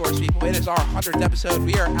Compact Discourse, people. It is our 100th episode.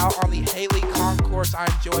 We are out on the Haley Concourse. I'm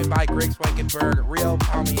joined by Greg Swankenberg, Rio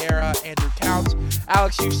Palmiera, Andrew Counts,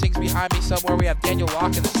 Alex Hustings behind me somewhere. We have Daniel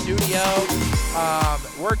Locke in the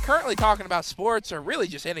studio. We're currently talking about sports, or really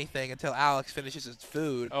just anything, until Alex finishes his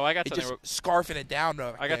food. Oh, I got He's something. just scarfing it down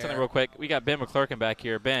over I got there. something real quick. We got Ben McClurkin back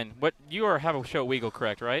here. Ben, what you have a show at WEGL,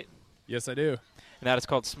 correct? Right? Yes, I do. And that is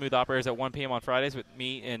called Smooth Operators at 1 p.m. on Fridays with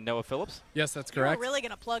me and Noah Phillips. Yes, that's You're correct. really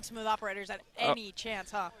going to plug Smooth Operators at any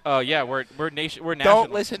chance, huh? Oh yeah, we're national.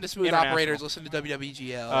 Don't listen to Smooth International. Operators. Listen to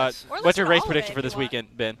WWGL. What's your race prediction for this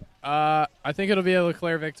weekend, Ben? I think it'll be a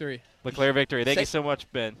Leclerc victory. Leclerc victory. Thank you so much,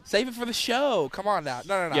 Ben. Save it for the show. Come on now.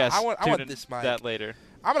 No. Yes, I tune want in this mic. that later.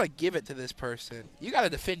 I'm going to give it to this person. You got to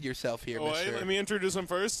defend yourself here, Oh, mister. let me introduce him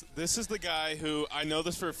first. This is the guy who, I know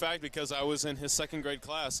this for a fact because I was in his second grade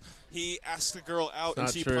class. He asked a girl out and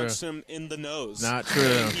Not she true. punched him in the nose. Not true.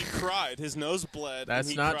 And he cried. His nose bled. That's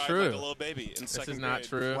and he not cried true. like a little baby in second is not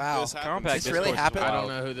grade. true. Wow. This happened. Compact This really Discourse is happened? I wild.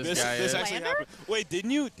 don't know who this This guy is. actually Slander? happened. Wait,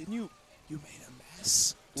 didn't you made a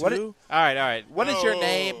mess What too? All right. What is your Oh.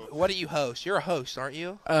 name? What do you host? You're a host, aren't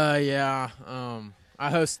you? Yeah. I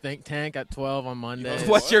host Think Tank at 12 on Monday.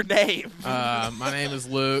 What's your name? My name is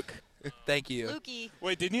Luke. Thank you. Lukey.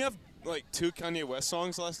 Wait, didn't you have like 2 Kanye West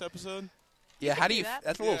songs last episode? Yeah, how do you?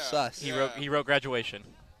 That's a little sus. He wrote graduation.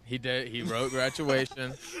 He did. He wrote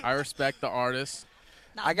graduation. I respect the artist.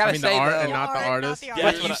 I gotta say the art though, and not the artist.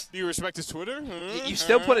 Yeah, you respect his Twitter? You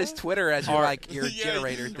still put his Twitter as your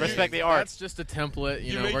generator. Respect the art. That's just a template.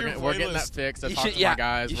 You know, we're getting that fixed. I talked to my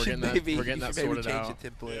guys. We're getting that sorted out.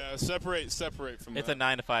 Yeah, separate from. It's a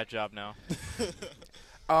 9-to-5 job now.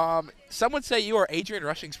 Some would say you are Adrian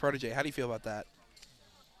Rushing's protege. How do you feel about that?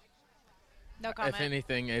 No comment. If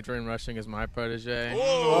anything, Adrian Rushing is my protege.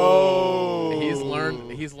 Whoa.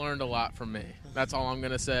 He's learned a lot from me. That's all I'm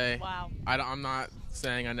gonna say. Wow. I'm not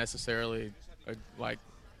saying I necessarily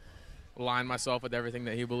align myself with everything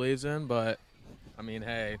that he believes in, but I mean,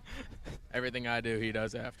 hey, everything I do, he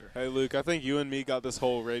does after. Hey, Luke, I think you and me got this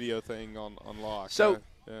whole radio thing on lock. So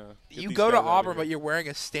you go to Auburn, but you're wearing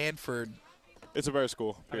a Stanford. It's a better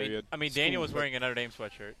school. Period. I mean, Daniel was wearing a Notre Dame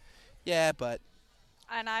sweatshirt. Yeah, but.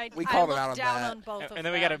 And we called him looked out on down that. on both of And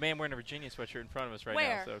then we got a man wearing a Virginia sweatshirt in front of us right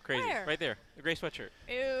Where? now. So crazy. Where? Right there. The gray sweatshirt.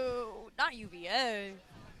 Ew, not UVA.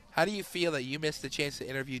 How do you feel that you missed the chance to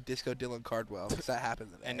interview Disco Dylan Cardwell? Because that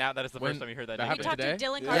happened today. And now that is the first time you heard that name. We talked to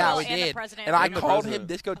Dylan Cardwell Yeah, we and did. the president. And I of the called United him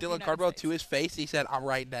Disco Dylan Cardwell to his face. He said, I'm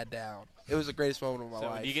writing that down. It was the greatest moment of my So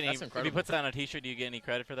life. do you get any, if he puts that on a T-shirt, do you get any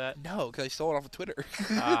credit for that? No, because I stole it off of Twitter.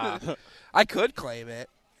 Ah. I could claim it.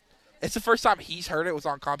 It's the first time he's heard it. Was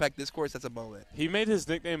on Compact Discourse. That's a moment. He made his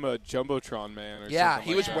nickname a Jumbotron Man. Or Yeah, something he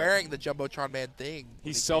like was that. wearing the Jumbotron Man thing.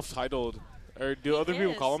 He's self-titled. Or do other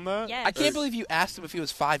people call him that? Yes. I can't believe you asked him if he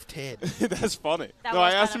was 5'10". That's funny. That no,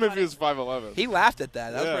 was I asked him kinda if he was 5'11". He laughed at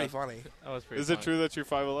that. That was Yeah. pretty funny. That was pretty Is it true that you're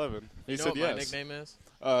 5'11"? He You know said what yes. my nickname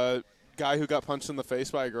is? Guy who got punched in the face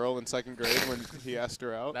by a girl in second grade when he asked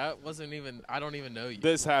her out. That wasn't even. I don't even know you.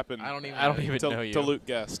 This happened. I don't even know you. To Luke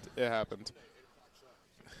Guest, it happened.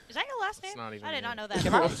 Is that your last name? not even I did not know that.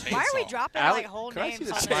 Can I- Why are we dropping Alex- whole can I names see on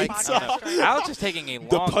the this chainsaw? podcast? right now? Alex is taking a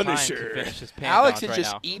The long time Punisher. to finish his panda Alex is right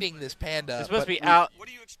just now. eating this panda. It's supposed to but be out What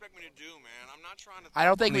do you expect me to do, man? I'm not trying to. I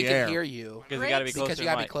don't think in we the can air. hear you. because you got to be closer. Because to you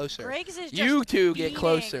got to the be mic. closer. Griggs is just You two get fiending.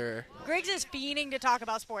 closer. Griggs is fiending to talk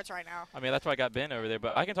about sports right now. I mean, that's why I got Ben over there.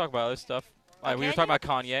 But I can talk about other stuff. We were can talking about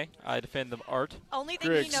Kanye. I defend the art. Only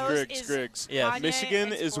thing he knows is Griggs. Yes. Kanye Michigan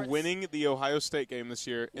and is sports. winning the Ohio State game this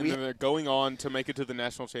year, and then they're going on to make it to the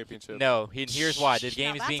national championship. No, here's why. The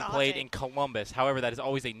game is that's being a hot played take. in Columbus. However, that is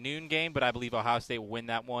always a noon game, but I believe Ohio State will win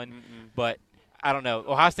that one. But I don't know.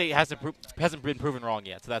 Ohio State hasn't been proven wrong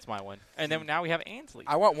yet, so that's my one. And then now we have Ansley.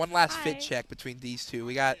 I want one last Hi. fit check between these two.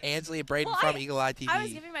 We got Ansley and Braden Well, from Eagle Eye TV. I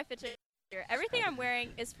was giving my fit check here. Everything I'm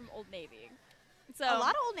wearing is from Old Navy. So A lot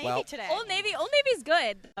of Old Navy today. Old Navy's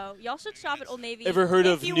good. So y'all should shop at Old Navy. Ever heard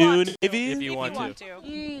if of you New want to. Navy? If you want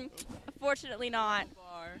to. Unfortunately not.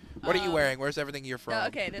 What are you wearing? Where's everything you're from?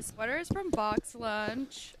 Okay, this sweater is from Box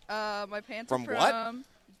Lunch. My pants From are what? from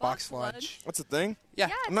Box lunch. What's the thing? Yeah.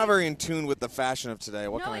 I'm not very in tune with the fashion of today.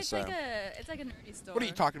 What no, can I it's say? it's like a nerdy store. What are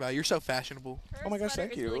you talking about? You're so fashionable. Her Oh my gosh, sweater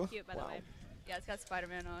thank is really you. cute, by the way. Yeah, it's got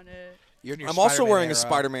Spider-Man on it. You're in your I'm also Spider-Man wearing a era.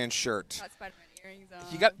 Spider-Man shirt. Got Spider-Man earrings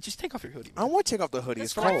on. You got just take off your hoodie. I want to take off the hoodie.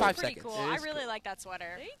 It's for like cold. 5 pretty seconds. cool. I really like that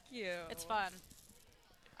sweater. Thank you. It's fun.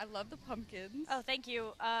 I love the pumpkins. Oh, thank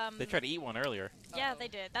you. They tried to eat one earlier. Yeah, they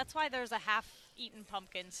did. That's why there's a half-eaten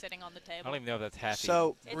pumpkin sitting on the I table. don't even know if that's happy.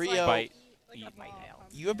 So, It's Rio, Bite. like a bite nail.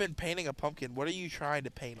 you have been painting a pumpkin. What are you trying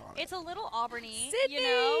to paint on it? It's a little Auburn-y. Sydney! You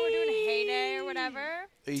know, we're doing heyday or whatever.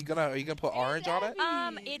 Are you gonna put orange on it?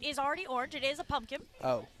 It is already orange. It is a pumpkin.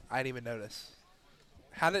 Oh, I didn't even notice.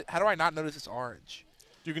 How do I not notice it's orange?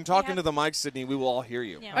 You can talk into the mic, Sydney. We will all hear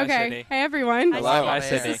you. Yeah. Hi, Okay. Sydney. Hey, everyone. Hello. Hi, This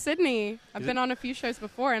Sydney. is Sydney. I've Is been on a few shows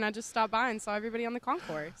before, and I just stopped by and saw everybody on the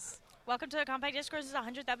concourse. Welcome to Compact Discourse's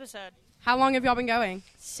 100th episode. How long have y'all been going?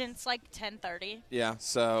 Since like 10:30. Yeah.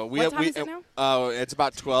 So What time is it now? It's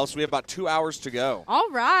about 12. So we have about 2 hours to go. All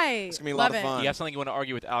right. It's gonna be a Love lot of it. fun. You have something you want to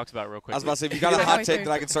argue with Alex about real quick? I was about to say, if you got a hot take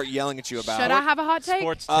that I can start yelling at you about. Should I have a hot take?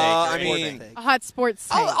 Sports take. I right? mean, A hot sports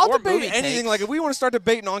take. I'll Or debate movie anything. takes. Like if we want to start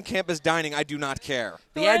debating on-campus dining, I do not care.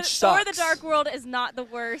 The Edge sucks. Thor: The Dark World is not the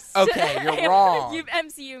worst. Okay, you're wrong.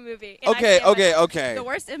 MCU movie. and I Okay, stand with it. okay. The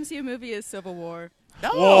worst MCU movie is Civil War. No.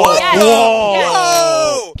 Whoa! Yes. Whoa!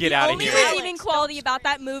 Yes. Get The out of only here! redeeming quality about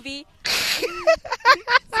that movie.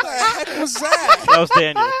 What the heck was that? That was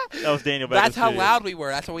Daniel. That was Daniel. back in That's the how studio. loud we were.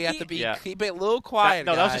 That's why we have to be. Yeah. Keep it a little quiet,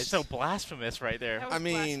 That was guys. just so blasphemous right there. I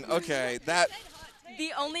mean, okay, that.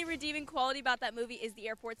 The only redeeming quality about that movie is the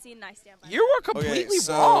airport scene, and I stand by it. You were completely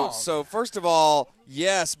Okay, wrong. so first of all,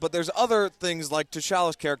 yes, but there's other things like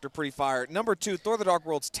T'Challa's character pretty fire. Number 2, Thor: The Dark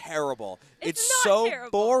World's terrible. It's so not terrible.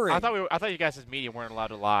 boring. I thought you guys as media weren't allowed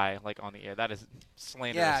to lie like on the air. That is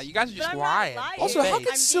slanderous. Yeah, you guys are just lying. Also, how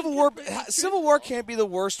could Civil War can't be the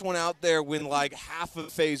worst one out there when like half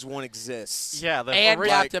of Phase 1 exists? Yeah, and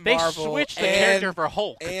Captain Marvel. They switched the character for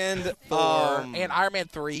Hulk. And Thor. And Iron Man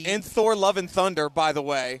 3. And Thor Love and Thunder, by the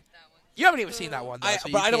way. You haven't even seen that one, though.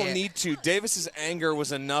 But I don't need to. Davis's anger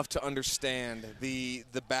was enough to understand the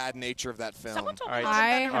bad nature of that film.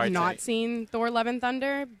 I have not seen Thor Love and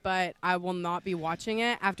Thunder, but I will not be watching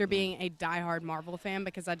it after being a diehard Marvel fan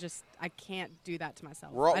because I can't do that to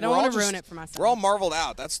myself. I don't want to ruin it for myself. We're all marveled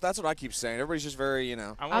out. That's what I keep saying. Everybody's just very,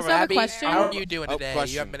 I also have a question. How are you doing today?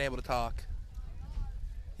 You haven't been able to talk.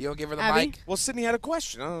 You don't give her the mic? Well, Sydney had a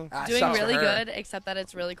question. Doing really good, except that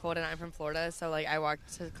it's really cold and I'm from Florida. So, like, I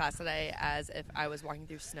walked to class today as if I was walking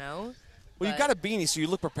through snow. Well, you got a beanie, so you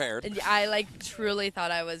look prepared. And I, like, truly thought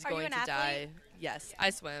I was going you an to athlete? die. Yes, I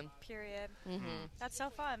swim. Period. Mm-hmm. That's so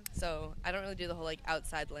fun. So, I don't really do the whole, like,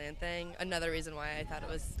 outside land thing. Another reason why I thought it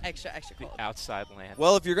was extra cold. Outside land.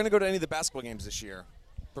 Well, if you're going to go to any of the basketball games this year,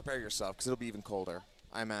 prepare yourself because it'll be even colder,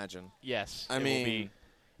 I imagine. Yes. It'll be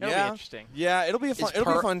interesting. Yeah, it'll be a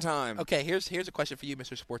fun time. Okay, here's a question for you,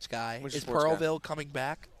 Mr. Sports Guy. Mr. Is Sports Pearlville coming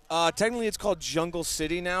back? Technically, it's called Jungle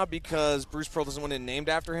City now because Bruce Pearl doesn't want it named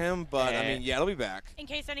after him. But I mean, yeah, it'll be back. In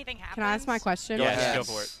case anything happens. Can I ask my question? Yes, go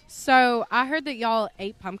for it. So I heard that y'all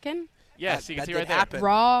ate pumpkin. Yes, you can see right happen. there.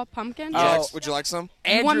 Raw pumpkin. Would you like some?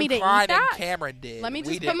 You want me to eat Klein that? and Cameron did. Let me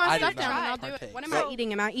just We put my did. stuff down and I'll do it. What am I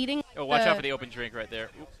eating? Am I eating? Oh, watch out for the open drink right there.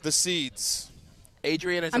 The seeds.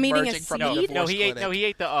 Adrian is I'm eating emerging a from seed? the divorce clinic. He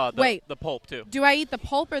ate the Wait. the pulp too. Do I eat the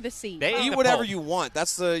pulp or the seed? Eat whatever you want.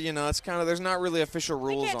 That's it's kind of. There's not really official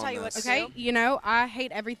rules can't on tell you this. what Okay, I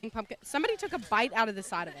hate everything pumpkin. Somebody took a bite out of the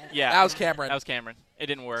side of it. Yeah, That was Cameron. That was Cameron. It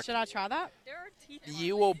didn't work. Should I try that?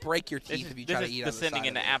 You will break your teeth if you try to eat This is on the descending side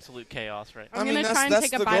into of it. absolute chaos right now. I'm going to try and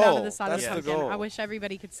take a bite out of the side of the pumpkin. I wish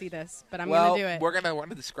everybody could see this, but I'm going to do it. We're going to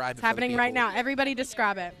want to describe it. It's happening right now. Everybody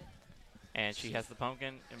describe it. And she has the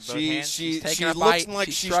pumpkin in both hands. She taking a looks bite. like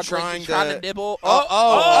She's trying to nibble. Oh!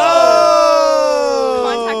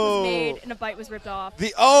 Contact was made and a bite was ripped off.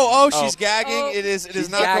 She's gagging. It is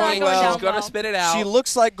not going well. She's going to spit it out. She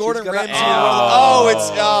looks like Gordon Ramsay.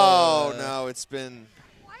 It's been.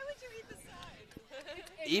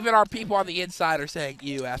 Even our people on the inside are saying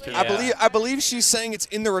 "you" after that. I believe she's saying it's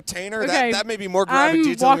in the retainer. Okay. That may be more graphic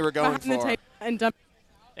detail than we were going for. for.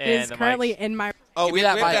 It is currently in my. Oh, we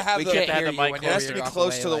have to have we the can't hear the you mic. when It has to be you're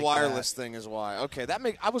close off to the away wireless thing, is why. Okay,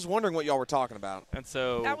 I was wondering what y'all were talking about. And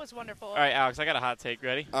so. That was wonderful. All right, Alex, I got a hot take.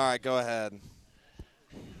 Ready? All right, go ahead.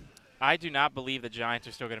 I do not believe the Giants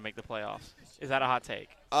are still going to make the playoffs. Is that a hot take?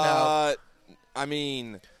 No. I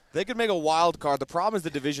mean, they could make a wild card. The problem is the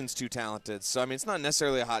division's too talented. So I mean, it's not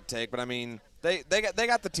necessarily a hot take, but I mean, they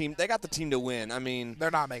got the team. They got the team to win. I mean,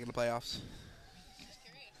 they're not making the playoffs.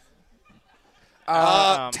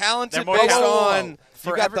 Talented based on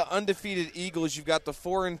you got the undefeated Eagles, you've got the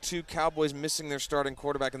 4-2 Cowboys missing their starting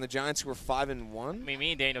quarterback, and the Giants who are 5-1. I mean,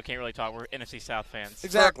 me and Daniel can't really talk. We're NFC South fans.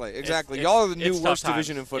 Exactly. Y'all are the new worst times.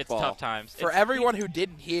 division in football. It's tough times. For everyone who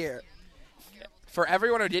didn't hear,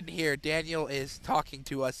 Daniel is talking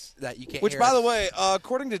to us that you can't Which, hear by the us. way,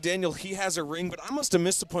 according to Daniel, he has a ring, but I must have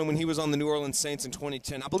missed the point when he was on the New Orleans Saints in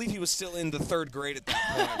 2010. I believe he was still in the 3rd grade at that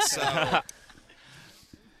point. So,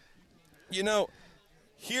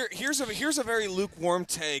 here's a very lukewarm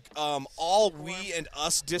take. All we and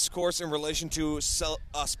us discourse in relation to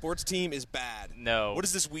a sports team is bad. No. What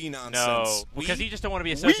is this we nonsense? No, because you just don't want to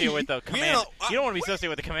be associated with the Commanders. You don't want to be associated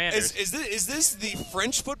with the Commanders. Is this the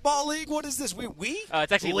French Football League? What is this? We?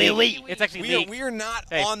 It's actually league. It's actually league. We are not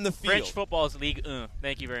hey, on the field. French football is League 1.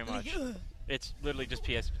 Thank you very much. It's literally just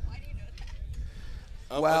PS.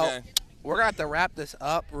 Well, we're going to have to wrap this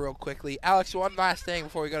up real quickly. Alex, one last thing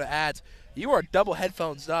before we go to ads. You are double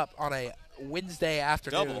headphones up on a Wednesday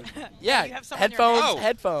afternoon. Double? Yeah, You have some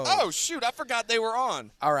headphones. Oh, shoot. I forgot they were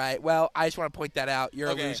on. All right. Well, I just want to point that out. You're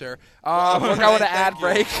Okay. a loser. We're going to ad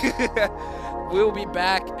break. We will be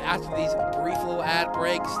back after these brief little ad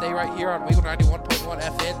breaks. Stay right here on WEGL 91.1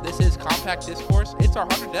 FM. This is Compact Discourse. It's our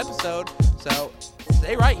 100th episode, so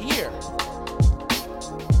stay right here.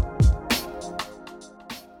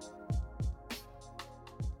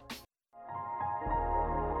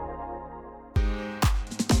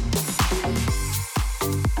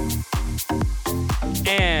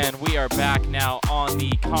 And we are back now on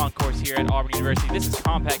the concourse here at Auburn University. This is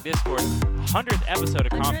Compact Discourse, 100th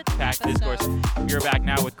episode of Compact Discourse. You're back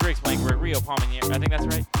now with Griggs Blankberg, Rio Palmera. I think that's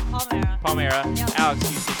right. Palmera. Yep. Alex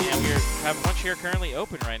Houston. And we have one chair currently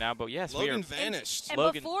open right now, but yes, Logan we are vanished. And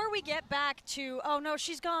Logan. before we get back to, oh no,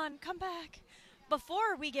 she's gone, come back.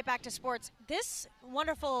 Before we get back to sports, this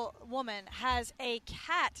wonderful woman has a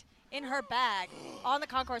cat in her bag on the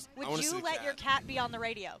concourse, I would wanna see you the let cat. your cat be on the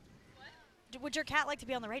radio? Would your cat like to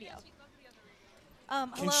be on the radio? Can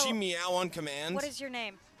Hello, she meow on command? what is your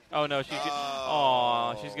name? Oh no, she's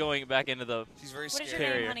she's going back into the. She's very What is scared.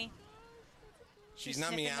 your name, honey? She's not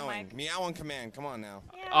sniffing the meowing. mic. Meow on command. Come on now.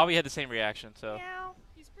 We had the same reaction. So. Meow.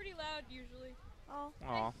 He's pretty loud usually. Oh.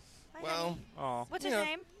 Aw. Well. Aw. What's his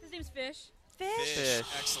name? His name's Fish. Fish.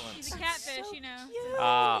 Excellent. He's a catfish, you know.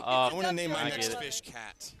 I want to name my I next get it. fish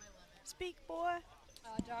cat. Speak, boy.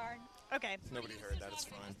 Oh, darn. Okay. Nobody heard that. It's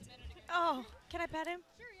fine. Oh, can I pet him?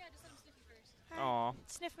 Sure, yeah, just let him sniff you first. Aw.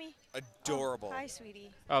 Sniff me. Adorable. Oh, hi,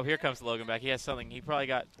 sweetie. Oh, here comes Logan back. He has something. He probably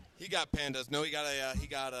got. He got pandas. No, he got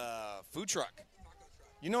a food truck.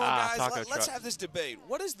 You know what, guys? taco Let's truck. have this debate.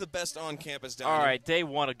 What is the best on-campus All dining? right, day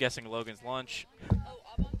one of guessing Logan's lunch.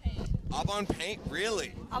 Aubon Paint,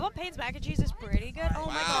 really? Aubon Paint's mac and cheese is pretty good. Oh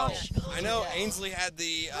my Wow. gosh. I know Ainsley had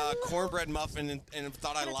the cornbread muffin and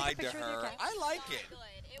thought I lied to her. I like it.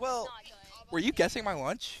 Well, Were you guessing my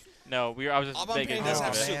lunch? No, I was just Aubon making Paint a does joke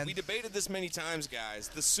have of it. soup. We debated this many times, guys.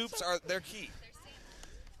 The soups they're key.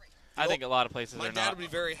 I think a lot of places My are dad not. would be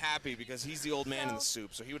very happy because he's the old man in the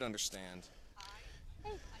soup, so he would understand.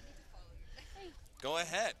 Go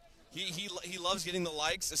ahead. He loves getting the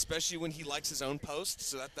likes, especially when he likes his own posts.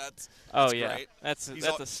 So that's Oh yeah, great. that's He's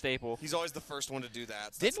a staple. He's always the first one to do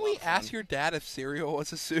that. So that's Didn't a lot we of fun. ask your dad if cereal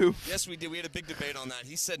was a soup? Yes, we did. We had a big debate on that.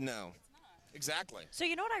 He said no. Exactly. So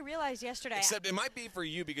you know what I realized yesterday? Except it might be for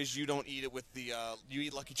you because you don't eat it with the you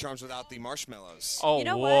eat Lucky Charms without the marshmallows. Oh, you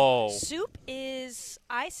know whoa. what?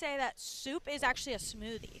 I say that soup is actually a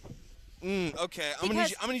smoothie. Okay, I'm gonna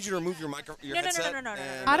need you to remove your No. headset. No.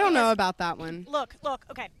 I don't know about that one. Look.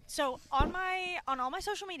 Okay. So on all my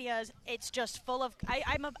social medias, it's just full of.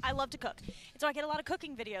 I love to cook, and so I get a lot of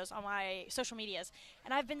cooking videos on my social medias,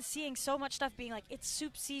 and I've been seeing so much stuff being like it's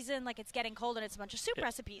soup season, like it's getting cold, and it's a bunch of soup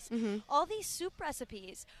recipes. Mhm. All these soup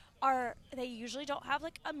recipes they usually don't have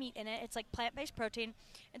like a meat in it. It's like plant-based protein,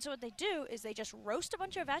 and so what they do is they just roast a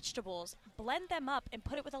bunch of vegetables, blend them up, and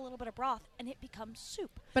put it with a little bit of broth, and it becomes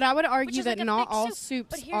soup. But I would Which argue is that like a not big all soup. soups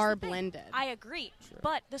But here's are the thing. blended. I agree.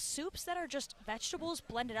 But the soups that are just vegetables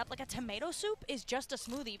blended up, like a tomato soup, is just a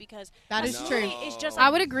smoothie because That a is smoothie true. is just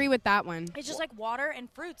I would agree with that one. It's just like water and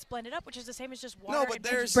fruits blended up, which is the same as just water. but and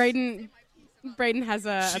there's- Braden has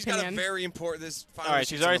a She's opinion. got a very important. This. All right,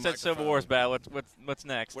 she's already said Civil War's bad. What's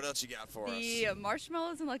next? What else you got for us? The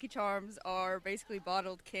marshmallows and Lucky Charms are basically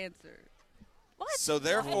bottled cancer. What? So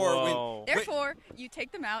therefore, Whoa. Therefore, you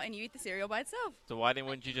take them out and you eat the cereal by itself. So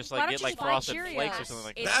wouldn't you just Why like don't get you like just buy frosted Cheerios? flakes or something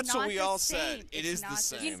like that? It's That's what not we the all same. said. It It's is the not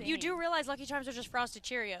same. You do realize Lucky Charms are just frosted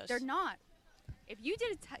Cheerios. They're not. If you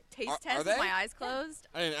did a taste Are test they? with my eyes closed,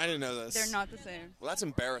 I didn't know this. they're not the same. Well, that's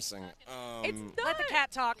embarrassing. It's Let the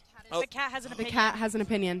cat talk. Oh. The cat has an The opinion. cat has an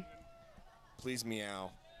opinion. Please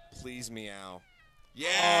meow. Please meow. Yeah.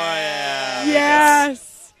 Oh, yeah.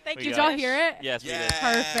 Yes. Thank We you. Did got y'all it. hear it? Yes, we did.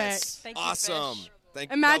 Perfect. Thank you, Awesome. Fish.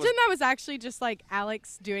 Imagine that was actually just like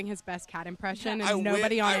Alex doing his best cat impression and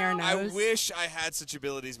nobody on air knows. I wish I had such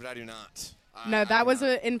abilities, but I do not. No, that was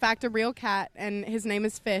in fact a real cat, and his name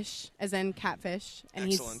is Fish, as in catfish, and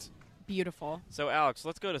Excellent. he's beautiful. So Alex,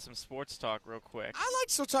 let's go to some sports talk real quick. I like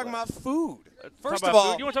still talking about food. First Talk of about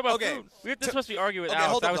all, food? You want to talk about okay. food? We're supposed to be arguing with Okay,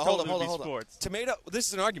 Alex. hold I up, was hold told up, it would be hold up. sports. Tomato. This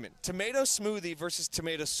is an argument. Tomato smoothie versus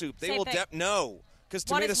tomato soup. They Same will thing. no, because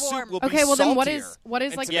One tomato is soup warm. will Okay, be well then what saltier, is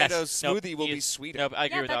and like tomato Yes. Nope, smoothie will he be is- sweeter. Nope, I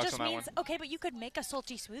agree Yeah, with that Alex just on that means one. okay, but you could make a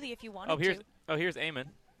salty smoothie if you wanted Here's Eamon.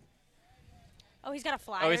 Oh, he's got a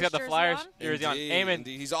Flyers. Oh, he's got the jersey Flyers on? jersey on. Indeed, Eamon,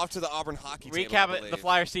 indeed. He's off to the Auburn hockey team. I recap it. believe. The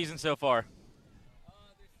Flyer season so far.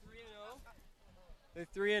 They're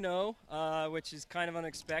 3-0, which is kind of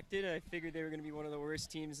unexpected. I figured they were going to be one of the worst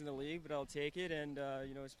teams in the league, but I'll take it. And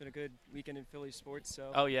it's been a good weekend in Philly sports,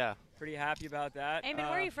 so Oh yeah. pretty happy about that. Eamon, where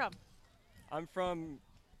are you from? I'm from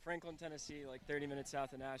Franklin, Tennessee, like 30 minutes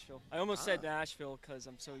south of Nashville. I almost said Nashville because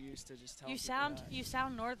I'm so used to just telling people that. You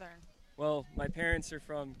sound northern. Well, my parents are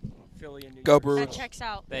from Philly and New Go York. Bruins. That checks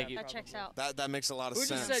out. Thank you. That checks out. That makes a lot of Who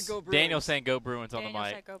sense. just said go Bruins? Daniel saying "Go Bruins" on the Daniel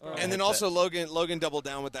mic. said go Oh. Bruins. And then also Logan doubled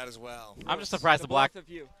down with that as well. I'm just surprised the Black. Both of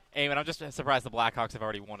you. Eamon, I'm just surprised the Blackhawks have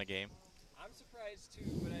already won a game. I'm surprised too,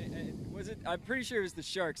 but I'm pretty sure it was the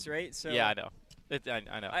Sharks, right? So Yeah, I know.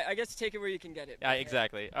 I know. I guess take it where you can get it. Yeah,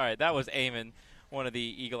 exactly. All right, that was Eamon, one of the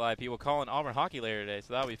Eagle-Eye people, calling Auburn hockey later today,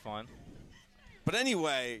 so that'll be fun. But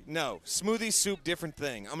anyway, no smoothie soup, different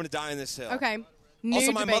thing. I'm gonna die on this hill. Okay. New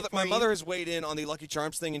Also, debate my for you. mother has weighed in on the Lucky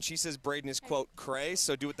Charms thing, and she says Braden is quote cray.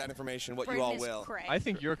 So do with that information what you all will. I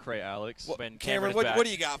think you're cray, Alex. Well, When Cameron, Cameron is what back. do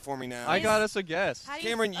you got for me now? I got us a guess. How do you-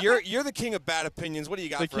 Cameron, you're the king of bad opinions. What do you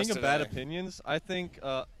got The for us king of today? bad opinions. I think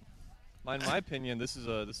In my opinion, this is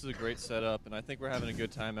a great setup, and I think we're having a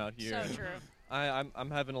good time out here. So true.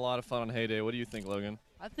 I'm having a lot of fun on Hay Day. What do you think, Logan?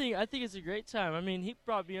 I think it's a great time. I mean, he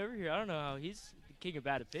brought me over here. I don't know how he's the king of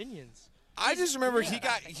bad opinions. I just remember you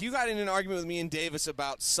got in an argument with me and Davis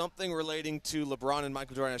about something relating to LeBron and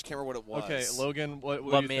Michael Jordan. I just can't remember what it was. Okay, Logan, what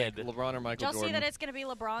do you think? LeBron or Michael Y'all Jordan? see that it's going to be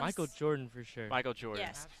LeBron's? Michael Jordan for sure. Michael Jordan.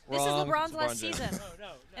 Yes. This is LeBron's last season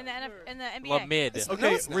in the NBA. LeMid.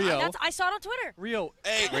 Okay, Rio. I saw it on Twitter. Rio.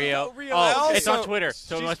 Hey, Rio. Rio. Oh, it's on Twitter,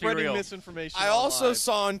 so it She's must be spreading real. misinformation. I also online.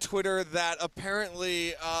 saw on Twitter that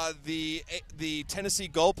apparently the Tennessee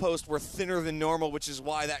goalposts were thinner than normal, which is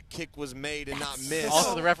why that kick was made and not missed.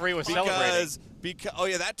 Also, the referee was celebrating.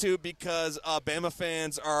 That too, because Bama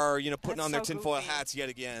fans are putting on their so tinfoil goofy. hats yet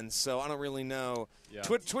again. So I don't really know. Yeah.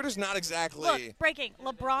 Twitter's not exactly. Look, breaking.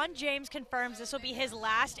 LeBron James confirms this will be his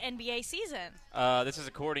last NBA season. This is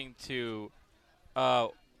according to.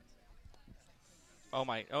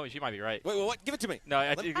 She might be right. Wait, what? Give it to me. No,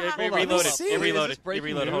 it Hold on. reloaded. See, It is reloaded. this It breaking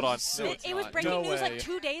reloaded. Hold on. news? It was breaking news like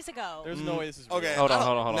 2 days ago. There's no way this is real. Okay. Hold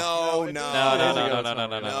on. No. Oh,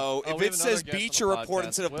 If we it have says another guest Beecher on the Report podcast.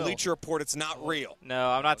 instead of Will. Bleacher Report, it's not real.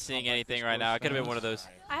 No, I'm not seeing anything right now. It could have been one of those.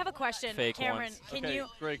 I have a question, Fake Cameron. ones. Can Okay, you,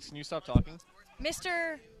 Griggs, can you stop talking?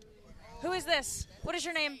 Mr. Who is this? What is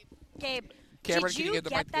your name? Gabe. Cameron, did can you you give the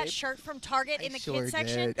mic get to that Gabe? shirt from Target in the sure kids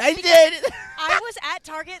section? did. I Because did. I was at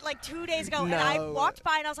Target like 2 days ago, and I No. walked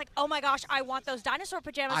by and I was like, "Oh my gosh, I want those dinosaur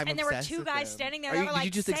pajamas!" I'm and there were obsessed two with guys them. standing there. Are that you, were did like,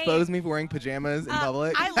 you just "Same." expose me for wearing pajamas in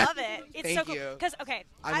public? I love it. It's Thank so cool. you. Because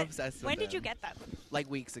I'm obsessed with When did you them. get them? Like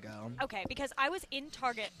weeks ago. Okay, because I was in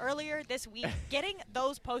Target earlier this week getting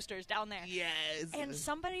those posters down there. Yes. And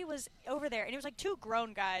somebody was over there, and it was like two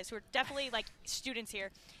grown guys who were definitely like students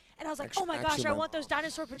here. And I was like, "Oh my gosh, I want those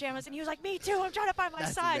dinosaur pajamas." And he was like, "Me too. I'm trying to find my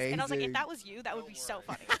That's size." And I was like, "If amazing. that was you, that would be so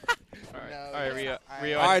funny." All right, Rio.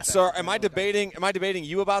 All right, so am I debating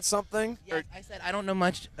you about something? Yes, I said I don't know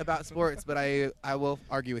much about sports, but I will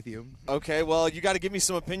argue with you. Okay, well, you got to give me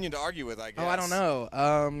some opinion to argue with, I guess. Oh, I don't know.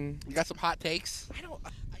 You got some hot takes? I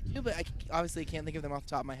do, but I obviously can't think of them off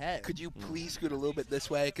the top of my head. Could you please scoot a little bit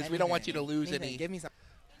this way? Because we don't want you to lose any. Give me some.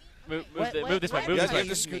 Move What? this way. Move Yeah, this way.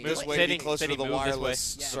 just scoot Move this way, Sadie, be closer Sadie, to the move this way.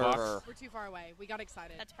 wireless Yeah. server. We're too far away. We got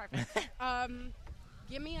excited. That's perfect.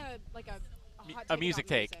 Give me a hot A music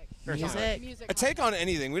about take. Or Music? something. Music. A take on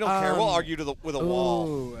anything. We don't care. We'll argue with a wall.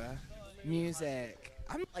 Ooh, music.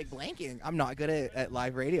 I'm like blanking. I'm not good at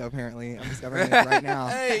live radio. Apparently, I'm discovering it right now.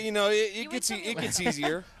 Hey, it gets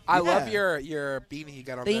easier. I love your beanie you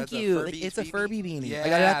got on. Thank there. you. Furby It's a Furby beanie. Yeah, I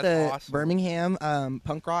got it at the that's awesome. Birmingham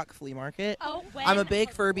punk rock flea market. Oh, I'm a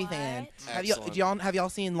big Furby fan. Excellent. Have y'all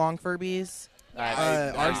seen Long Furbies?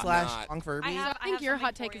 I R have slash not. Long Furbies. I think have your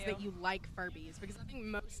hot something take for is that you like Furbies because I think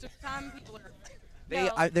most of the time people are.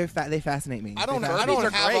 They fascinate me. I don't They have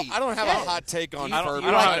fascinate me. a hot take on I don't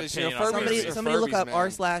Furby. have an Just, opinion on Furbies Somebody are look up Furbies, r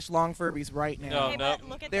man. slash Long Furbies right now. No.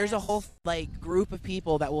 Look at There's a this. whole group of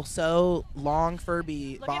people that will sew long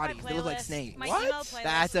Furby Look at my bodies. They look like playlist. snakes. My emo playlist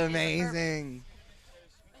That's is amazing.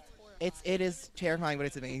 It is terrifying, but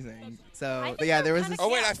it's amazing. So think yeah, there they're was this. kinda Oh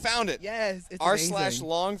wait, I found it. Yes, it's R amazing. slash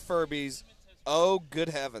Long Furbies. Oh, good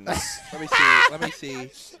heavens. Let me see. Let me see.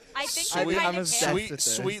 I think I'm you kind obsessed of with Sweet,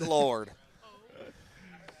 this. sweet Lord.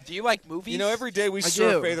 Do you like movies? Every day we I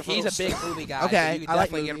serve do. faithful. He's a big movie guy. Okay, so you can I like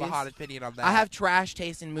definitely give him a movies. hot opinion on that. I have trash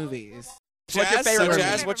taste in movies. Jazz, What's your favorite movie?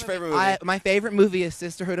 Jazz, what's your favorite movie? My favorite movie is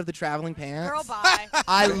Sisterhood of the Traveling Pants. Girl, bye.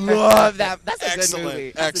 I love that. That's a Excellent, good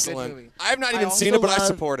movie. That's a good excellent. movie. I have not I even seen also it, but I love-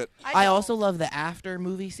 support it. I also love the After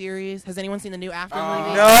movie series. Has anyone seen the new After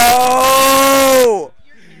movie? No!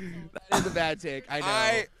 That is a bad take. I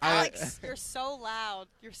know. Alex, you're so loud.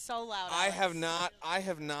 You're so loud. I Alex.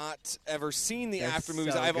 have not ever seen the They're After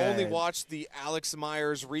movies. so I've only good. watched the Alex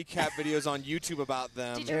Myers recap videos on YouTube about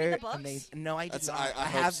them. Did you read the They're books? amazing. No, I did That's- not. I I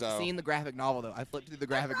hope have so. seen the graphic novel though. I flipped through the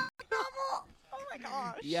graphic. Oh my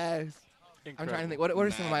gosh. Yes. I'm trying to think. Incredible. What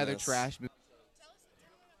are some of my other Madness. trash movies?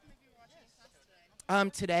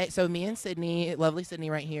 Today, so me and Sydney, lovely Sydney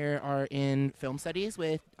right here, are in film studies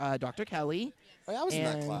with Dr. Kelly. Oh, yeah, I was in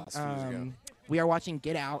that and, class a few years ago. We are watching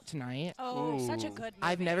Get Out tonight. Oh, such a good movie.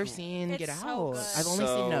 I've never seen It's Get so Out. good. I've only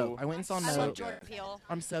seen Note. I went and saw I Note. love Jordan Peele.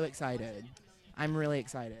 I'm so excited. I'm really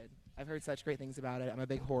excited. I've heard such great things about it. I'm a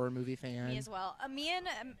big horror movie fan. Me as well. Me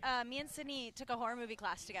and Sydney took a horror movie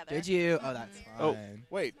class together. Did you? Oh, that's fun. Oh,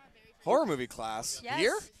 wait. Horror movie class? Yes.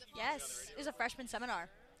 Here? Yes. It was a freshman seminar.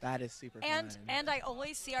 That is super And fun. and I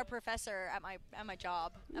always see our professor at my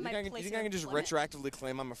job. At my place. You think I can just employment. retroactively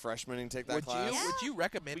claim I'm a freshman and take that Would class? you would you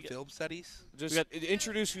recommend film studies? Just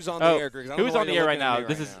introduce who's on the air, Griggs. I don't Who's know on why the you're air right looking at now?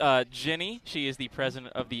 me This right is Jenny. She is the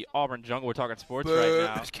president of the Auburn Jungle. We're talking sports Boo.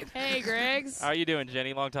 right now. Hey, Griggs. How are you doing,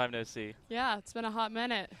 Jenny? Long time no see. Yeah, it's been a hot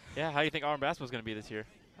minute. Yeah, how do you think Auburn basketball is going to be this year?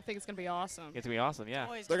 I think it's going to be awesome. It's going to be awesome, yeah.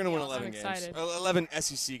 They're going to win awesome. 11 I'm games. excited. 11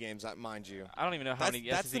 SEC games, mind you. I don't even know how many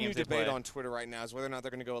That's SEC the new games they debate play. on Twitter right now is whether or not they're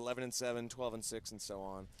going to go 11-7, 12-6, and so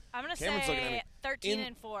on. I'm gonna Cameron's looking at say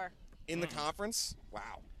me. 13-4. In the conference? Wow.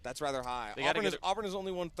 That's rather high. They gotta Auburn has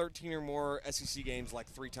only won 13 or more SEC games like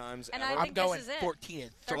 3 times And ever. I think I'm going this is it. 14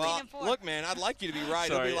 and 13 well, and 4. look, man, I'd like you to be right.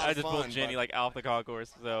 It'll be Sorry, a lot I of just fun. pulled Jenny but- off the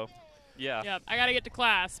concourse, so yeah. Yep, I got to get to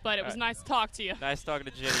class, but it was nice to talk to you. Nice talking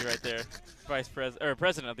to Jenny right there,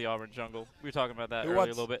 president of the Auburn Jungle. We were talking about that Who earlier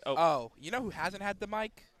wants- a little bit. Oh, you know who hasn't had the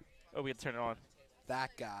mic? Oh, we had to turn it on.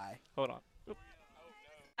 That guy. Hold on.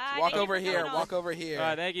 Walk over here. Walk over here. All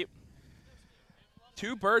right, thank you.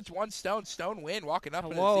 2 birds, 1 stone. Stone win. Walking up.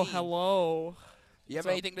 Hello, in a Z. hello. You have What's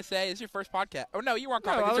up? anything to say? It's your first podcast. Oh no, you were on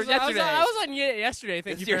No, Compact I was Discourse yesterday. I was on yesterday.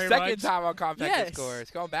 Thank It's you your very second much. time on Compact Yes. Discourse.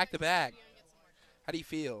 Going back to back. How do you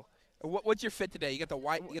feel? What's your fit today? You got the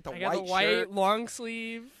white. You got I the got white the white shirt. long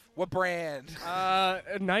sleeve. What brand? A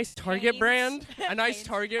nice Target Hanes. brand. A nice Hanes.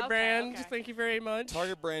 Target Okay, brand. okay. Thank you very much.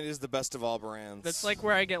 Target brand is the best of all brands. That's like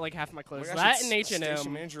where I get like half my Oh clothes. my gosh, That it's and H&M.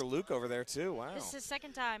 Station Manager Luke over there too. Wow. This is his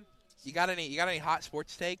second time. You got any hot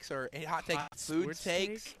sports takes or any hot take food sports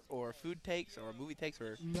takes take? or food takes or movie takes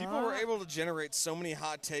or People were able to generate so many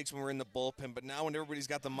hot takes when we're in the bullpen, but now when everybody's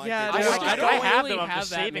got the mic, Yeah, they're no, just I like, don't have really them, I'm have just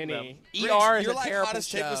that saving many. Griggs, ER is your a like terrible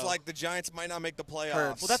hottest take was show. like the Giants might not make the playoffs.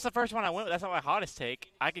 Hurts. Well, that's the first one I went with. That's not my hottest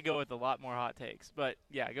take. I could go with a lot more hot takes, but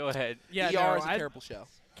yeah, go ahead. Yeah, ER no, is a I terrible show.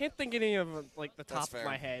 can't think any of like the That's top fair. of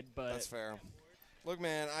my head, but That's fair. Look,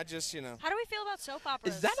 man, I just, How do we feel about soap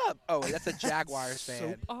operas? Is that a? Oh, that's a Jaguars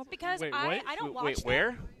fan. Because Wait, I what? don't watch Wait, them.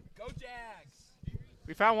 where? Go Jags!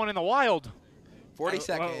 We found one in the wild. 40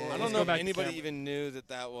 seconds. I Let's don't go know if back to anybody camera. even knew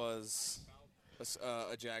that was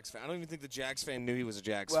a Jags fan. I don't even think the Jags fan knew he was a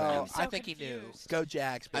Jags Well, fan. I think he knew. Go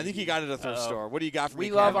Jags! I think he baby. got it at a thrift store. What do you got for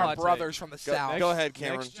We me, love Cameron? our brothers from the South. Go ahead,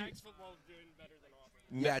 Cameron.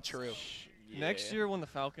 Yeah, true. Next year, when the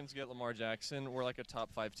Falcons get Lamar Jackson, we're like a top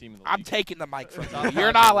 5 team in the league. I'm taking the mic from Top you. five You're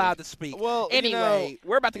in the not league. allowed to speak. Well, anyway,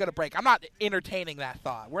 we're about to go to break. I'm not entertaining that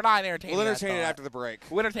thought. We're not entertaining. We'll that entertain it thought. after the break.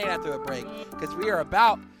 We'll entertain it after the break because we are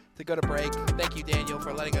about to go to break. Thank you, Daniel,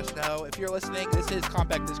 for letting us know. If you're listening, this is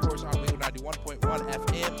Compact Discourse on WEGL 91.1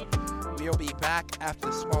 FM. We'll be back after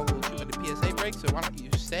the small little 2-minute PSA break, so why don't you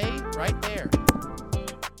stay right there.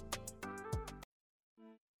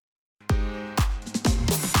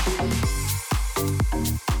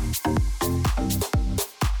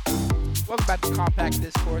 Welcome back to Compact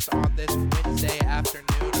Discourse on this Wednesday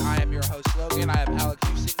afternoon. I am your host, Logan. I have Alex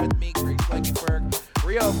Houston with me, Griggs Blankenberg,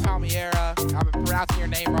 Rio Palmiera. I've been pronouncing your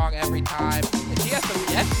name wrong every time. And she has some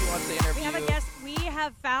guests she wants to interview. We have a guest. We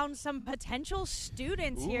have found some potential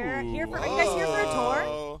students here. Are you guys here for a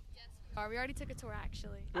tour? We already took a tour,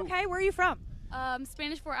 actually. Okay, where are you from?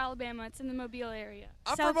 Spanish Fort, Alabama. It's in the Mobile area.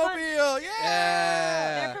 I'm So from fun. Mobile.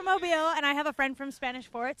 Yeah. They're from Mobile, and I have a friend from Spanish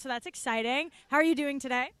Fort, so that's exciting. How are you doing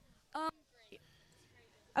today? Great.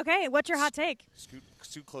 Okay, what's your hot take?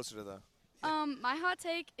 Scoot closer to the. My hot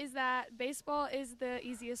take is that baseball is the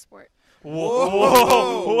easiest sport. Whoa!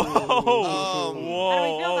 Whoa! Whoa! How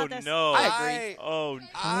do we feel about this? No! I agree. Oh,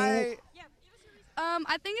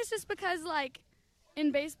 I think it's just because, like,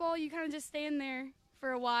 in baseball, you kind of just stand there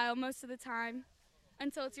for a while most of the time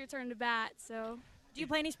until it's your turn to bat. So, Do you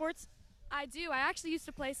play any sports? I do. I actually used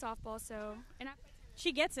to play softball.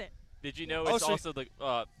 She gets it. Did you know Oh, it's so- also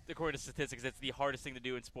according to statistics, it's the hardest thing to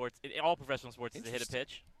do in sports, in all professional sports, is to hit a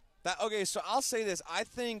pitch. Okay, so I'll say this. I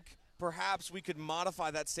think perhaps we could modify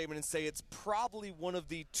that statement and say it's probably one of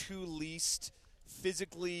the 2 least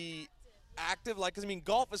physically active. Like, 'cause, I mean,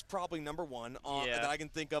 golf is probably number 1 that I can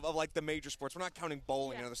think of like the major sports. We're not counting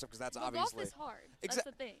bowling and other stuff because that's obviously. Golf is hard. That's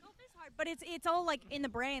the thing. Golf is hard, but it's all like in the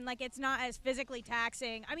brain. Like it's not as physically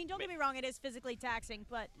taxing. I mean, don't get me wrong, it is physically taxing,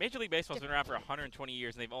 but Major League Baseball's been around for 120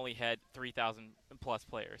 years, and they've only had 3,000 plus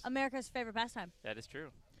players. America's favorite pastime. That is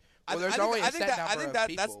true. Well, there's only a set I number think of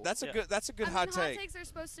that's people. that's a good I hot mean, hot take. takes are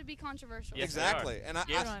supposed to be controversial. Yes, they Exactly, are. and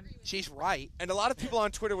Yes. She's right. and a lot of people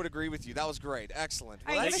on Twitter would agree with you. That was great, excellent.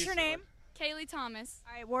 All right, give that's- us your name. Kaylee Thomas.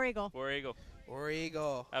 All right, War Eagle. War Eagle. War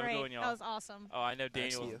Eagle. Have a Great. good one, y'all. That was awesome. Oh, I know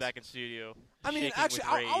Daniel Yes. is back in studio. I mean, shaking actually, with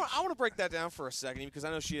I rage. want to break that down for a second because I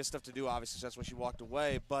know she has stuff to do, obviously, so that's why she walked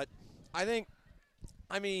away. But I think,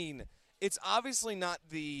 it's obviously not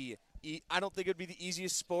the I don't think it would be the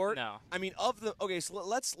easiest sport. No. I mean, so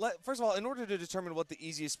first of all, in order to determine what the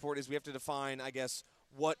easiest sport is, we have to define, I guess,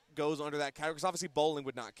 what goes under that category. Because obviously, bowling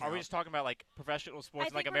would not count. Are we just talking about like professional sports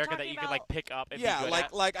in like America that you could like pick up? And yeah, be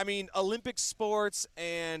good at? I mean, Olympic sports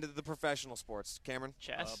and the professional sports. Cameron,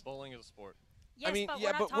 chess. Bowling is a sport. Yes, I mean, but yeah,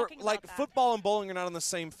 we're not but talking about like that. football and bowling are not on the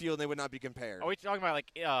same field; and they would not be compared. Are we talking about like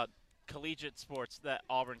collegiate sports that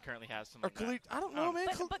Auburn currently has? I don't know, man.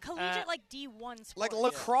 But collegiate, like D1 sports. Like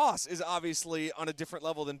lacrosse is obviously on a different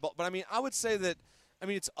level than but I mean, I would say that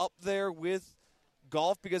it's up there with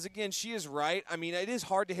golf because again, she is right. I mean, it is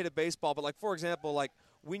hard to hit a baseball, but like for example, like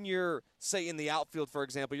when you're say in the outfield, for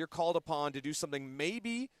example, you're called upon to do something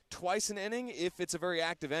maybe twice an inning if it's a very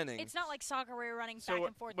active inning. It's not like soccer where you're running back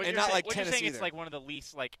and forth. And not like what tennis you're saying either. It's like one of the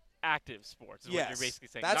least like active sports. Is Yes, what you're basically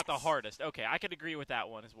saying. that's- Not the hardest. Okay, I could agree with that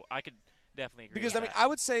one as well. I could definitely agree. Because with I mean, that. I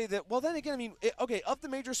would say that. Well, then again, I mean, of the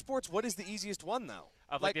major sports, what is the easiest one though?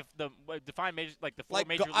 Of like the define major like the four Like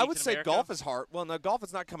major I leagues would in say America? golf is hard. Well, no, golf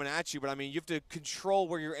is not coming at you, but I mean, you have to control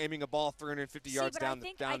where you're aiming a ball 350 yards but down I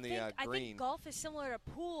think the I green. think golf is similar to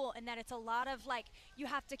pool in that it's a lot of like you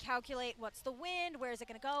have to calculate what's the wind, where is it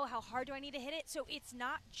going to go, how hard do I need to hit it. So it's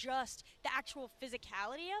not just the actual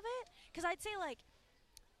physicality of it. Because I'd say like,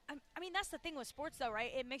 I mean that's the thing with sports though,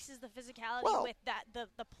 right? It mixes the physicality with that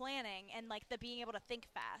the planning and like the being able to think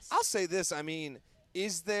fast. I'll say this. I mean,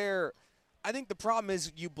 I think the problem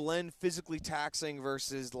is you blend physically taxing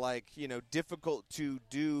versus difficult to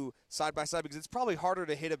do side by side because it's probably harder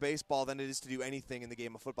to hit a baseball than it is to do anything in the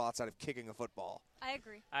game of football outside of kicking a football. I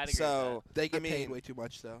agree. I'd agree with that. They get paid way too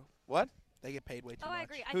much, though. What? They get paid way too much. I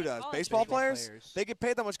agree. Who does? Baseball players? They get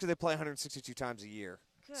paid that much because they play 162 times a year.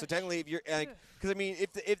 Good. So technically, if you're because I mean,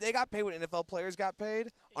 if they got paid what NFL players got paid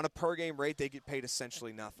on a per game rate, they get paid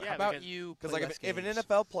essentially nothing. How about you? Because like if an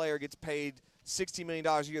NFL player gets paid $60 million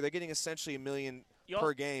a year, they're getting essentially $1 million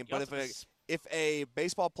per game. But if a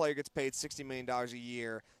baseball player gets paid $60 million a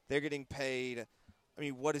year, they're getting paid. I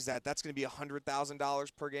mean, what is that? That's going to be $100,000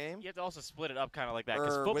 per game. You have to also split it up kind of like that. Or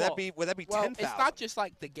Football, would that be well, 10,000? it's not just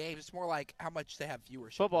like the games. It's more like how much they have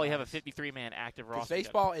viewership. Football, you have a 53-man active roster.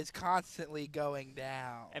 Baseball is constantly going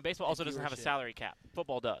down. And baseball also doesn't have a salary cap.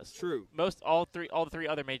 Football does. True. All the three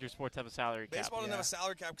other major sports have a salary cap. Baseball doesn't have a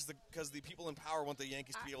salary cap because the people in power want the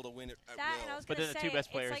Yankees to be able to win it at will. But then the two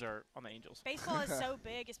best players are on the Angels. Baseball is so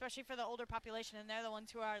big, especially for the older population, and they're the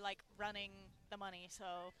ones who are like running the money. So.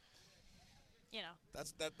 You know.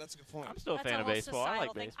 That's a good point. I'm still a fan of baseball. I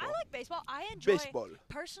like baseball. I like baseball. I enjoy baseball.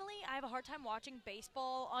 Personally, I have a hard time watching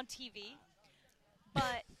baseball on TV.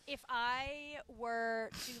 But if I were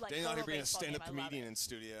to like Daniel go to a being a baseball stand-up game, I love comedian it. in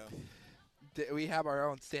studio. We have our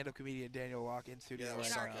own stand-up comedian Daniel Walk in studio Yeah, right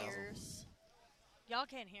in our now. ears. Y'all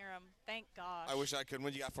can't hear him. Thank gosh. I wish I could.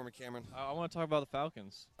 What do you got for me, Cameron? I want to talk about the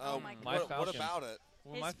Falcons. Oh my what Falcons. about it?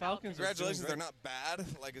 Well, my Falcons. Congratulations, they're not bad.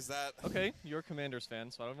 Like, is that okay? You're a Commanders fan,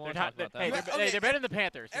 so I don't want to They're talk not- about that. Hey, they're better than the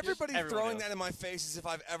Panthers. Everybody Everyone throwing knows. that in my face as if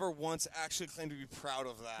I've ever once actually claimed to be proud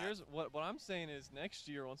of that. Here's what I'm saying is next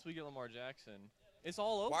year, once we get Lamar Jackson, it's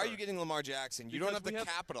all over. Why are you getting Lamar Jackson? You don't have the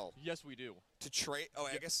capital. Yes, we do. To trade? Oh,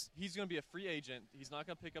 I guess he's going to be a free agent. He's not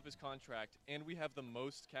going to pick up his contract, and we have the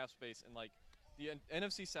most cap space in like the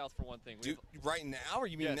NFC South for one thing. Right now, or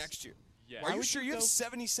you mean Yes. next year? Yes. Are you sure you have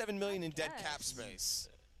 $77 million in dead cap space?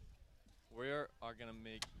 We are going to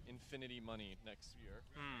make infinity money next year.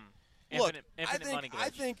 Look, Infinite money I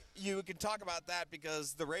glitch. think you can talk about that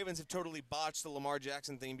because the Ravens have totally botched the Lamar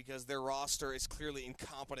Jackson thing because their roster is clearly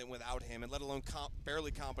incompetent without him, and let alone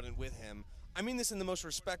barely competent with him. I mean this in the most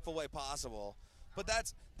respectful way possible. But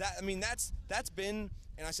that's been,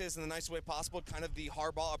 and I say this in the nicest way possible, kind of the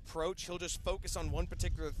Harbaugh approach. He'll just focus on one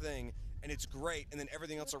particular thing, and it's great, and then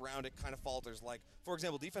everything else around it kind of falters. Like, for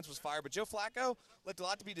example, defense was fired, but Joe Flacco left a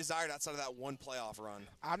lot to be desired outside of that one playoff run.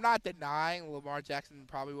 I'm not denying Lamar Jackson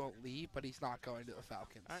probably won't leave, but he's not going to the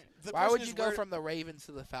Falcons. The Why question would is you go where- from the Ravens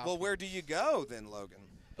to the Falcons? Well, where do you go then, Logan?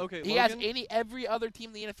 Okay, He Logan, has every other team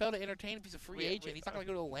in the NFL to entertain if he's a free agent. He's not going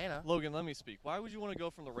to go to Atlanta. Logan, let me speak. Why would you want to go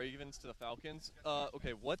from the Ravens to the Falcons?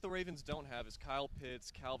 Okay, what the Ravens don't have is Kyle Pitts,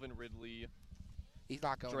 Calvin Ridley. He's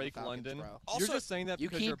not going Drake to the Falcons, London. bro. You're just saying that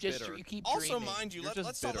because you're bitter. You keep Also, dreaming. mind you, You're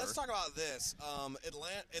just bitter. let's talk about this.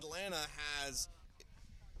 Atlanta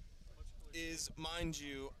is, mind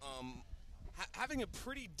you, having a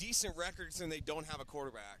pretty decent record considering they don't have a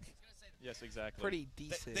quarterback. Yes, exactly. Pretty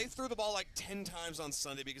decent. They threw the ball like 10 times on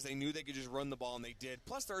Sunday because they knew they could just run the ball, and they did.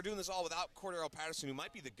 Plus, they were doing this all without Cordell Patterson, who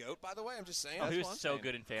might be the GOAT, by the way. I'm just saying. Oh, he was so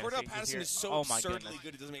good in fantasy. Cordell this Patterson year. is so Oh my absurdly goodness.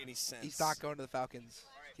 good, it doesn't make any sense. He's not going to the Falcons.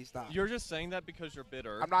 He's not. You're just saying that because you're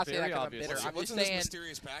bitter. I'm not saying that Very because I'm obviously. bitter. I'm What's just in this saying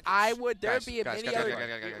mysterious package? I would. There Guys, be a guys, many guys, other. guys,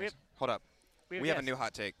 guys, guys, guys. Hold up. We have a new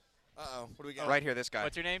hot take. Uh-oh. What do we got? Right here, this guy.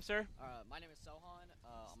 What's your name, sir? My name is Sohan.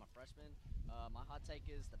 I'm a freshman. My hot take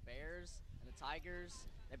is the Bears and the Tigers.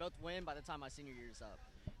 They both win by the time my senior year is up.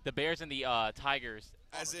 The Bears and the Tigers.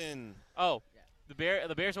 As in? Oh, the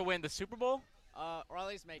Bears will win the Super Bowl? Or at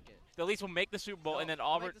least make it. At least will make the Super Bowl, and then We'll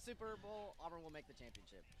Auburn. make the Super Bowl. Auburn will make the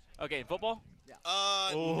championship. Okay, in football? Yeah.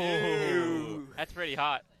 No. That's pretty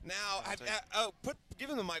hot. Now, give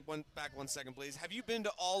him the mic back 1 second, please. Have you been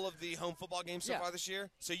to all of the home football games so far this year?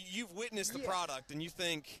 So you've witnessed the product, and you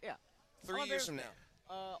think 3 years from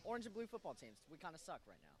now. Orange and blue football teams. We kind of suck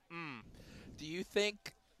right now. Do you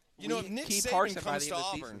think if Nick keep Saban Harsin by comes the to end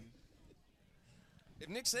of the Auburn? season? If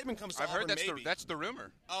Nick Saban comes to I've Auburn, heard maybe. that's the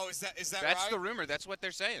rumor. Oh, is that That's right? the rumor. That's what they're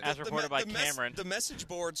saying. As reported by Cameron. The message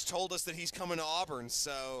boards told us that he's coming to Auburn,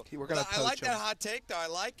 so We're gonna I like poach that him. hot take, though. I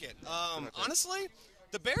like it. Honestly,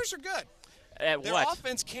 the Bears are good. At Their what?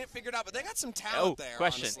 offense can't figure it out, but they got some talent there,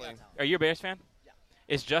 question. honestly. Are you a Bears fan? Yeah.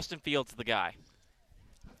 Is Justin Fields the guy?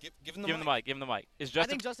 Give him the mic. Give him the mic. Is I Justin?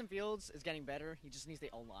 think Justin Fields is getting better. He just needs the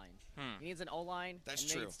O-line. He needs an O-line. That's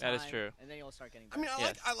and true. needs That is time, true. And then he'll start getting I better.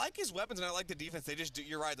 mean, I like his weapons, and I like the defense. They just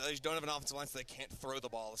you're right. They just don't have an offensive line, so they can't throw the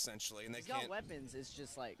ball, essentially. And they He's can't. got weapons. It's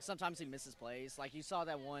just like sometimes he misses plays. Like you saw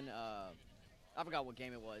that one. I forgot what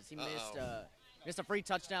game it was. He missed a free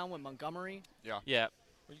touchdown with Montgomery. Yeah. Yeah.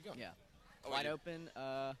 Where you going? Yeah. Oh, Wide you- open.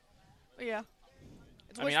 But yeah.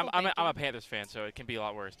 It's I mean, wishful I'm a thinking. Panthers fan, so it can be a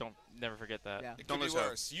lot worse. Never forget that. Yeah. It could be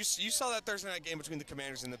worse. You saw that Thursday night game between the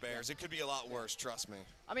Commanders and the Bears. It could be a lot worse. Trust me.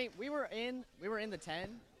 I mean, we were in the 10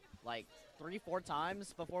 like 3-4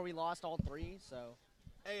 times before we lost all 3. So.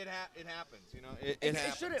 Hey, it happens. You know, it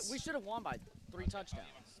happens. We should have won by 3 touchdowns,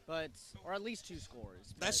 or at least 2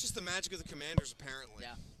 scores. That's just the magic of the Commanders, apparently.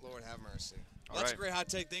 Yeah. Lord have mercy. All That's right. a great hot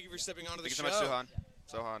take. Thank you for stepping onto the Thank show. you so much,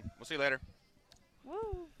 Sohan. We'll see you later.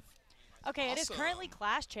 Woo. Okay, it is Awesome. currently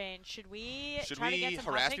class change. Should we Should try to we get some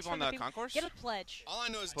harass hot takes people on from the concourse? Get a pledge. All I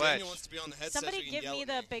know is Pledge. Daniel wants to be on the headset. Somebody so he can give yell me at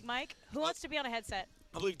the big mic. Who wants to be on a headset?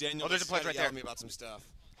 I believe Daniel. Oh, there's a pledge right yell there. at me about some stuff.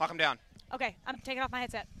 Hawk him down. Okay, I'm taking off my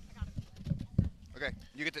headset. Okay,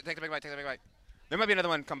 you get to take the big bite. Take the big bite. There might be another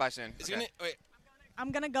one come by soon. Is he Okay. gonna, wait,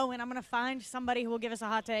 I'm gonna go in. I'm gonna find somebody who will give us a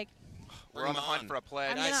hot take. We're on the hunt for a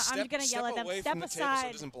pledge. I'm gonna yell at them. Step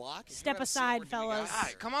aside. Step aside, fellas.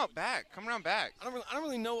 Guy, come out back. Come around back. I don't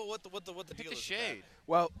really know what the deal the is. shade.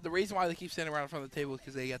 Well, the reason why they keep standing around in front of the table is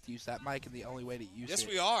because they have to use that mic, and the only way to use it. Yes,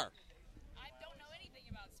 we are.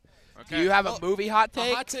 Do you have a movie hot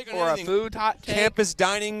take, hot take on or anything. a food hot take? Campus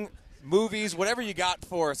dining, movies, whatever you got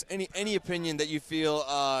for us. Any opinion that you feel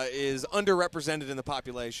is underrepresented in the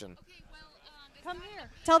population. Come here.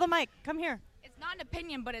 Tell the mic. Come here. It's not an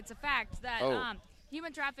opinion, but it's a fact that Oh.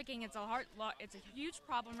 human trafficking it's a huge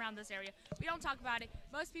problem around this area. We don't talk about it.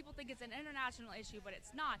 Most people think it's an international issue, but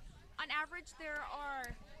it's not. On average, there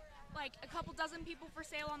are like a couple dozen people for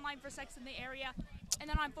sale online for sex in the area, and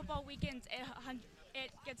then on football weekends, it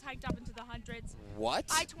gets hiked up into the hundreds. What?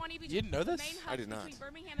 I-20 You didn't know this? main I hubs did not. between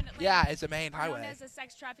Birmingham and Atlanta. Yeah, it's a main are known highway. as a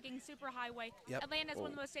sex trafficking superhighway. Yep. Atlanta is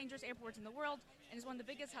one of the most dangerous airports in the world and is one of the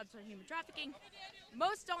biggest hubs for human trafficking.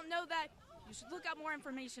 Most don't know that. You should look up more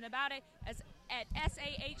information about it at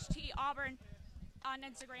SAHT Auburn on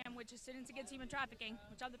Instagram, which is Students Against Human Trafficking,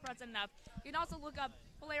 which I'm the president of. You can also look up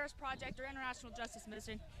Polaris Project or International Justice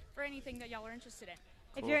Mission for anything that y'all are interested in.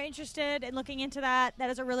 If you're interested in looking into that, that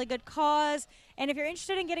is a really good cause. And if you're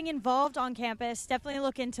interested in getting involved on campus, definitely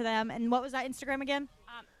look into them. And what was that Instagram again?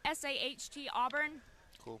 SAHT Auburn.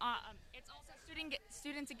 Cool. It's also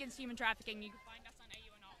Students Against Human Trafficking. You can find us on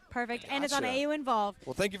AU and all. Perfect. And it's on Gotcha. AU Involved.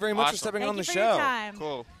 Well, thank you very much for Awesome. stepping Thank on you the for show. your time.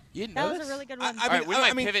 Cool. You didn't That know was this? a really good one. All right, we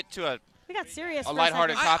might pivot to we got serious a for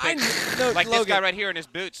lighthearted a second. topic, no, like this Logan. guy right here in his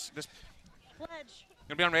boots. This Pledge.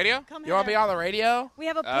 gonna be on radio? Come You want to be here. on the radio? We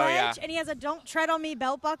have a Oh, pledge, yeah. and he has a "Don't Tread on Me"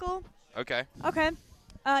 belt buckle. Okay. Okay.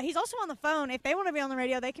 He's also on the phone. If they want to be on the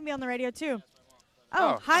radio, they can be on the radio too.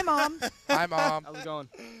 Oh. Hi, Mom. Hi, Mom. How's it going?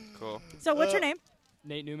 Cool. So, what's your name?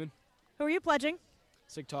 Nate Newman. Who are you pledging?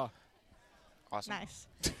 Sigtaw. Awesome. Nice.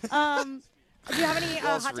 Do you have any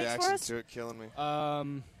hot takes for reaction us? to it killing me.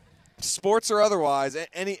 Sports or otherwise,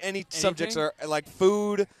 any subjects are like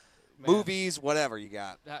food, movies, whatever you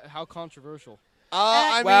got. How controversial?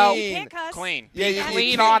 I well, mean, you can't cuss. Clean. Yeah, you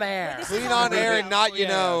clean can't- on air. Clean on air, and not Yeah,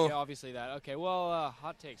 know. okay, obviously that. Okay, well,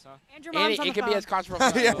 hot takes, huh? And your And mom's on it the can be phone. as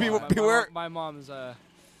controversial. Yeah, as you want. beware. My mom's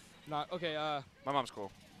not okay. My mom's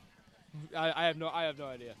cool. I have no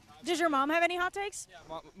idea. Does your mom have any hot takes?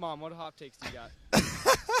 Mom, what hot takes do you got?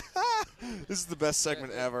 This is the best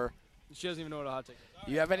segment ever. She doesn't even know what a hot take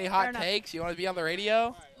is. You have any Fair hot enough. takes? You want to be on the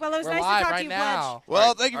radio? Well, it was We're nice to live talk right to you, now.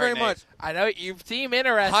 Well, thank you All right, very much. I know you seem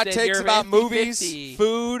interested. Hot takes You're about 50-50. movies,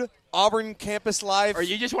 food, Auburn campus life, Or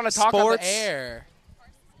you just want to talk sports. on the air.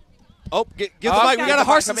 Oh, give the mic. We got a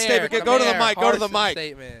Harson statement. Go to the mic. Go to the mic.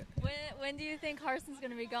 Statement. When do you think Harson's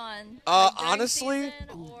going to be gone? Honestly,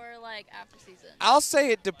 or like after season? I'll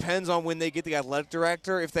say it depends on when they get the athletic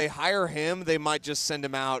director. If they hire him, they might just send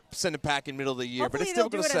him back in middle of the year. Hopefully but it's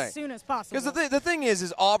difficult to say. As soon as possible. Because the thing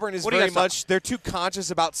is Auburn is very much they're too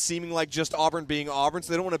conscious about seeming like just Auburn being Auburn,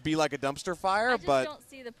 so they don't want to be like a dumpster fire. I just don't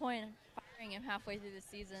see the point of firing him halfway through the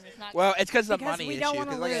season. It's not. Well, it's because of the money we issue. don't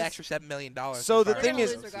wanna Because like an lose. extra $7 million. So the thing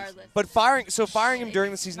is, but firing him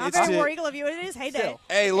during the season. Not very War Eagle of you. It is heyday.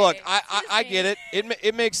 Hey, look, I get it.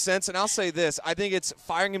 It makes sense, and I'll say this: I think it's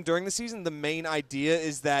firing him during the season. The main idea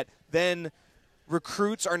is that then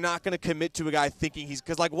recruits are not going to commit to a guy thinking he's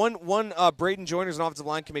because like one Braden Joyner's an offensive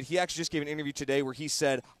line commit. He actually just gave an interview today where he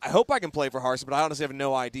said, "I hope I can play for Harsin, but I honestly have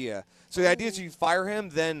no idea." So the idea is if you fire him,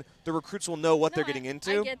 then the recruits will know what they're getting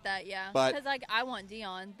into. I get that, yeah. But because like I want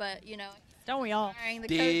Dion, but you know, don't we all? The coach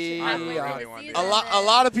halfway through the season, a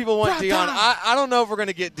lot of people want Dion. I don't know if we're going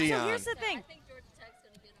to get Dion. So here's the thing.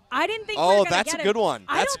 I didn't think. Oh, we that's a good one.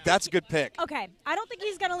 That's a good pick. Okay, I don't think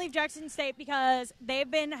he's going to leave Jackson State because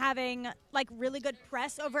they've been having like really good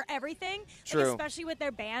press over everything, True. Like, especially with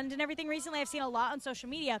their band and everything recently. I've seen a lot on social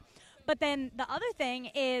media. But then the other thing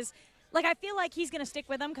is, like, I feel like he's going to stick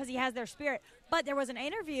with them because he has their spirit. But there was an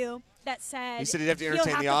interview that said He said he'd have to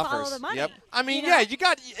entertain the follow offers. the money, Yep. I mean, you know? you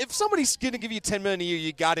got if somebody's going to give you $10 million a year,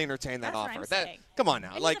 you got to entertain that That's what offer. I'm That saying. come on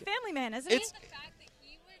now, And like he's a family man, isn't he? the fact that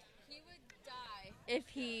he would die if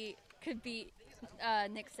he could beat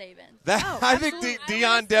Nick Saban. I think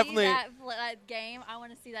Dion definitely. That game, I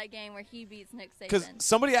want to see that game where he beats Nick Saban. Because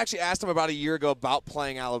somebody actually asked him about a year ago about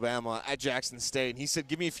playing Alabama at Jackson State, and he said,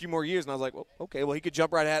 "Give me a few more years." And I was like, "Well, okay, well he could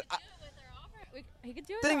jump right ahead." He could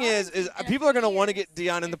do it. Thing is people are going to want to get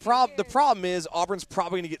Dion, and the problem is Auburn's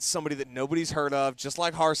probably going to get somebody that nobody's heard of, just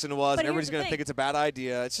like Harsin was, and everybody's going to think it's a bad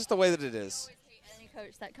idea. It's just the way that it is. Any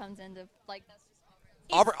coach that comes into like that's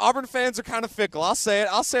just Auburn fans are kind of fickle. I'll say it.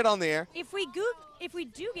 I'll say it on the air. If we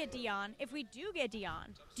do get Dion,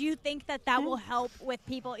 do you think that will help with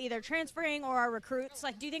people either transferring or our recruits?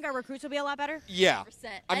 Like, do you think our recruits will be a lot better? Yeah. 100%.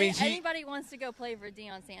 I mean, anybody wants to go play for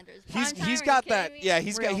Deion Sanders. He's got that. Yeah,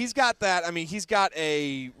 he's got that. I mean, he's got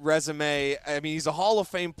a resume. I mean, he's a Hall of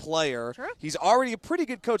Fame player. True. He's already a pretty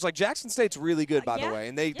good coach. Like Jackson State's really good, by the way,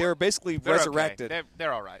 and they're basically resurrected. Okay.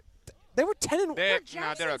 They're all right. They were 10-1.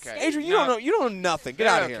 They're okay. Adrian, you don't know nothing. Get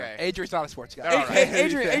out of here. Adrian's not a sports guy.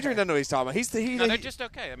 Adrian doesn't know what he's talking about. No, they're just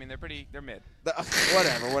okay. I mean, they're mid.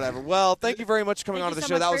 Whatever. Well, thank you very much for coming on to the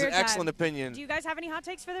show. That was an time. excellent opinion. Do you guys have any hot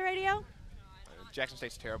takes for the radio? Jackson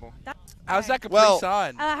State's terrible. How's that Capri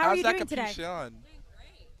Sun? How are you doing today? Sun?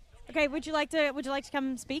 Okay, would you like to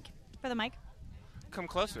come speak for the mic? Come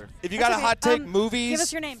closer. If you got a hot take, movies, give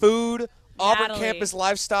us your name. food, Auburn Natalie. campus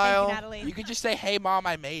lifestyle. Thank you, Natalie. You could just say, "Hey, Mom,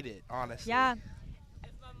 I made it." Honestly. Yeah.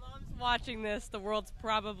 Watching this, the world's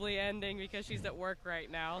probably ending because she's at work right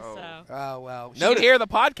now. So. Oh well. Noted. She hear the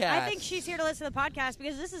podcast. I think she's here to listen to the podcast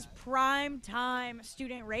because this is prime time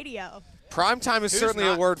student radio. Prime time is certainly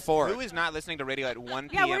a word for it. Who is not listening to radio at 1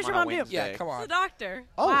 Yeah, p.m. what does your on a mom do? Wednesday? Yeah, come on. The doctor.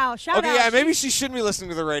 Oh. Wow, shout okay, out. yeah, maybe she shouldn't be listening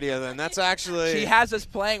to the radio then. That's actually. She has us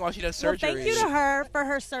playing while she does Well, surgery. thank you to her for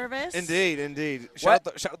her service. Indeed. Shout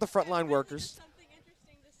out the frontline workers.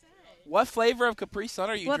 What flavor of Capri Sun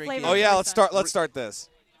are you What drinking? flavor? Oh yeah, let's start this.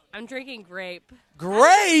 I'm drinking grape.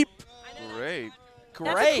 Grape. Great.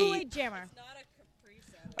 That's a Kool-Aid jammer.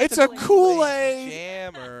 It's a Kool-Aid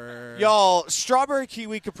jammer. Y'all, strawberry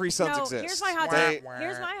kiwi Capri Suns No, exist. here's my hot take.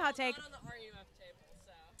 Here's my hot take.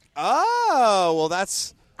 Oh, well,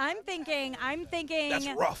 that's. I'm thinking. That's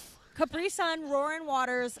rough. Capri Sun Roaring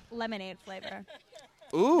Waters lemonade flavor.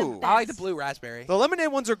 Ooh, I like the blue raspberry. The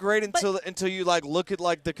lemonade ones are great until you like look at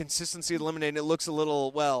like the consistency of the lemonade and it looks a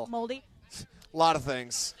little moldy. A lot of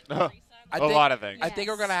things. A lot of things. I think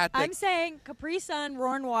we're gonna have to. I'm saying Capri Sun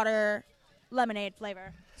Roaring Water lemonade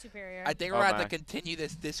flavor superior. I think we're going to have to continue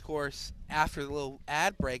this discourse after the little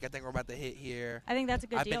ad break. I think we're about to hit here. I think that's a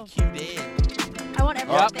good deal. I've been cued in. I want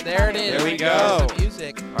everyone to think there about it is. There we go. The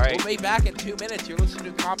music. All right. We'll be back in 2 minutes. You're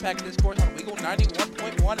listening to Compact Discourse on WEGL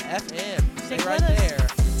 91.1 FM. Stay Stick right with us. there.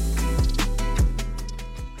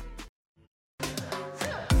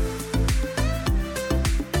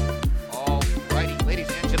 Alrighty, ladies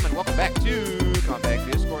and gentlemen, welcome back to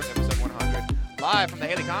Compact Discourse, episode 100, live from the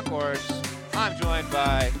Haley Concourse. I'm joined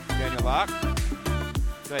by Daniel Locke.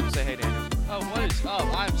 Go ahead and say hey, Daniel. Oh, what is up?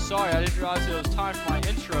 I'm sorry, I didn't realize it was time for my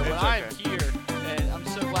intro, but It's I am okay. here, and I'm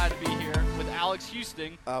so glad to be here with Alex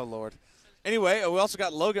Houston. Oh Lord. Anyway, we also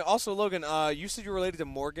got Logan. Also, Logan, you said you're related to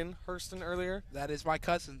Morgan Hurston earlier. That is my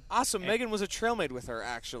cousin. Awesome. Megan was a trailmate with her,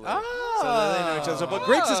 actually. Oh. So they know each other. But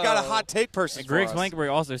Griggs has got a hot take person. Griggs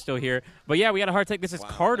Blankenberg also still here. But yeah, we got a hot take. This is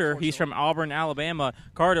Carter. He's from Auburn, Alabama.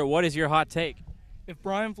 Carter, what is your hot take? If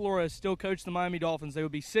Brian Flores still coached the Miami Dolphins, they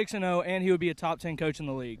would be 6-0, and he would be a top 10 coach in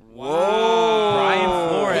the league. Whoa, Brian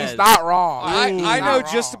Flores. He's not wrong. I know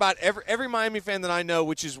just about every Miami fan that I know,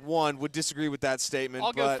 which is one, would disagree with that statement.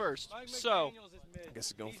 I'll go first. So, I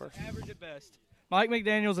guess going first. Average at best. Mike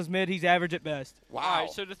McDaniels is mid. He's average at best. Wow. All right,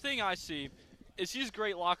 so the thing I see is he's a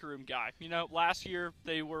great locker room guy. You know, last year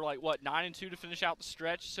they were 9-2 to finish out the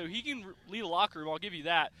stretch, so he can lead a locker room. I'll give you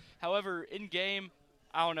that. However, in game,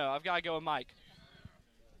 I don't know. I've got to go with Mike.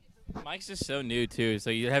 Mike's just so new too, so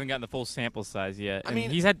you haven't gotten the full sample size yet. I mean,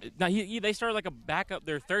 they started like a backup,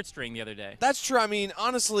 their third string the other day. That's true. I mean,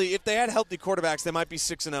 honestly, if they had healthy quarterbacks, they might be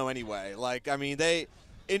 6-0 anyway.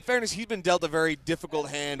 In fairness, he's been dealt a very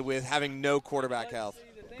difficult hand with having no quarterback health.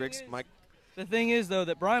 Griggs, Mike. The thing is, though,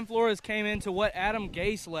 that Brian Flores came into what Adam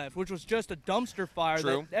Gase left, which was just a dumpster fire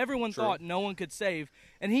that everyone thought no one could save,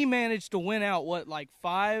 and he managed to win out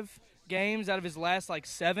 5 games out of his last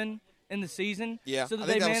 7 in the season. Yeah, so that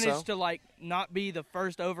they managed to not be the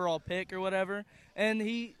first overall pick or whatever. And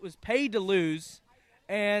he was paid to lose,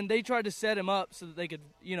 and they tried to set him up so that they could,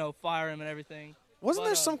 fire him and everything. Wasn't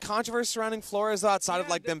there some controversy surrounding Flores outside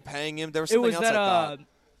of them paying him? There was something else.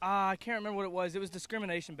 I can't remember what it was. It was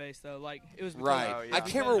discrimination based though. It was right. I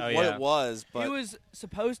can't remember what it was, but he was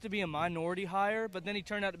supposed to be a minority hire, but then he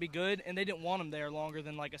turned out to be good, and they didn't want him there longer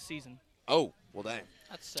than a season. Oh, well, dang.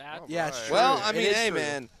 That's sad. Yeah, it's true. Well, I mean, hey,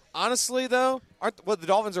 man. Honestly, though, the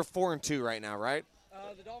Dolphins are 4-2 right now, right?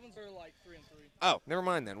 The Dolphins are 3-3. Oh, never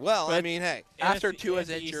mind then. Well, I mean, hey. After Tua's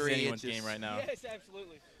injury, anyone's game right now. Yes,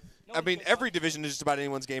 absolutely. Every division is just about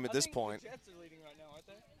anyone's game at this point. The Jets are leading right now,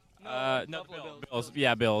 aren't they? No, Bills.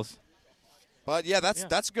 Yeah, Bills. But yeah,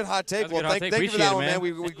 that's a good hot take. Well, thank you for that one, man.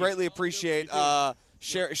 We greatly appreciate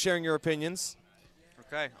sharing your opinions.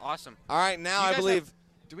 Okay, awesome. All right, now I believe.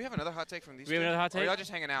 Do we have another hot take from these? Do we have another hot take? Or are y'all just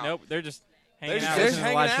hanging out? Nope, they're just hanging out. They're just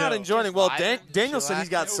hanging out and joining. Well, Daniel said he's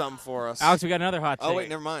got something for us. Alex, we got another hot take. Oh wait,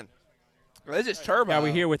 never mind. Well, this is Turbo. Yeah,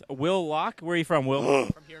 we're here with Will Locke. Where are you from, Will?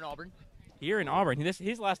 From here in Auburn. Here in Auburn.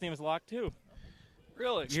 His last name is Locke too.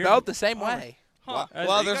 Really? Spelled the same way. Huh.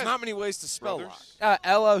 Well, there's not many ways to spell Locke.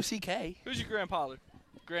 L-O-C-K. Who's your grandfather?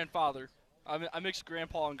 I mixed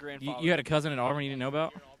grandpa and grandfather. You had a cousin in Auburn you didn't know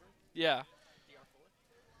about? Yeah.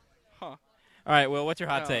 Huh. All right, Will, what's your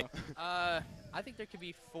hot take? I think there could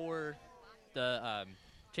be 4. The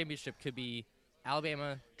championship could be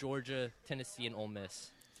Alabama, Georgia, Tennessee, and Ole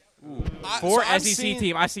Miss. 4 SEC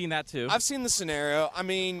team. I've seen that too. I've seen the scenario. I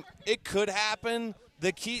mean, it could happen.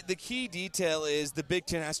 The key detail is the Big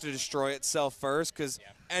Ten has to destroy itself first because,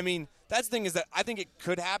 I mean, that's the thing is that I think it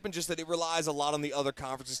could happen, just that it relies a lot on the other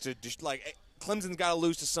conferences to Clemson's got to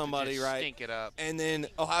lose to somebody, right? Stink it up. And then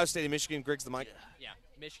Ohio State and Michigan. Griggs the mic. Yeah,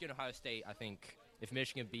 Michigan, Ohio State. I think if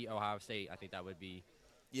Michigan beat Ohio State, I think that would be.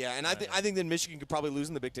 Yeah, and I think then Michigan could probably lose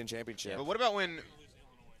in the Big Ten championship. But what about when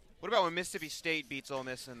Mississippi State beats Ole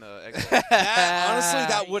Miss in the? Honestly,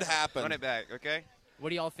 that would happen. Run it back, okay? What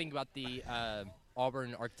do y'all think about the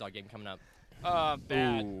Auburn-Arkansas game coming up?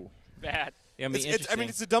 Bad. Ooh. Bad. Yeah,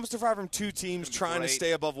 it's a dumpster fire from two teams trying to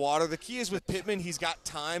stay above water. The key is with Pittman, he's got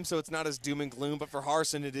time, so it's not as doom and gloom. But for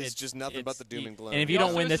Harsin, it's just nothing but the doom and gloom. And if you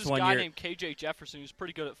don't win this one, guy named KJ Jefferson who's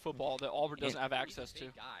pretty good at football that Auburn doesn't have access to.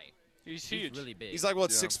 He's huge. He's really big. He's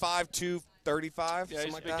 6'5", 235. Yeah, he's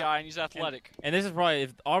a like big that. guy, and he's athletic. And this is probably,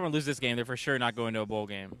 if Auburn loses this game, they're for sure not going to a bowl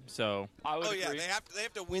game. So I would agree. Yeah, they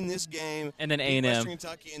have to win this game. And then beat A&M. Western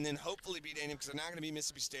Kentucky, and then hopefully beat A&M because they're not going to beat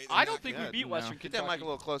Mississippi State. I don't think we beat Western Kentucky. Get that mic a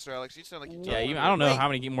little closer, Alex. You sound like you. I don't know how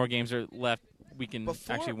many more games are left we can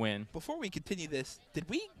actually win. Before we continue this, did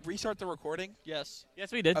we restart the recording? Yes.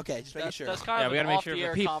 Yes, we did. Okay, just making sure. That's kind of we got to make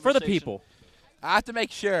sure for the people. I have to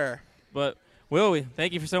make sure. But Will,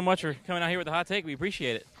 thank you so much for coming out here with the hot take. We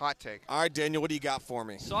appreciate it. Hot take. All right, Daniel, what do you got for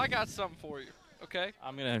me? So I got something for you. Okay.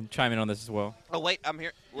 I'm gonna chime in on this as well. Oh wait, I'm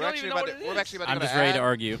here. We're actually about to I'm just ready to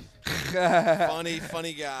argue.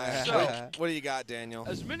 funny guy. So, what do you got, Daniel?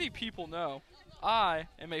 As many people know, I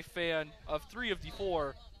am a fan of 3 of the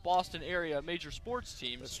 4 Boston area major sports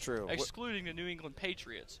teams. That's true. Excluding the New England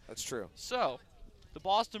Patriots. That's true. So, the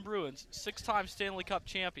Boston Bruins, 6-time Stanley Cup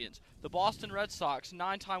champions. The Boston Red Sox,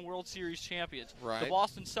 9-time World Series champions. Right. The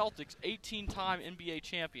Boston Celtics, 18-time NBA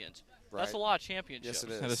champions. Right. That's a lot of championships. Yes, it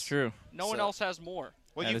is. That is true. No one else has more.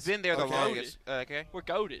 Well, you've been there the longest. Okay. We're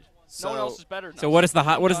goated. No one else is better than us. So what is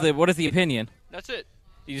the opinion? That's it.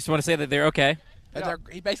 You just want to say that they're okay?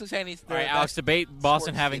 He's basically saying he's All right, Alex, debate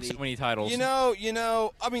Boston having so many titles. You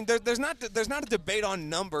know. I mean, there's not a debate on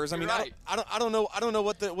numbers. I mean, right. I don't know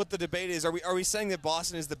what the debate is. Are we saying that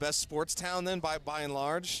Boston is the best sports town then by and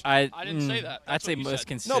large? I didn't say that. I'd That's say what you most said.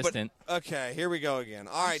 consistent. No, but okay, here we go again.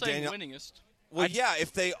 All right, saying Daniel. Winningest. Well, yeah,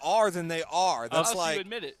 if they are, then they are. That's You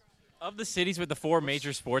admit it. Of the cities with the 4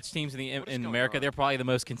 major sports teams in America, they're probably the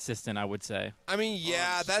most consistent, I would say. I mean,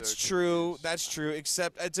 yeah, that's true. That's true.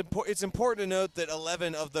 Except it's important to note that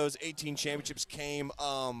 11 of those 18 championships came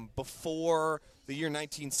before the year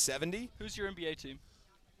 1970. Who's your NBA team?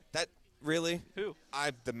 That really? Who?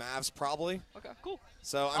 The Mavs probably. Okay, cool.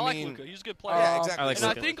 So I mean, like Luka. He's a good player. Yeah, exactly.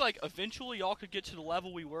 I think eventually y'all could get to the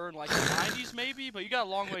level we were in the 90s maybe, but you got a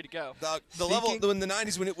long way to go. The level in the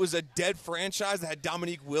 90s when it was a dead franchise that had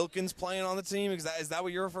Dominique Wilkins playing on the team. Is that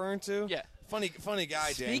what you're referring to? Yeah. Funny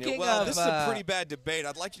guy, Daniel. Speaking Well, of, this is a pretty bad debate.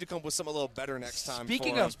 I'd like you to come up with something a little better next time.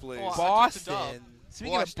 Speaking for of us, please. Boston.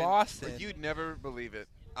 Speaking of Boston. But you'd never believe it.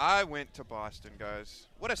 I went to Boston, guys.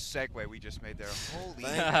 What a segue we just made there. Holy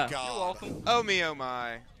Thank God. You're welcome. Oh, me, oh,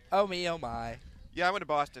 my. Oh, me, oh, my. Yeah, I went to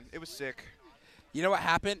Boston. It was sick. You know what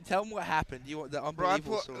happened? Tell them what happened. The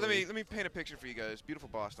unbelievable story. Let me paint a picture for you guys. Beautiful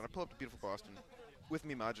Boston. I pull up to beautiful Boston with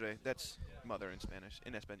mi madre. That's mother in Spanish,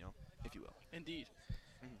 in Espanol, if you will. Indeed.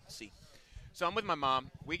 See. So I'm with my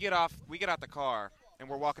mom. We get out the car, and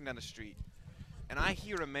we're walking down the street. And I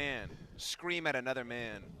hear a man scream at another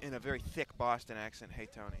man in a very thick Boston accent, "Hey,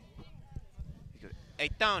 Tony." He goes, "Hey,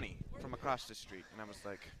 Tony," from across the street. And I was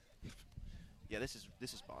like, yeah, this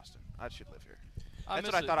is Boston. I should live here.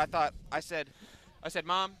 That's what I thought. I said,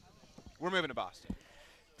 Mom, we're moving to Boston.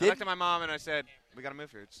 I looked at my mom and I said, we got to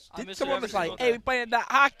move here. Someone was like, hey, we playing that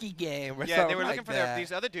hockey game or yeah, they were something looking like that.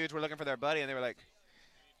 these other dudes were looking for their buddy, and they were like,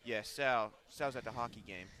 yeah, Sal's at the hockey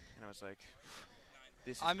game. And I was like,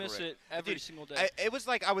 this is I miss great. it every Dude, single day. It was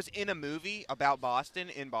like I was in a movie about Boston,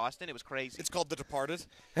 in Boston. It was crazy. It's called The Departed.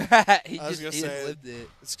 he just lived it.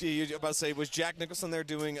 You were about to say, was Jack Nicholson there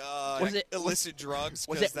doing illicit drugs?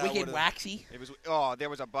 Was it wicked waxy? It was. There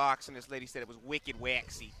was a box, and this lady said it was wicked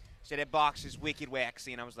waxy. She said that box is wicked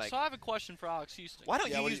waxy, and I was like, so I have a question for Alex Houston. why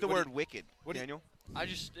don't you use the word wicked, Daniel?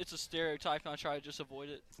 It's a stereotype, and I try to just avoid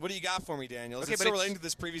it. What do you got for me, Daniel? Is Okay, it but still relating to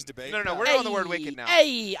this previous debate? No, we're on the word wicked now.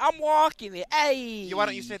 Hey, I'm walking it. Hey. Why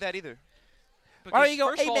don't you say that either? Because Why don't you go,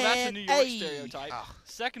 first of all, hey, that's a man, New York hey. stereotype.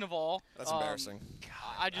 Second of all, that's embarrassing.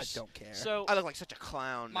 I don't care. So I look like such a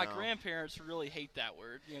clown. My now. grandparents really hate that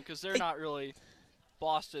word, because they're not really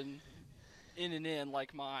Boston in and in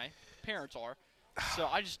like my parents are. So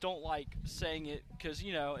I just don't like saying it because,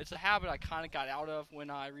 it's a habit I kind of got out of when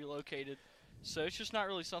I relocated. So it's just not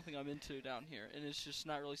really something I'm into down here, and it's just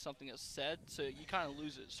not really something that's said, so you kind of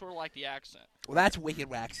lose it, sort of like the accent. Well, that's wicked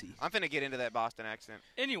waxy. I'm finna get into that Boston accent.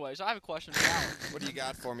 Anyways, I have a question for Alex. What do you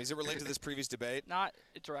got for me? Is it related to this previous debate? Not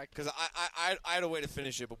direct. Because I had a way to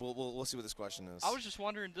finish it, but we'll see what this question is. I was just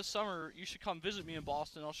wondering, this summer you should come visit me in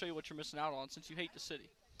Boston. I'll show you what you're missing out on since you hate the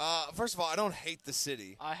city. First of all, I don't hate the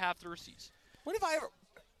city. I have the receipts. When have I ever?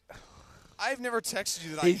 I've never texted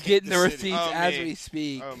you that He's I hate getting the city. receipts as we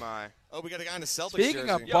speak. Oh my! Oh, we got a guy in a Celtics Speaking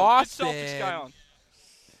jersey. of Boston, Celtics guy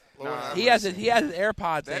on. he has his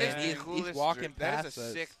AirPods That in. is the He's coolest walking That past is a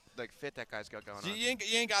us. sick fit that guy's got going on. You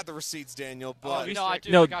ain't got the receipts, Daniel. But no, I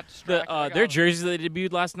do. No, I got distracted. their jerseys that they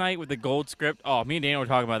debuted last night with the gold script. Oh, me and Daniel were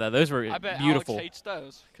talking about that. Those were I bet beautiful. Alex hates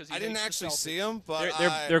those because I didn't actually see them, but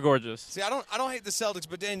They're gorgeous. See, I don't hate the Celtics,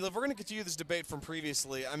 but Daniel, if we're going to continue this debate from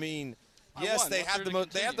previously, I mean, I yes, won. they What's had there the to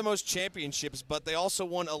most. They had continue? the most championships, but they also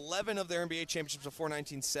won 11 of their NBA championships before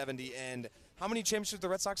 1970. And how many championships do the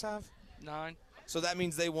Red Sox have? 9. So that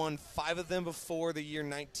means they won 5 of them before the year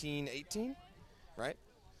 1918, right?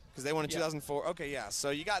 Because they won in 2004. Okay, yeah.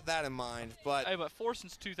 So you got that in mind, but Hey, but 4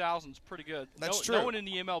 since 2000 is pretty good. That's No true. one in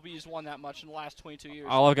the MLB has won that much in the last 22 years.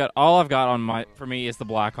 All I've got on for me is the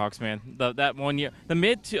Blackhawks, man. That 1 year, the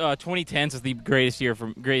mid 2010s was the greatest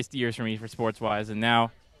years for me for sports wise, and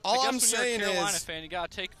now. all I guess I'm when saying you're a Carolina is, fan, you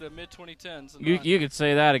gotta take the mid 2010s. You could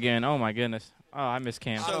say that again. Oh my goodness. Oh, I miss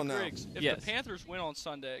Cam. I don't know. Griggs, if Yes. the Panthers win on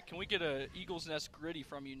Sunday, can we get a Eagles Nest gritty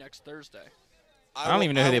from you next Thursday? I don't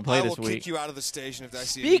even know who they play this I will week. kick you out of the station if I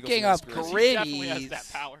see Speaking an of Eagles Nest He definitely has gritties,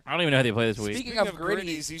 that power. I don't even know who they play this week. Speaking Speaking of of gritties,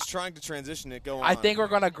 gritties, he's trying to transition it. Go on. I think we're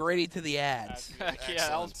gonna gritty to the ads. Yeah,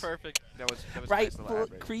 that was perfect. That was Right nice little ad foot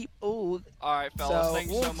break. creep. Ooh. All right, fellas, So,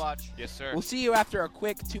 thank you so much. Yes, sir. We'll see you after a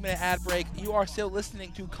quick 2-minute ad break. You are still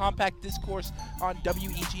listening to Compact Discourse on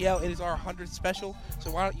WEGL. It is our 100th special,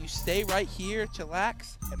 so why don't you stay right here,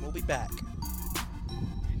 chillax, and we'll be back.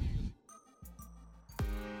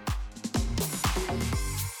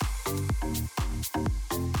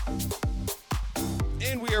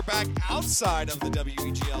 And we are back outside of the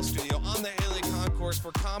WEGL studio on the Haley Concourse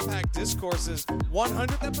for Compact Discourse's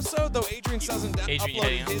 100th episode, though Adrian hasn't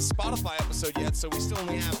uploaded his Spotify episode yet, so we still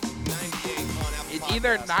only have 98 on Apple It's Podcasts.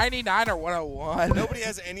 either 99 or 101. Nobody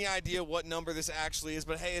has any idea what number this actually is,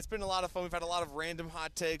 but hey, it's been a lot of fun. We've had a lot of random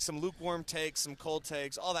hot takes, some lukewarm takes, some cold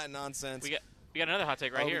takes, all that nonsense. We got another hot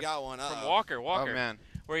take right here. We got one. From Walker. Oh, man.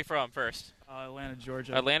 Where are you from first? Atlanta,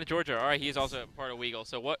 Georgia. Atlanta, Georgia. All right, he's also part of WEGL.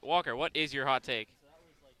 So, Walker, what is your hot take?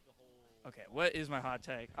 Okay, what is my hot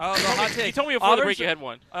take? Oh, the hot take. You told me before the break you had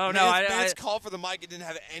one. Oh, no. Man's call for the mic. It didn't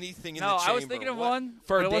have anything in the chamber. No, I was thinking of one,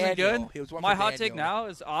 For but it wasn't Daniel. good. He was one My for hot take Daniel. now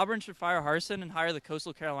is Auburn should fire Harsin and hire the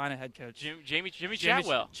Coastal Carolina head coach. Jimmy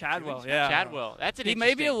Chadwell. Chadwell, yeah. Chadwell. That's an He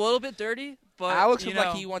may be a little bit dirty, but Alex you looks know,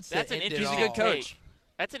 like he wants to that's an end it interesting he's a all. good coach.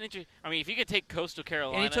 That's an interesting. I mean, if you could take Coastal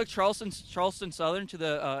Carolina, And he took Charleston Southern to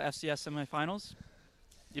the FCS semifinals.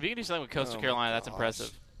 if you can do something with Coastal Carolina, that's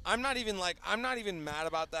impressive. I'm not even mad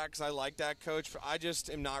about that because I like that coach. I just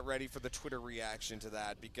am not ready for the Twitter reaction to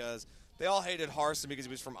that because they all hated Harsin because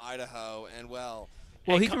he was from Idaho, and Well,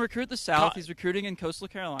 he can recruit the South. He's recruiting in Coastal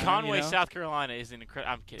Carolina. Conway, you know? South Carolina is an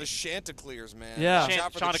incredible. I'm kidding. the Chanticleers, man. Yeah.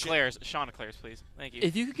 Chanticleers, please. Thank you.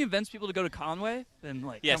 If you can convince people to go to Conway, then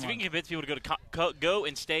yes, come if you on. can convince people to go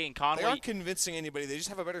and stay in Conway. They aren't convincing anybody. They just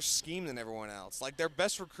have a better scheme than everyone else. Like, their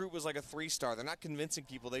best recruit was like a 3-star. They're not convincing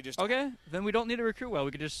people. They just Okay, then we don't need to recruit well. We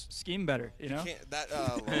could just scheme better, you know?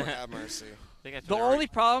 Lord have mercy. The only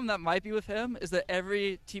problem that might be with him is that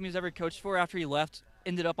every team he's ever coached for after he left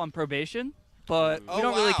ended up on probation. But we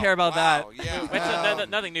don't really care about that. Yeah. That's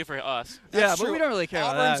nothing new for us. Yeah, but we don't really care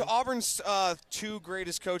about that. Auburn's two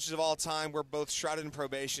greatest coaches of all time were both shrouded in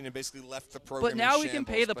probation and basically left the program. But now in we can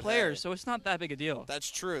shambles. pay the But players, hey, so it's not that big a deal. That's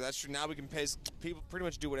true. Now we can pay people pretty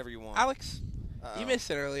much do whatever you want. Alex, you missed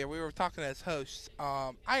it earlier. We were talking as hosts.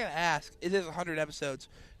 I gotta ask: it is 100 episodes.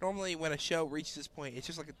 Normally, when a show reaches this point, it's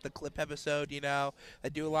just like the clip episode. You know, they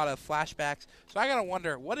do a lot of flashbacks. So I gotta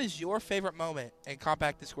wonder, what is your favorite moment in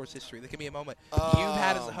Compact Discourse history? That can be a moment you've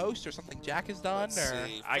had as a host, or something Jack has done.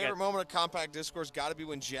 Favorite moment of Compact Discourse got to be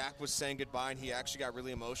when Jack was saying goodbye and he actually got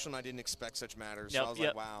really emotional. And I didn't expect such matters. So I was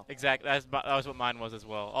like, wow. Exactly. That was what mine was as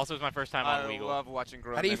well. Also, it was my first time on WEGL. I love watching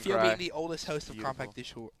grown How do you men feel cry. being the oldest host of Compact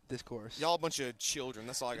Discourse? Y'all a bunch of children.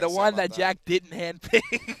 That's all I got The to say one about that Jack didn't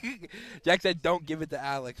handpick. Jack said, "Don't give it to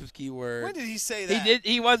Alex." Was keyword. When did he say that? He did.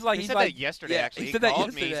 He was like He he's said like that yesterday, yeah, actually. He said that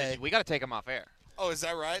called me. He yesterday. said, we got to take him off air. Oh, is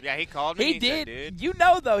that right? Yeah, he called me. He and did. Said, dude. You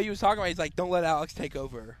know, though, he was talking about. He's like, "Don't let Alex take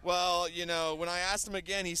over." Well, you know, when I asked him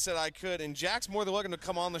again, he said I could. And Jack's more than welcome to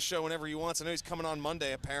come on the show whenever he wants. I know he's coming on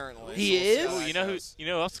Monday, apparently. He So we'll see is? how Ooh, that you know goes. who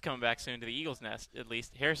else is coming back soon to the Eagles nest? At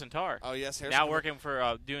least Harrison Tarr. Oh yes, Harrison. Now working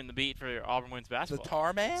for doing the beat for Auburn women's The basketball.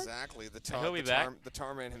 Tar Man. Exactly. he'll be back. The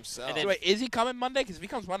Tar Man himself. And then- So wait, is he coming Monday? Because if he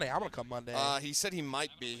comes Monday, I'm gonna come Monday. He said he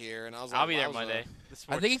might be here, and I was like, I'll be there wowza. Monday.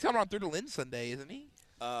 I think he's coming on through to Lynn Sunday, isn't he?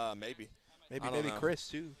 Maybe. Maybe I don't know. Chris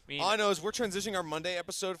too. All I know is we're transitioning our Monday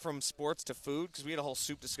episode from sports to food because we had a whole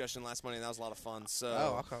soup discussion last Monday and that was a lot of fun.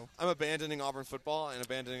 So okay. I'm abandoning Auburn football and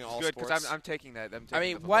abandoning all Good, sports. because I'm taking that. I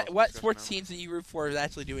mean, what sports teams that you root for is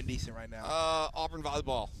actually doing decent right now? Auburn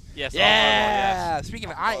volleyball. Yes. Yeah. Yes. Speaking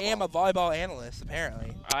of, I am a volleyball analyst.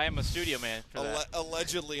 Apparently. I am a studio man for that.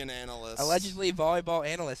 Allegedly an analyst. Allegedly volleyball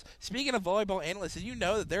analyst. Speaking of volleyball analysts, did you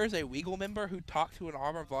know that there is a WEGL member who talked to an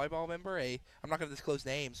Auburn volleyball member? I'm not going to disclose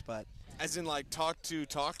names, but as in like talk to?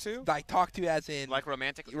 Like talk to as in like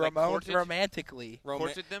romantically, romantically.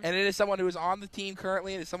 Courted them? And it is someone who is on the team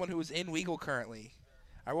currently, and it's someone who is in WEGL currently.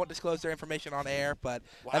 I won't disclose their information on air, but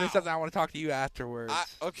that is something I want to talk to you afterwards.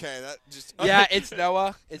 Okay, that just yeah, it's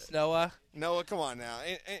Noah. It's Noah. Noah, come on now.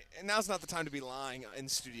 And now's not the time to be lying in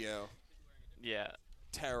studio. Yeah.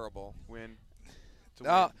 Terrible. Win.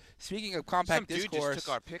 Speaking of Compact Some Discourse, dude just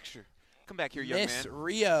took our picture. Come back here, young Miss man.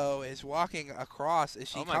 Rio is walking across. Is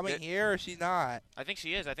she coming here or is she not? I think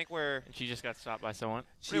she is. I think she just got stopped by someone.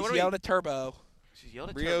 She's yelled at Turbo. She's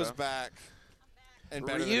yelled at Rio's Turbo. back. And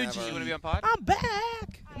better Ryuji. than ever. You want to be on pod? I'm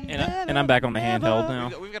back. And I'm back on the handheld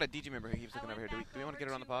now. We've got a DJ member who keeps looking over here. Do we want to get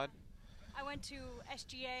her on the pod? I went to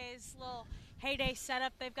SGA's little heyday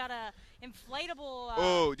setup. They've got a inflatable.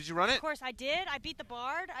 Oh, did you run it? Of course, I did. I beat the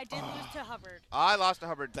Bard. I did lose to Hubbard. I lost to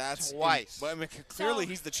Hubbard twice. But I mean, clearly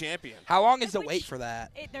he's the champion. How long is the wait for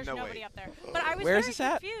that? There's No nobody wait. up there. But I was Where is very this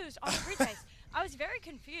at? confused on the pre-taste. I was very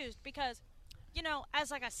confused because, you know,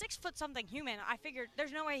 as like a 6-foot-something human, I figured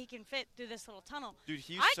there's no way he can fit through this little tunnel. Dude,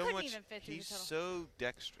 he's I so couldn't much. even fit through He's the tunnel. so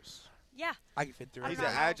dexterous. Yeah. I can fit through. He's an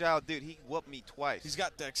agile dude. He whooped me twice. He's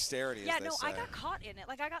got dexterity. Yeah, as they no, say. I got caught in it.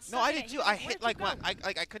 Like I got stuck No, I in did it. too. He I was hit like, like "Where'd you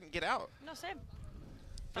one. I couldn't get out. go?" No, same.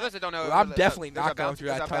 For those that don't know, Well, I'm there's definitely there's not a going bounce- through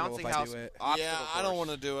that there's a tunnel bouncing if I house do it. Yeah, obstacle I don't course. want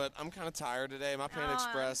to do it. I'm kind of tired today. My Panda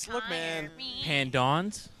Express. Look, man.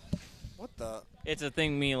 Pandons? What the? It's a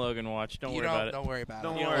thing me and Logan watch. Don't worry about it. Don't worry about it.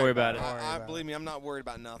 Don't worry about it. Believe me, I'm not worried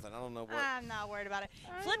about nothing. I don't know what. I'm not worried about it.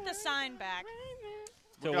 Flip the sign back.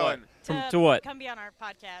 To what? To To what? Come be on our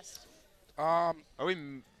podcast. Are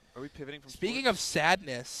we pivoting from? Speaking of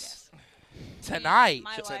sadness, tonight,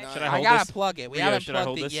 Should I I hold gotta this? plug it. We Yeah, haven't should I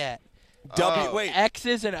hold plugged it this? yet. Wait.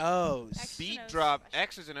 X's and O's. Beat drop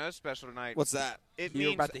X's and O's special tonight. What's that? It You're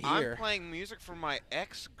means about to hear. I'm playing music from my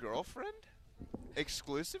ex-girlfriend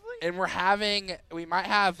exclusively. And we might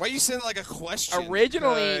have. Why you send like a question?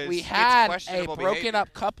 Originally, we Because had it's a questionable broken behavior.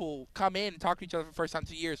 up couple come in and talk to each other for the first time in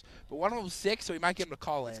 2 years. But one of them was sick, so we might get them to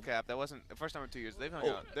call in. Cap, that wasn't the first time in 2 years. They've hung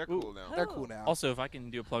out. They're cool now. They're cool now. Also, if I can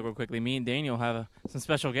do a plug real quickly, me and Daniel have some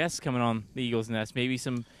special guests coming on the Eagles Nest. Maybe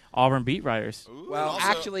some Auburn beat writers. Well,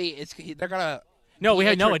 actually, they're gonna. No, we be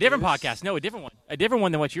have a different introduced. podcast. No, a different one. A different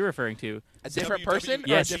one than what you're referring to. A different person?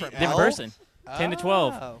 Yes, or a different different person. 10 to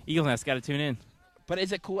 12. Oh. Eagles Nest. Got to tune in. But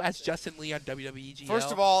is it cool as Justin Lee on WWEGL?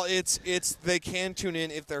 First of all, it's they can tune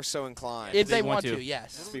in if they're so inclined. If they want to,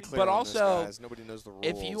 yes. Let's be clear But on this, also, guys. Nobody knows the rules.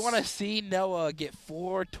 if you want to see Noah get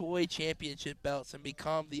 4 toy championship belts and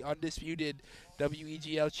become the undisputed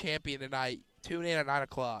WEGL champion tonight, tune in at 9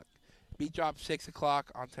 o'clock. Beat drop 6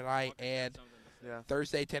 o'clock on tonight and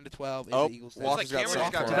Thursday 10 to 12 in the Eagles. Did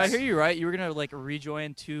I hear you right? You were gonna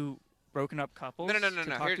rejoin 2 broken up couples. No. to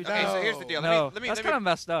talk to each Okay, so other? here's the deal. No, Let me, that's let me- kind of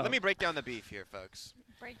messed up. Let me break down the beef here, folks.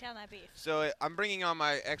 Break down that beef. So I'm bringing on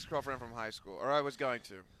my ex-girlfriend from high school, or I was going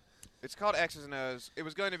to. It's called X's and O's. It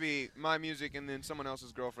was going to be my music and then someone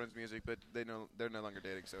else's girlfriend's music, but they're no longer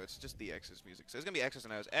dating, so it's just the X's music. So it's gonna be X's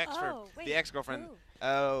and O's. X for the ex-girlfriend.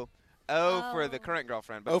 O for the current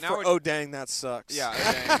girlfriend. But Oh, now for we're, oh dang, that sucks. Yeah.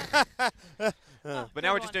 Oh, dang. But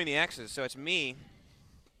now we're just doing the X's. So it's me.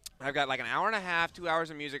 I've got like an hour and a half, 2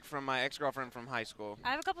 hours of music from my ex-girlfriend from high school.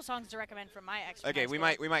 I have a couple songs to recommend from my ex. Okay, we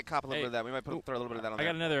might cop a little bit of that. We might throw a little bit of that on I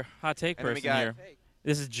there. got another hot take And then we person got- here.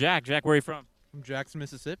 This is Jack. Jack, where are you from? From Jackson,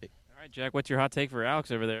 Mississippi. All right, Jack, what's your hot take for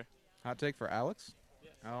Alex over there? Hot take for Alex?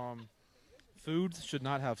 Foods should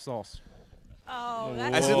not have sauce. Oh,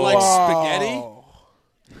 As in like spaghetti?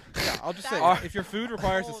 Yeah, I'll just say, if your food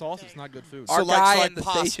requires the sauce, it's not good food. Our So guy like in the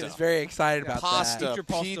pasta. station is very excited about Pasta, that. Eat your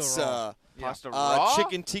pasta pizza, raw. Pasta raw?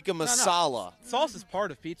 chicken tikka masala. Sauce is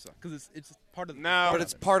part of pizza because it's part of. No, But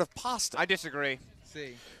it's part of pasta. I disagree.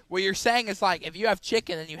 See, What you're saying is like if you have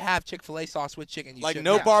chicken and you have Chick-fil-A sauce with chicken, you Like shouldn't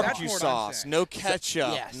no have barbecue That's what I'm sauce, saying. no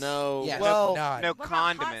ketchup, yes. no. Yes. Well, no, No What about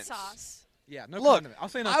condiments. hot sauce? yeah, no look, condiment. I'll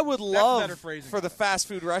say no. I would that's love better phrasing for the on it. fast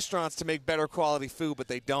food restaurants to make better quality food, but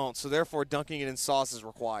they don't. So therefore, dunking it in sauce is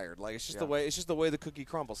required. Like it's just the way. It's just the way the cookie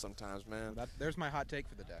crumbles sometimes, man. There's my hot take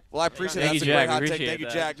for the day. Well, I appreciate Thank that. you, That's a great Jack. hot take. Appreciate Thank you,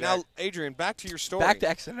 that. Jack. Now, Adrian, back to your story. Back to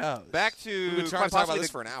X and O's. Back to We've been trying to quite talk about possibly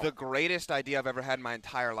this for an hour. the greatest idea I've ever had in my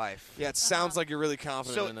entire life. Yeah, it sounds like you're really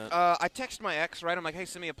confident So in it. I texted my ex, right? I'm like, hey,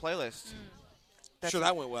 send me a playlist. Sure,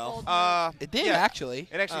 that went well. It did yeah, actually.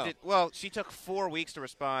 It actually Oh. did. Well, she took 4 weeks to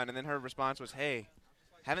respond, and then her response was, hey,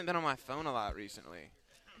 haven't been on my phone a lot recently.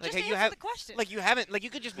 Like, Just hey, you answer have the question. like you haven't like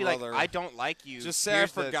you could just be Brother. like, I don't like you. Just say I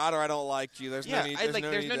Here's the- forgot or I don't like you. There's Yeah, no need. there's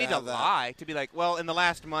no need to have that. lie. To be like, well, in the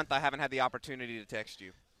last month, I haven't had the opportunity to text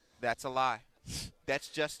you. That's a lie. That's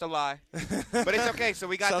just a lie. But it's okay. So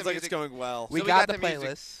we got Sounds the like music. it's going well. We So got the music.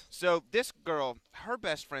 playlist. So this girl, her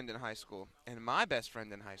best friend in high school, and my best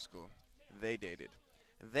friend in high school, they dated.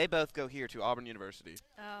 They both go here to Auburn University.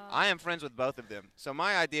 Oh. I am friends with both of them. So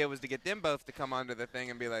my idea was to get them both to come onto the thing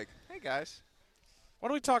and be like, hey, guys, Why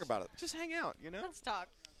don't we talk about it? just hang out, you know? Let's talk.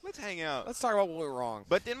 Let's hang out. Let's talk about what went wrong.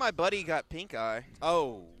 But then my buddy got pink eye.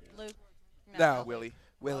 Oh, Luke. No. Willie.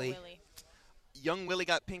 Willie. Young Willie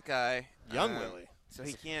got pink eye. Young Willie. So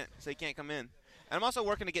he can't come in. And I'm also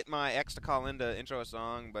working to get my ex to call in to intro a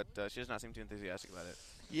song, but she does not seem too enthusiastic about it.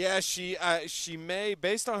 yeah. She may,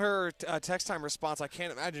 based on her text time response, I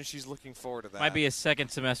can't imagine she's looking forward to that. Might be a second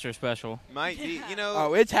semester special. Might be, you know.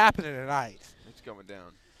 Oh, it's happening tonight. It's going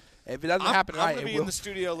down. If it doesn't I'm happen tonight, gonna it be will. in the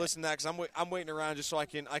studio listening to that because I'm waiting around just so I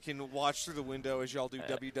can watch through the window as y'all do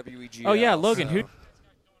WWEGL. Oh yeah, Logan. so. Who?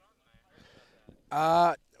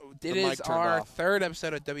 It The mic is turned our off. third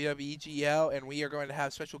episode of WWEGL, and we are going to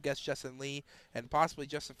have special guest Justin Lee and possibly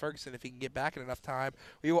Justin Ferguson if he can get back in enough time.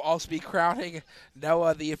 We will also be crowning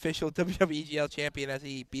Noah the official WWEGL champion as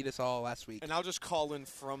he beat us all last week. And I'll just call in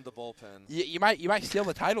from the bullpen. You might steal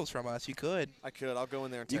the titles from us. You could. I could. I'll go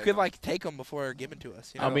in there and You take could them. like take them before given to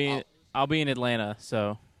us. You know? I'll be in Atlanta,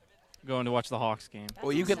 so going to watch the Hawks game.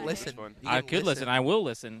 Well, you can listen. You I can could listen. I will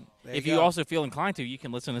listen. There If you you go. also feel inclined to, you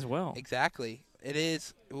can listen as well. Exactly. It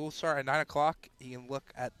is. We'll start at 9 o'clock. You can look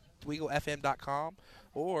at WeGLFM.com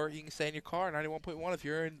or you can stay in your car 91.1 if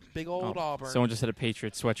you're in big old Auburn. Someone just had a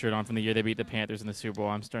Patriots sweatshirt on from the year they beat the Panthers in the Super Bowl.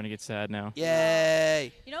 I'm starting to get sad now.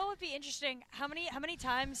 Yay! You know what would be interesting? How many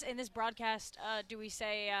times in this broadcast do we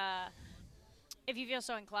say, if you feel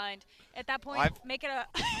so inclined? At that point, make it a...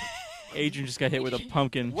 Adrian just got hit with a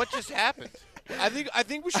pumpkin. What just happened? I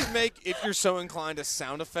think we should make, if you're so inclined, a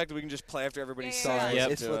sound effect we can just play after everybody says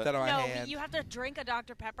Yep. It's with that on my No, hand. you have to drink a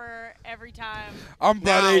Dr. Pepper every time. I'm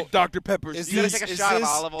about to eat Dr. Pepper. Is You this, take a is shot this, of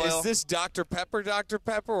olive oil? Is this Dr. Pepper, or Dr.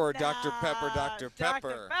 Pepper, Dr. Pepper? Dr.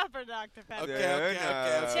 Pepper. Okay.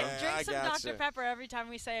 Drink some I Dr. gotcha. Pepper every time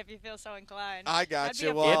we say if you feel so inclined. I got That'd be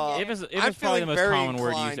you. a Well, fun It game. was I'm probably feeling the most very common word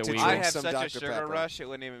inclined used to at drink I WEGL. have some such Dr. a sugar Pepper. rush, it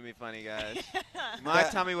wouldn't even be funny, guys. My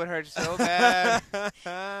tummy would hurt so bad.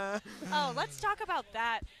 Oh, let's talk about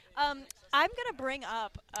that. I'm going to bring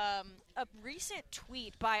up a recent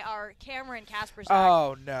tweet by our Cameron Kasperzak.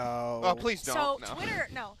 Oh, no. Oh, please don't. So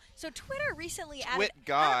no. Twitter recently added... Twit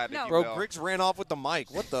God, No, if you Bro, will. Griggs ran off with the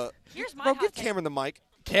mic. What the? Here's my Bro, hot give take. Cameron the mic.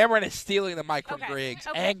 Cameron is stealing the mic from Okay, Griggs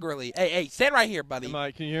okay. angrily. Hey, stand right here, buddy.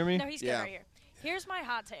 Can you hear me? No, he's good right here. Here's my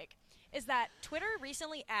hot take, is that Twitter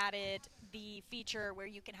recently added the feature where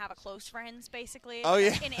you can have a close friends, basically, Oh,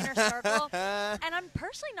 yeah. in Inner Circle, and I'm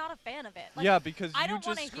personally not a fan of it. Like, yeah, because I you don't just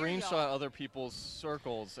wanna hear screenshot y'all. other people's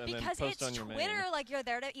circles and Because then post it's on your main. Twitter, like you're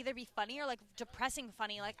there to either be funny or like depressing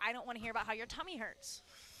funny. Like I don't want to hear about how your tummy hurts.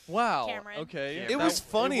 Wow. Cameron. Okay. It was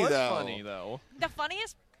funny, it was though. funny, though.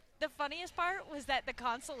 The funniest part was that the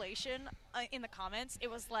consolation in the comments,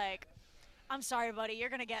 it was like, "I'm sorry, buddy, you're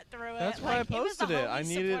gonna get through it." That's why like, I posted it. it. Was I the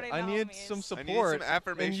needed homies supporting the some homies. support.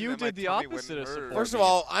 affirmation and you that my did the tummy opposite wouldn't of hurt. support. First of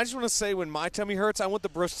all, I just want to say when my tummy hurts, I want the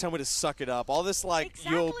bros to tell me to suck it up. All this, like,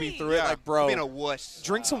 you'll be through it. Yeah, Like, bro, being a wuss.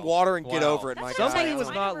 drink some water and get over it, my guy. Somebody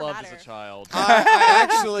was not loved as a child. I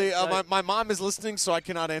actually, my mom is listening, so I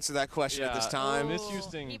cannot answer that question at this time.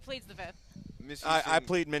 Misusing. He pleads the fifth. I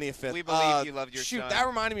plead many a fifth. We believe you loved your shoot, son. that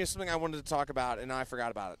reminded me of something I wanted to talk about, and I forgot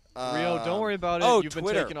about it. Rio, don't worry about it. Oh, You've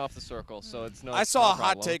Twitter. been taken off the circle, so it's no. I it's saw no a hot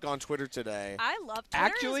problem. take on Twitter today. I love Twitter.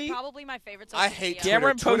 Actually, is probably my favorite social I hate media. Twitter.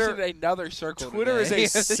 Cameron posted Twitter- another circle Twitter today.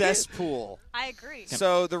 is a cesspool. I agree.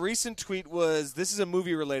 So the recent tweet was, this is a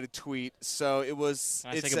movie-related tweet, so it was...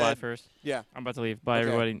 Can I it say said, goodbye first? Yeah. I'm about to leave. Bye, Okay.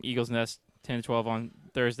 everybody. Eagles Nest, 10 to 12 on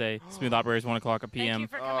Thursday. Smooth Operators, 1 o'clock at p.m. you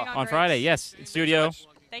for coming on, on Griggs. Friday. Yes, in studio.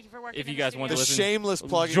 Thank you for working If you in the guys want to The listen. shameless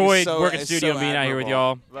plugging is Enjoyed so- working is studio so and being out here with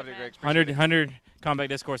y'all. admirable. Love you, Griggs. 100 Compact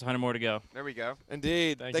Discourse, 100 more to go. There we go.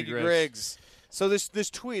 Indeed. Thank you, you, Griggs. So this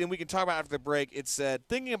tweet, and we can talk about it after the break, it said,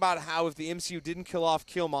 thinking about how if the MCU didn't kill off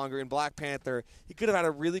Killmonger in Black Panther, he could have had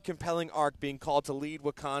a really compelling arc being called to lead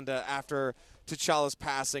Wakanda after T'Challa's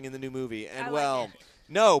passing in the new movie. And,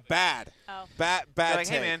 no, bad. Oh. Bad They're like,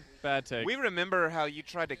 take. hey, man, Bad take. we remember how you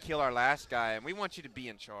tried to kill our last guy, and we want you to be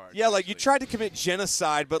in charge. Yeah, like you tried to commit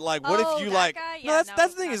genocide, but like, what Oh, if you that like? guy? No, Yeah, that's the no,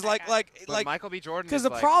 thing not is that like guy. But Michael B. Jordan because is the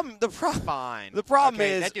like, problem fine. the problem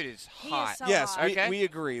Okay, is that dude is He is hot. so yes, hot. Okay. we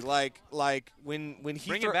agree. Like when he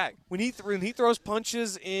Bring it back. when he throws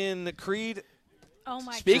punches in Creed. Oh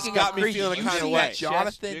my Speaking got of me Creed, feeling you a kinda see way.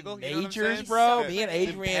 Jonathan Jiggle, you know what I'm Majors, saying? bro. So Me and good.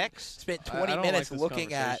 Adrian Pecs. spent I 20 don't minutes like this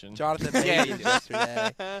looking at conversation. Jonathan Yeah, you Majors do.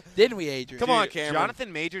 yesterday. Didn't we, Adrian? Come on, Dude, Cameron.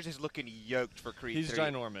 Jonathan Majors is looking yoked for Creed He's 3.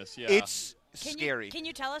 ginormous. Yeah. It's Can scary. can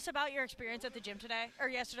you tell us about your experience at the gym today or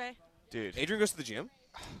yesterday? Dude. Adrian goes to the gym.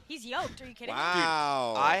 He's yoked. Are you kidding me?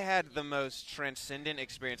 Wow. I had the most transcendent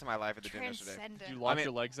experience of my life at the gym yesterday. Transcendent. Did you lock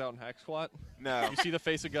your legs out in hack squat? No. You see the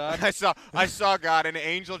face of God? I saw God. An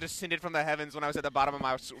angel descended from the heavens when I was at the bottom of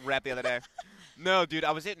my rep the other day. No, dude,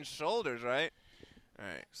 I was hitting shoulders, right? All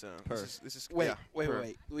right, so this is Wait, yeah,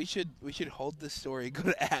 wait. We should hold this story. Go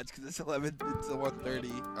to ads because it's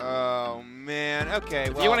 1:30. Oh man. Okay.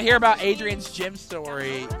 If Well, you want to hear about Adrian's gym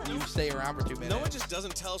story, you stay around for 2 minutes. No one just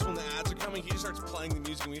doesn't tell us when the ads are coming. He just starts playing the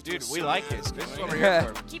music. And we have to dude, we assume like it. ads This is coming. what we're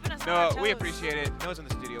here for. Keeping us on No, our we toes. appreciate it. Noah's in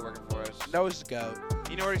the studio working for us. Noah's goat.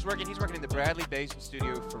 You know where he's working? He's working in the Bradley Basin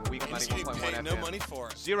studio for WEGL And he's getting 91.1 paid FM. no money for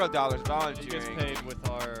it. $0 He gets volunteering. paid with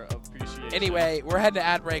our appreciation. Anyway, we're heading to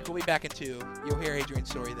ad break. We'll be back in 2. You'll hear Adrian's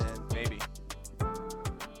story then. Maybe.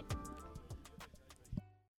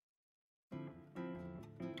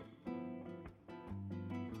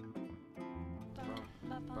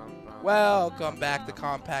 Welcome back to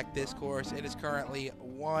Compact Discourse. It is currently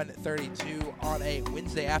 1:32 on a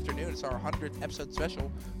Wednesday afternoon. It's our 100th episode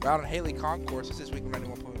special. We're out on Haley Concourse. This is WEGL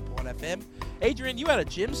 91.1 FM. Adrian, you had a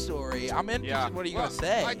gym story. I'm interested. Yeah. What are you going to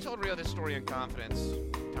say? I told Rio this story in confidence,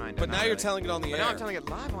 kind of. But now you're telling it on the But air. now I'm telling it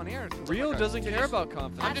live on air. Rio doesn't care about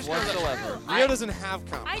confidence. I'm just whatsoever. Rio doesn't have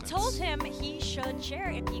confidence. I told him he should share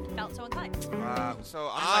if he felt so inclined. So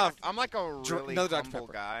I'm like a really another Dr. humble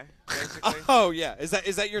Pepper. guy, basically. Oh yeah, is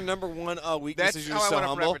that your number one weakness? That's is you're how just I so want to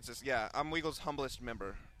humble? reference this. Yeah, I'm WEGL's humblest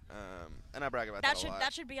member, and I brag about that, a lot.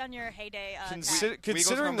 That should be on your heyday. Considering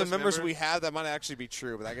the humblest members member. we have, that might actually be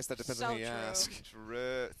true, but I guess that depends So on who you true. ask.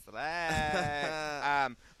 True. But I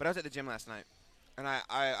was at the gym last night, and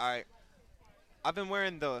I've been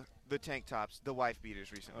wearing the tank tops, the wife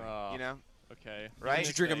beaters recently. You know. Okay. Right? Did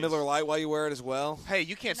you drink a Miller Lite while you wear it as well? Hey,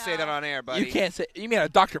 you can't say that on air, buddy. You can't say. You mean a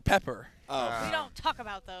Dr. Pepper? Oh. We don't talk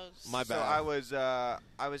about those. My bad. So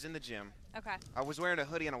I was in the gym. Okay. I was wearing a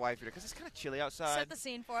hoodie and a wife beater because it's kind of chilly outside. Set the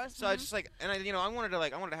scene for us. So I just and I wanted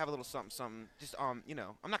to have a little something. Just I'm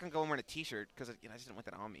not gonna go and wear a t-shirt because I just didn't want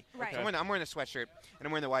that on me. Right. So I'm wearing the sweatshirt and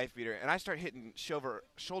I'm wearing the wife beater and I start hitting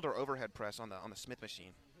shoulder overhead press on the Smith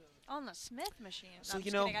machine. On the Smith machine. So, No, I'm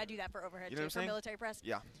just kidding. I do that for overhead you know too, what I'm for saying? military press.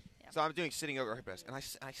 Yeah. So I'm doing sitting overhead press and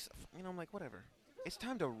I'm like whatever. It's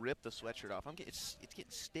time to rip the sweatshirt off. It's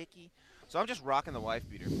getting sticky. So I'm just rocking the wife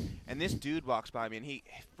beater and this dude walks by me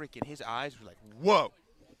and his eyes were like whoa.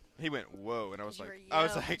 He went whoa and I was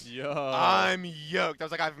like Yo. I'm yoked. I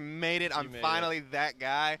was like I've made it. I'm finally that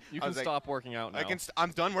guy. You I can was like, stop working out now.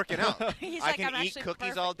 I'm done working out. He's I like, can I'm eat actually cookies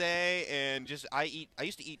perfect. all day and I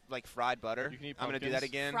used to eat like fried butter. You can eat I'm gonna do that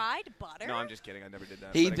pumpkins. again. Fried butter? No, I'm just kidding. I never did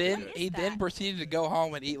that. He but I could then do it. he then proceeded to go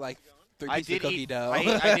home and eat like 3 I pieces did of cookie eat, dough.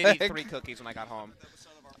 I did eat 3 cookies when I got home.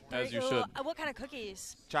 As you Ooh, should. What kind of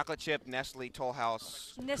cookies? Chocolate chip, Nestle, Toll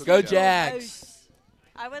House. Nestle Go Toll Jags. House.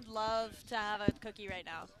 I would love to have a cookie right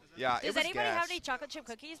now. Yeah, it Does was anybody gas. have any chocolate chip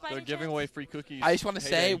cookies by They're any giving chance? away free cookies. I just want to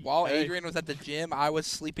say, Hey, while hey. Adrian was at the gym, I was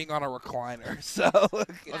sleeping on a recliner. So I was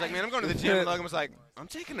like, man, I'm going to the gym. And Logan was like, I'm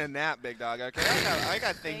taking a nap, big dog. Okay, I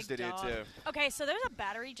got things to Big do dog. too. Okay, so there's a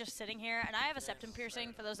battery just sitting here, and I have a septum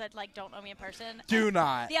piercing for those that don't know me in person. Do And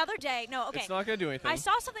not. The other day, It's not going to do anything. I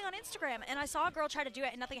saw something on Instagram, and I saw a girl try to do it,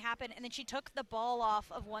 and nothing happened, and then she took the ball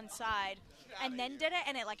off of one side and then did it,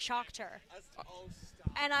 and it shocked her.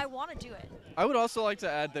 And I want to do it. I would also like to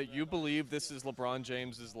add that you believe this is LeBron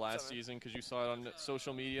James's last season because you saw it on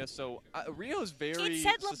social media. So Rio is very. It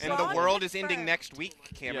said And the world is ending next week,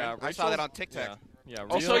 Cameron. Yeah, I saw that Rachel's- on TikTok. Yeah.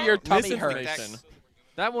 Also, Rio- your tummy hurts. misinformation.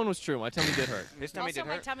 That one was true. My tummy did hurt. His tummy Also, did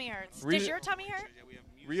my hurt. tummy hurts. Re- Does your tummy hurt?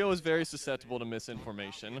 Rio is very susceptible to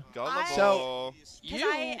misinformation. So Because you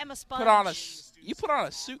I am a sponge. you put on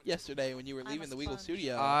a suit yesterday when you were leaving the WEGL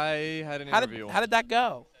studio. I had an how interview. How did that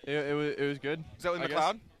go? It was good. Is that with I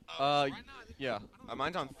McLeod? guess. Yeah.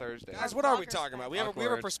 Mine's on Thursday. Guys, what are we talking about? We have a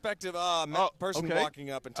Awkward. prospective person okay.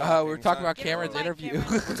 walking up and talking. We're talking about Cameron's interview.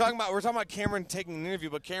 we're talking about Cameron taking an interview.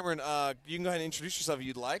 But Cameron, you can go ahead and introduce yourself if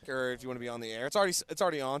you'd like, or if you want to be on the air. It's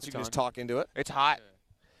already on, so you can just talk into it. It's hot.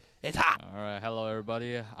 It's hot. All right, hello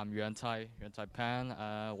everybody. I'm Yuan Tai Pan.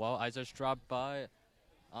 Well, I just dropped by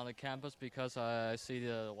on the campus because I see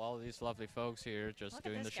all these lovely folks here just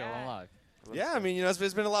doing the show on live. Yeah, I mean,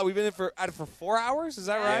 it's been a lot. We've been at it for 4 hours. Is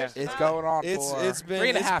that right? It's going on for it's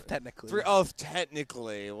been 3.5 technically.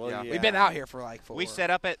 Technically. Well, yeah. We've been out here for like 4. We set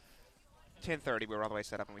up at 10:30. We were all the way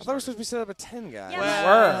set up, and we I thought we were started. supposed to be set up at 10, guys.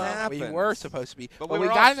 Yeah, we were supposed to be, But but we we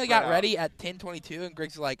were got all in and spread got out. ready at 10:22, and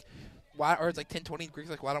Greg's like, "Why?" Or it's like 10:20. And Greg's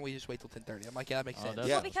like, "Why don't we just wait till 10:30?" I'm like, "Yeah, that makes sense."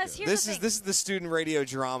 Yeah. Well, because here's this the is thing. this is the student radio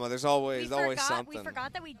drama. There's always something. We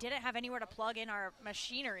forgot that we didn't have anywhere to plug in our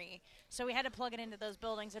machinery, so we had to plug it into those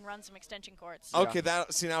buildings and run some extension cords. Okay, now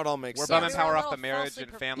it all makes We're sense. bumming we were power a off the little Marriage falsely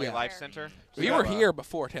and Family prepared. Life Center. We were here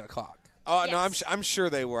before 10 o'clock. Oh no, Yes. I'm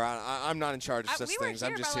sure they were. I'm not in charge of such we were things.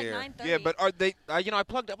 here I'm just by here. like 9:30. Yeah, but are they? I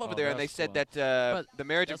plugged up over there, and they that's said cool. that But the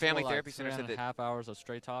Marriage and that's more Family like Therapy Center said that. 3.5 hours of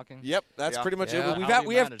straight talking. Yep, that's Yeah. pretty much Yeah. it. How do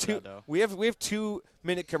We you have manage two. that, though? We have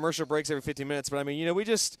 2-minute commercial breaks every 15 minutes. But I mean, we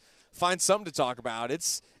just find something to talk about. It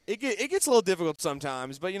gets a little difficult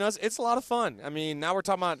sometimes, but it's a lot of fun. I mean, now we're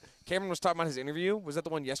talking about. Cameron was talking about his interview. Was that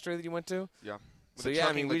the one yesterday that you went to? Yeah. With So the yeah, I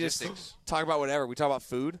trucking mean, we just logistics. talk about whatever. We talk about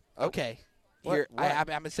food. Okay. What? Here, What?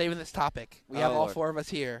 I'm saving this topic. We Oh, have all Lord. 4 of us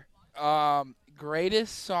here.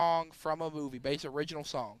 Greatest song from a movie, best original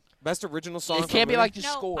song. Best original song. It from can't be a like movie?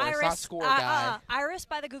 just No, score. Iris, It's not score, guy. Iris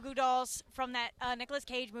by the Goo Goo Dolls from that Nicolas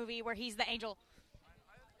Cage movie where he's the angel.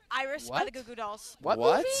 Iris by What? the Goo Goo Dolls. What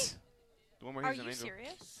movie? The one where Are he's an you angel.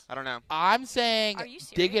 serious? I don't know. I'm saying Are you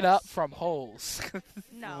dig it serious? up from holes.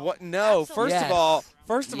 No. What? No. Absolutely.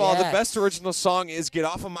 First of all, the Yes. best original song is "Get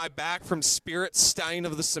Off of My Back" from Spirit, Stallion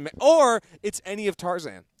of the Cement, or it's any of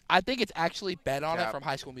Tarzan. I think it's actually Bet on It from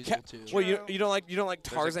High School Musical 2. Well, you don't like There's a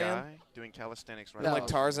Tarzan? guy doing calisthenics right You don't now. like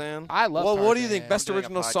Tarzan? I love Well, Tarzan. what do you think? Best I'm doing a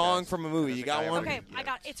original podcast. song from a movie. There's You a got guy one? over Okay, I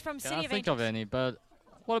got it's from Can't City of think Angels. of any, but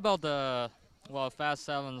what about the Fast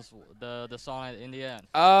Sevens, the song in the end?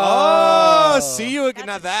 Oh, see you again.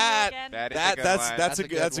 Now That's that's a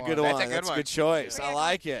good one. That's a good one. That's a good choice. I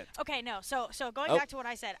like it. Okay, no. So going Oh. back to what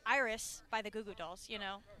I said, Iris by the Goo Goo Dolls. You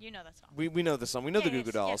know that song. We know the song. We know the Goo Yes,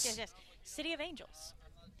 Goo Dolls. Yes. City of Angels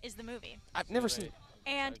is the movie. I've never seen it.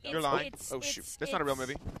 And You're lying. Oh, shoot. That's not a real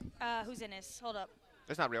movie. Who's in this? Hold up.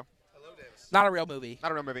 That's not real. Not a real movie.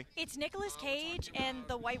 Not a real movie. It's Nicolas Cage and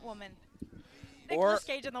the white woman. Or Nicolas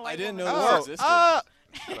Cage and the white woman. Shut up.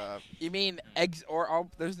 You mean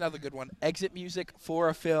there's another good one. Exit music for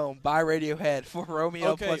a film by Radiohead for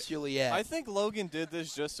Romeo plus Juliet. I think Logan did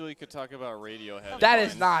this just so he could talk about Radiohead. That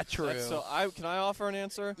is not true. So can I offer an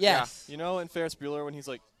answer? Yes. Yeah. You know, in Ferris Bueller when he's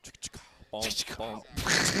like,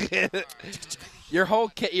 your whole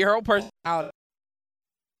personality.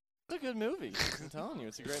 It's a good movie. I'm telling you,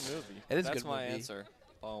 it's a great movie. It is a That's good my movie. answer.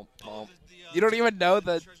 You don't even know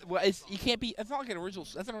the. Well, you can't be. It's not like an original.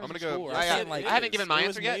 That's an I'm original gonna go. score. I haven't given my It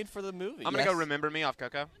answer was yet. made for the movie. I'm gonna go. Remember Me off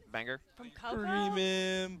Coco. Banger. From Coco.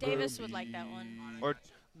 Davis would like that one. Or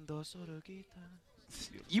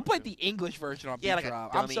You played the English version on yeah, Beat like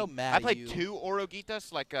Drop. a I'm dummy. so mad. I at played you. 2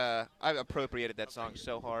 Oroguitas. Like I appropriated that song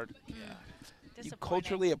so hard. You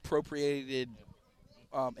culturally appropriated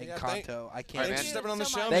Encanto. I can't. Thanks for stepping on the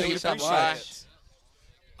show. Thank man. you so Appreciate much. it.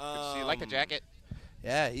 Good to see you. Like the jacket.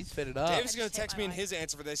 Yeah, he's fitted up. Dave's going to text me in his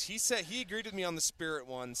answer for this. He said he agreed with me on the Spirit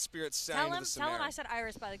one. Spirit sang to the Tell him Samaritan. I said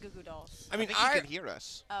Iris by the Goo Goo Dolls. I mean, think he can hear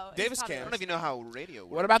us. Oh, Davis probably can. I don't even know how radio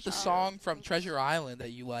works. What about the song from Treasure Island that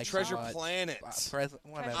you like? Treasure so much? Planet.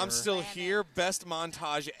 Whatever. I'm still here. Best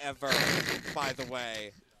montage ever, by the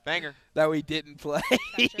way. Banger. That we didn't play.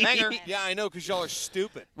 Banger. Yeah, I know, because y'all are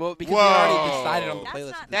stupid. Well, because we already decided on the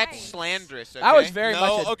playlist. That's slandrous. Okay? That was very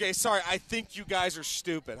much. Okay, sorry. I think you guys are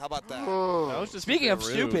stupid. How about that? That was just Speaking of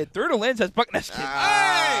rude. stupid, Through the Lens has Bucknest Kids.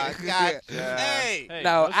 Hey! Gotcha. Hey! Hey,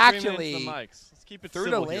 No, screaming actually, into the mics. Let's keep it Through the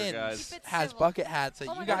civil here, Lens guys. has bucket hats that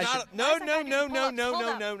Oh my you guys. God. should-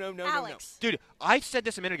 No. Alex. Dude, I said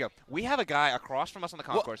this a minute ago. We have a guy across from us on the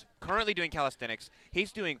concourse currently doing calisthenics.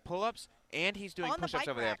 He's doing pull-ups and he's doing On the push-ups bike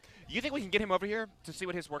over there. rack. You think we can get him over here to see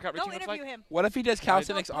what his workout Go routine looks interview like? him. What if he does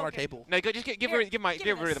calisthenics Don't on our poke him. table? No, just give Here, Rhea give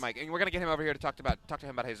the this. mic, and we're gonna get him over here to talk to him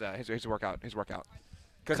about his workout.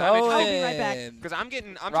 Because I'll I'm be right back. Because I'm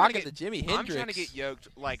trying to Rocking get the Jimi I'm trying to Hendrix. get yoked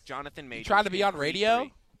like Jonathan Majors. trying to be in on Creed radio?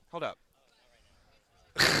 3. Hold up.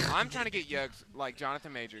 I'm trying to get yoked like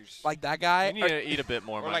Jonathan Majors. Like that guy? You need to eat a bit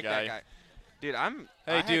more, or my like guy. that guy. Dude,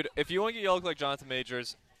 Hey, dude, if you want to get yoked like Jonathan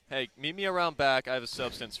Majors, hey, meet me around back. I have a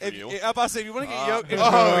substance for you. I'm about to say, if you want to get yoked,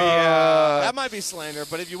 that might be slander.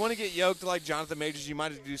 But if you want to get yoked like Jonathan Majors, you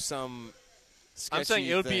might have to do some. I'm saying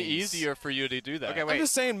it would be things. easier for you to do that. Okay, wait. I'm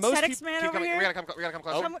just saying most Aesthetics people. man Keep over coming. here. We gotta come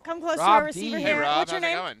closer. Come close to Rob our receiver D. Hey, here. Rob, What's your how's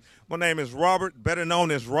it name? going? My name is Robert, better known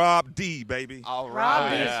as Rob D, baby. All Rob right.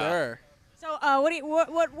 D. Yes, sir. So,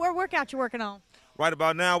 what workout you working on? Right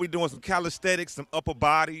about now, we doing some calisthenics, some upper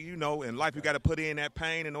body, you know. In life, you got to put in that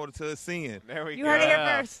pain in order to ascend. There we You go. heard it here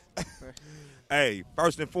first. Hey,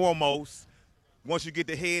 first and foremost, once you get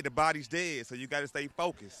the head, the body's dead, so you got to stay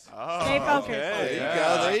focused. Oh, Stay focused. okay.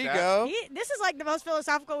 There you go. This is like the most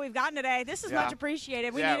philosophical we've gotten today. This is Yeah. much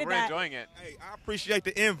appreciated. We Yeah, needed we're that. enjoying it. Hey, I appreciate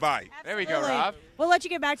the invite. There we go, Absolutely. Rob. We'll let you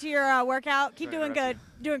get back to your workout. Keep Sorry, doing Rob. good.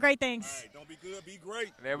 Doing great things. Hey, don't be good, be great.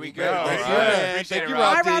 There we Great. go. Thank All you, right. man. Appreciate Thank it, you,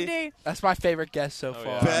 Rob. Hi, D. Rob D. That's my favorite guest so far.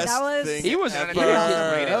 yeah. Best That was- thing He was ever.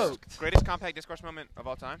 Greatest compact discourse moment of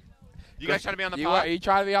all time. You guys trying to be on the pod? Are you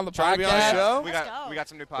trying to be on the Trying to be on the podcast? show? We got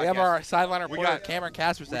some new podcasts. We have our sideline reporter, got- Cameron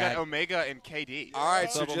Casper. We got Omega and KD. All right,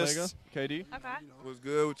 What's so up, Omega? just KD? Okay. What's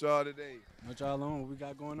good with y'all today? What y'all on? What we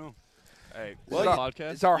got going on? Hey, Well,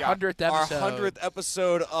 podcast. It's our Yeah. 100th our episode. 100th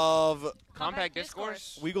episode of Compact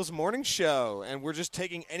Discourse. WEGL's morning show, and we're just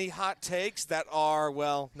taking any hot takes that are,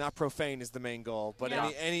 well, not profane is the main goal, but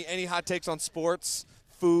Yeah. any hot takes on sports,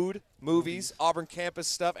 food, movies, Auburn campus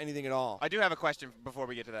stuff, anything at all. I do have a question before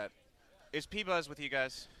we get to that. Is P-Buzz with you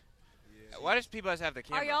guys? Why does P-Buzz have the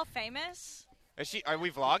camera? Are y'all famous? Are we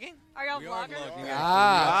vlogging? Are y'all vloggers?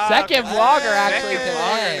 Ah, second vlogger actually Second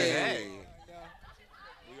today.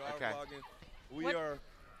 We are Okay. vlogging. We What- are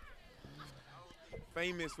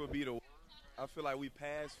famous would be the. I feel like we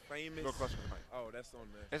passed famous. Go closer to the mic. Oh, that's on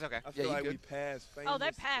there. It's okay. I feel you like good? we passed famous. Oh,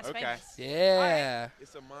 they passed Okay. famous. Yeah.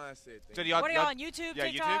 It's a mindset thing. So do y'all, What are y'all on YouTube, yeah,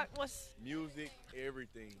 TikTok? YouTube? What's Music,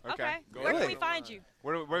 everything. Okay. Go Where can ahead. we find you?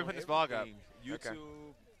 Where are we putting this vlog up? Everything. Okay.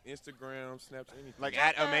 YouTube, Instagram, Snapchat, anything. Like Drop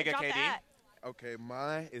at the- Omega drop the KD? at. Okay,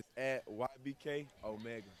 mine is at YBK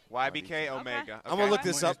Omega. YBK Omega. Okay. I'm gonna look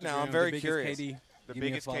this up now. I'm very curious. KD. The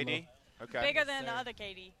biggest KD. Okay. Bigger than the other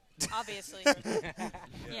KD, obviously.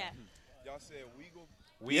 Yeah. Y'all said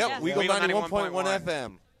WEGL? Yep, WEGL 91.1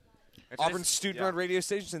 FM. It's Auburn nice. student-run radio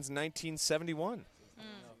station since 1971.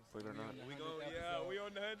 Believe it or not. We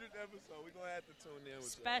on the 100th episode. We're going to have to tune in with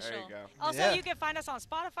Special. There you go. Also, you can find us on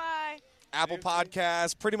Spotify. Apple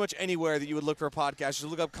Podcasts, pretty much anywhere that you would look for a podcast. Just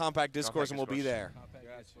look up Compact Discourse and we'll be there.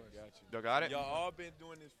 Y'all got it? Y'all all been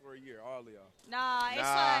doing this for a year, all of y'all. Nah, it's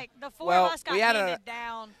like the four Well, of us got we had handed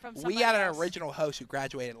down from somebody We had an else. original host who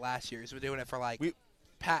graduated last year. He's been doing it for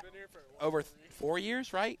over 4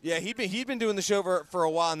 years, right? Yeah, he'd been doing the show for a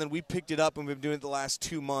while, and then we picked it up and we've been doing it the last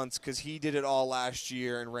 2 months because he did it all last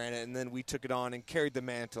year and ran it, and then we took it on and carried the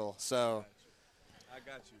mantle. So I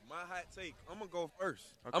got you. My hot take, I'm going to go first.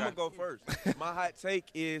 Okay. I'm going to go first. My hot take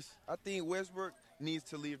is I think Westbrook needs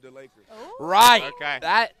to leave the Lakers. Right. Okay.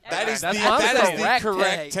 that is the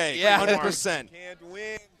correct take. Yeah. 100%. Can't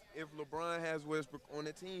win if LeBron has Westbrook on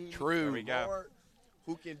the team. True. There we go.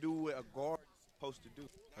 Who can do what a guard is supposed to do.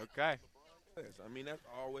 Okay. I mean, that's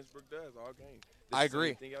all Westbrook does all game. I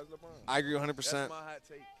agree. LeBron. I agree 100%. That's my hot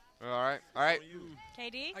take. All right. All right.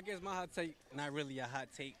 KD? I guess my hot take, not really a hot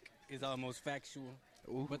take, is almost factual.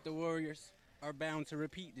 But the Warriors are bound to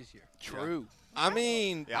repeat this year. True. I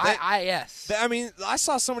mean, yes. I mean, I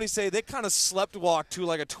saw somebody say they kind of sleptwalked to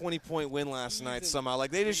like a 20-point win last night somehow.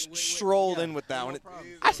 Like they just strolled in with that one.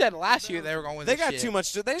 I said last year they were going to win They this got shit. too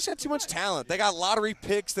much. They just got too much talent. They got lottery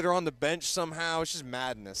picks that are on the bench somehow. It's just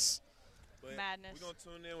madness. But Madness. We're going to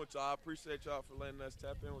tune in with y'all. I appreciate y'all for letting us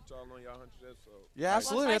tap in with y'all on y'all 100th episode. Yeah,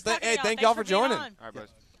 absolutely. Well, it's nice Hey, talking to thank y'all. y'all for Thanks for being joining. on. All right, boys.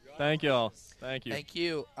 Thank y'all. Thank you. Thank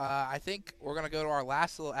you. I think we're gonna go to our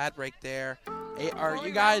last little ad break there. Are Before you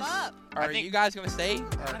we guys? wrap up. Are you guys gonna stay?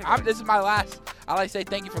 This is my last. I like to say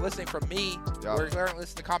thank you for listening from me. Yeah. We're currently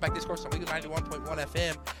listening to Compact Discourse on WEGL 91.1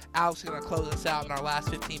 FM. Alex is gonna close us out in our last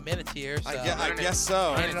 15 minutes here. So I guess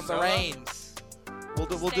so. handing up the reins. We'll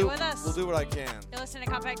do with us. We'll do what I can. You're listening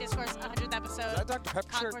to Compact Discourse, 100th episode. Is that Dr.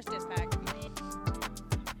 Pepper shirt? Concourse Dispatch.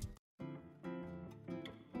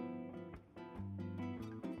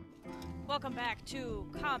 Welcome back to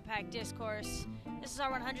Compact Discourse. This is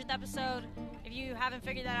our 100th episode. If you haven't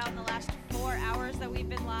figured that out in the last 4 hours that we've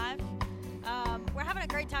been live, we're having a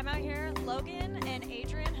great time out here. Logan and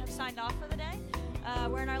Adrian have signed off for the day.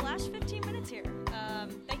 We're in our last 15 minutes here.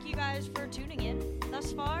 Thank you guys for tuning in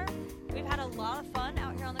thus far. We've had a lot of fun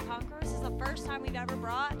out here on the concourse. This is the first time we've ever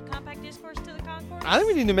brought Compact Discourse to the concourse. I think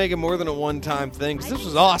we need to make it more than a one-time thing because this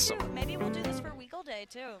was awesome. Maybe we'll do this for WEGL Day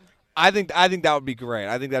too. I think that would be great.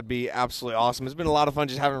 I think that'd be absolutely awesome. It's been a lot of fun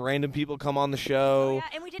just having random people come on the show. Oh,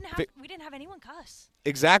 yeah, and we didn't have anyone cuss.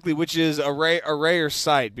 Exactly, which is a rare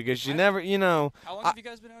sight because you never, How long have you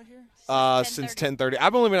guys been out here? Since 10:30.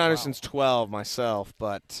 I've only been out here since 12 myself,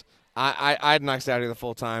 but I had knocked out here the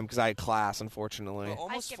full time because I had class, unfortunately. Well,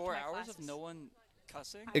 almost 4 hours of no one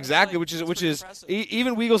cussing. Exactly, That's which is impressive.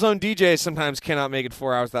 even WEGL's own DJs sometimes cannot make it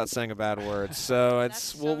 4 hours without saying a bad word. So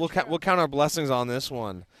it's we'll count our blessings on this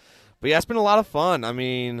one. But yeah, it's been a lot of fun. I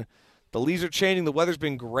mean, the leaves are changing. The weather's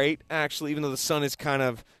been great, actually, even though the sun is kind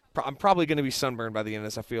of – I'm probably going to be sunburned by the end of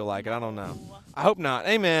this, I feel like. I don't know. I hope not.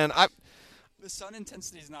 Hey, man. The sun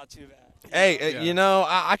intensity is not too bad. Hey, you know,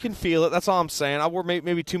 I can feel it. That's all I'm saying. I wore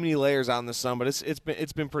maybe too many layers out in the sun, but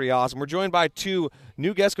it's been pretty awesome. We're joined by two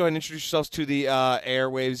new guests. Go ahead and introduce yourselves to the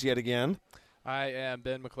airwaves yet again. I am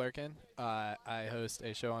Ben McClurkin. I host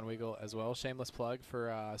a show on WEGL as well. Shameless plug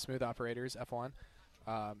for Smooth Operators F1.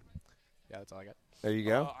 Yeah, that's all I got. There you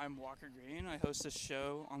go. I'm Walker Green. I host a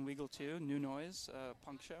show on WEGL 2, New Noise,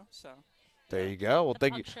 punk show. So there you go. Well,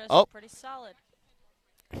 thank you. Oh, pretty solid.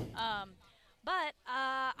 But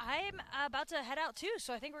I'm about to head out too,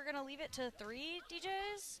 so I think we're gonna leave it to 3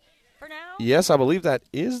 DJs for now. Yes, I believe that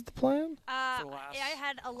is the plan. I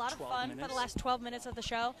had a lot of fun for the last 12 minutes of the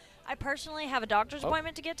show. I personally have a doctor's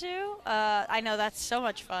appointment to get to. I know that's so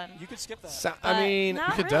much fun. You could skip that. So, I mean,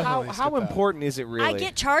 not really. how important is it really? I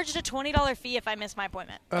get charged a $20 fee if I miss my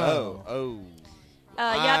appointment. You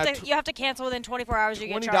have to cancel within 24 hours. You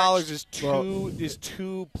get charged. $20 is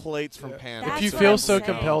two plates from Panda. If you feel so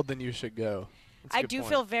compelled, then you should go. I do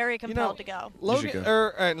feel very compelled to go. Logan,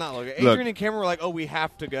 not Logan. Adrian and Cameron were like, "Oh, we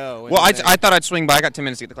have to go." Well, I thought I'd swing by. I got 10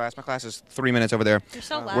 minutes to get to class. My class is 3 minutes over there. You're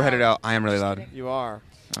so loud. We're headed out. I am really loud. You are.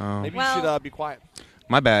 Maybe Well, you should be quiet.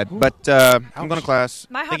 My bad. But I'm going to class.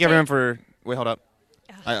 My hot Thank you, everyone, for. Wait, hold up.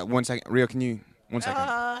 1 second. Rio, can you. 1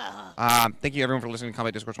 second. Thank you, everyone, for listening to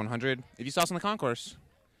Compact Discourse 100. If you saw us in the concourse,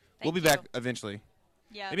 we'll be back eventually.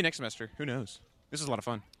 Yeah. Maybe next semester. Who knows? This is a lot of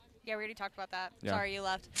fun. Yeah, we already talked about that. Yeah. Sorry you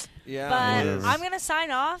left. Yeah. But I'm going to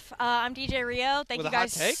sign off. I'm DJ Rio. Thank With you a hot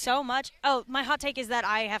guys take? so much. Oh, my hot take is that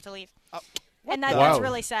I have to leave. And the- that's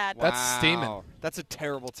really sad. That's steaming. That's a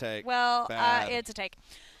terrible take. Well, Bad. it's a take.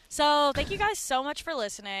 So thank you guys so much for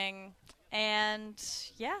listening. And,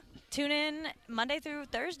 yeah, tune in Monday through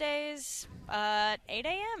Thursdays at 8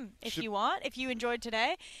 a.m. if you want, if you enjoyed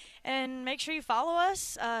today. And make sure you follow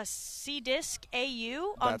us,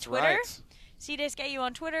 CDiscAU on That's Twitter. right. CDiscAU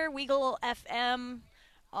on Twitter, WEGL FM,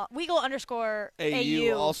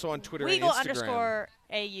 WEGL_AU. Also on Twitter and WEGL Instagram.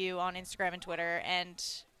 _AU on Instagram and Twitter. And,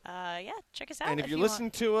 yeah, check us out. And if you're you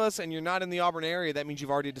listening to us and you're not in the Auburn area, that means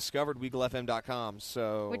you've already discovered WeagleFM.com.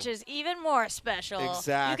 So which is even more special.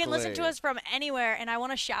 Exactly. You can listen to us from anywhere. And I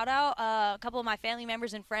want to shout out a couple of my family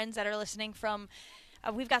members and friends that are listening from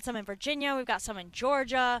we've got some in Virginia. We've got some in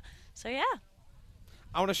Georgia. So, yeah.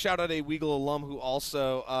 I want to shout out a WEGL alum who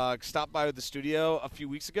also stopped by the studio a few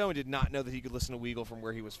weeks ago and did not know that he could listen to WEGL from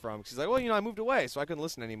where he was from. 'Cause he's like, well, I moved away, so I couldn't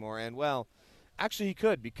listen anymore. And, well, actually he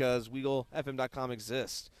could because WeagleFM.com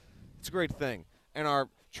exists. It's a great thing. And our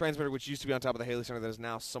transmitter, which used to be on top of the Haley Center, that is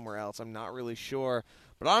now somewhere else. I'm not really sure.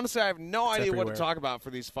 But honestly, I have no idea what to talk about for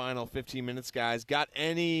these final 15 minutes, guys. Got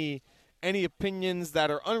any opinions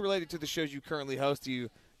that are unrelated to the shows you currently host you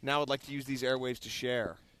now would like to use these airwaves to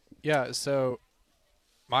share? Yeah, so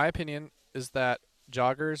my opinion is that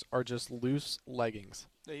joggers are just loose leggings.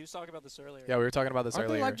 Yeah, he was talking about this earlier. Yeah, we were talking about this Aren't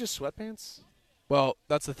earlier. they like just sweatpants? Well,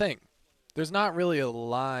 that's the thing. There's not really a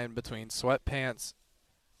line between sweatpants,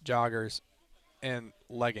 joggers, and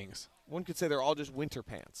leggings. One could say they're all just winter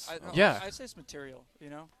pants. Yeah. I'd say it's material, you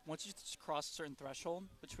know? Once you cross a certain threshold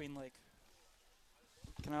between, like,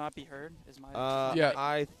 can I not be heard? Is my Yeah.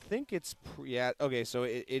 I think it's okay, so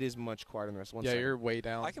it is much quieter than the rest. One second. You're way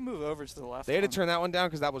down. I can move over to the left. They had to turn that one down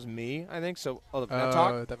because that was me, I think. So, now Oh,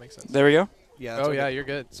 talk. that makes sense. There we go. Yeah. Oh, yeah, you're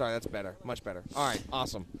good. Sorry, that's better. Much better. All right,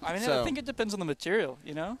 awesome. I mean, So- I think it depends on the material,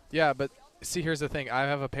 you know? Yeah, but see, here's the thing. I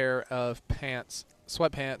have a pair of pants,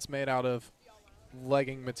 sweatpants made out of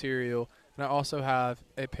legging material, and I also have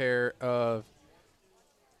a pair of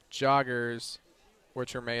joggers,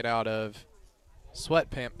 which are made out of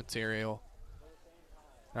sweatpant material.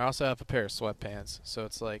 And I also have a pair of sweatpants, so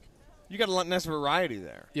it's like you got a nice variety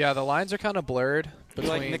there. Yeah, the lines are kind of blurred. You Between,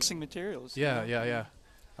 like mixing materials. Yeah, you know?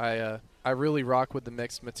 yeah. I really rock with the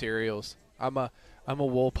mixed materials. I'm a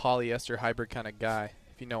wool polyester hybrid kind of guy,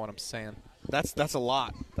 if you know what I'm saying. That's a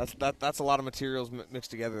lot. That's a lot of materials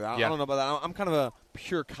mixed together. I Yeah. don't know about that. I'm kind of a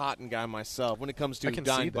pure cotton guy myself when it comes to I can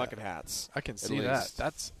dyeing see that. bucket hats. I can at see that.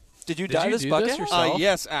 least. Did you dye this do bucket this hat? yourself?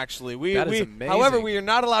 Yes, actually. That is amazing. However, we are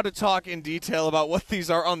not allowed to talk in detail about what these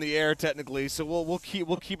are on the air technically, so we'll keep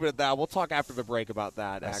it at that. We'll talk after the break about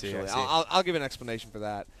that. I see, Actually, I see. I'll give an explanation for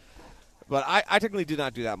that. But I technically did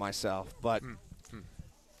not do that myself. But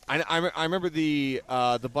I remember the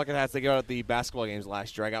bucket hats they got at the basketball games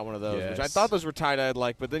last year. I got one of those, which I Yes. thought those were tie-dyed,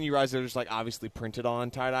 but then you realize they're just obviously printed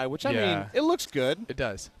on tie-dye, which I mean, it looks good. It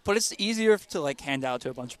does. But it's easier to hand out to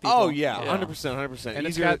a bunch of people. Oh yeah, 100%, 100%. And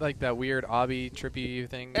Easier. it's got that weird obby trippy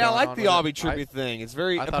thing. Yeah, I going like on the with obby it. trippy thing. It's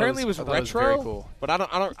very I thought apparently it was I thought retro, very cool. but I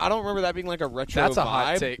don't remember that being like a retro. That's a vibe.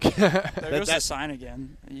 hot take. There goes the sign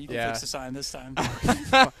again. You can fix the sign this time.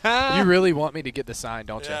 You really want me to get the sign,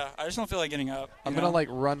 don't you? Yeah, I just don't feel like getting up. I'm gonna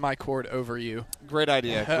run my cord over you. Great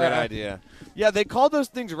idea. Great idea. Yeah, they called those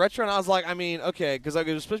things retro, and I was like, I mean, okay, because it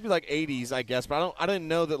was supposed to be like 80s, I guess, but I didn't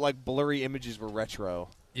know that blurry images were retro.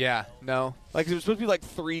 Yeah, no. It was supposed to be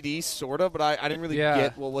 3D, sort of, but I didn't really Yeah.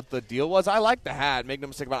 get what the deal was. I like the hat. Make no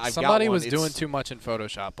mistake about it. I've Somebody got one. was It's- doing too much in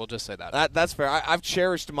Photoshop. We'll just say that. That's fair. I've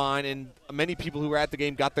cherished mine, and many people who were at the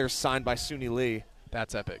game got theirs signed by Suni Lee.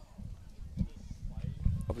 That's epic.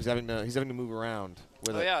 Oh, he's having to move around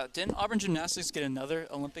with Oh it. yeah, didn't Auburn Gymnastics get another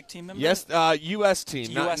Olympic team member? Yes, U.S. team.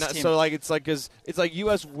 It's Not- US not- team. So it's like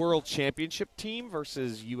U.S. World Championship team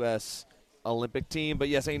versus U.S. Olympic team, but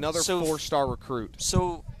yes, another So- 4-star recruit.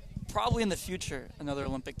 So probably in the future, another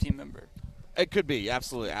Olympic team member. It could be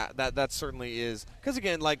absolutely. That certainly is. Because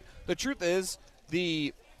again, the truth is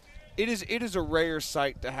it is a rare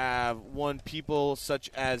sight to have people such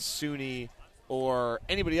as Suni or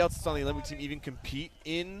anybody else that's on the Olympic team even compete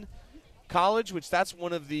in college, which that's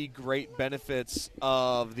one of the great benefits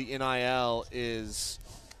of the NIL is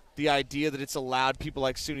the idea that it's allowed people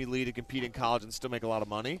like Suni Lee to compete in college and still make a lot of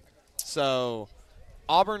money. So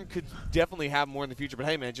Auburn could definitely have more in the future. But,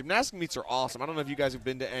 hey, man, gymnastic meets are awesome. I don't know if you guys have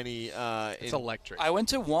been to any. It's electric. I went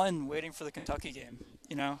to one waiting for the Kentucky game.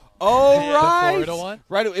 You know. Oh, Yeah. right. The Florida one?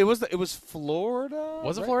 Right. It was Florida.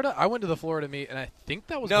 Was it right? Florida? I went to the Florida meet, and I think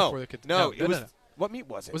that was No, before the no, it was. What meet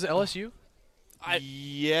was it? Was it LSU?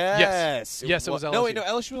 Yes. Yes, it was LSU. No, wait, no,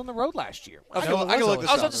 LSU was on the road last year. Okay. I can look this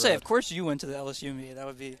I was up. about to say, of course you went to the LSU meet. That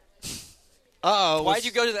would be. Uh-oh. Why'd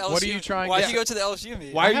you go to the LSU? What are you trying? Why'd you go to the LSU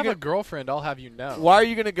meet? I have a girlfriend. I'll have you know. Why are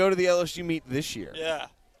you going to go to the LSU meet this year? Yeah.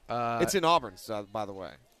 It's in Auburn, by the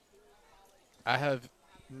way. I have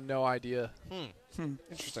no idea.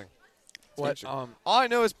 Interesting. What? All I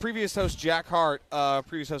know is previous host Jack Hart,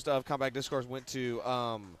 previous host of Compact Discourse, went to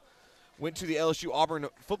the LSU Auburn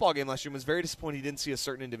football game last year and was very disappointed he didn't see a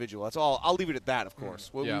certain individual. That's all. I'll leave it at that, of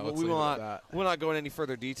course. We will not go into any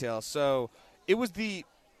further detail. So it was the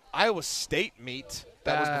Iowa State meet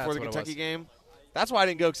that was before the Kentucky game. That's why I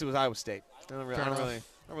didn't go, because it was Iowa State. I don't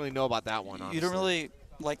really know about that one, honestly. You don't really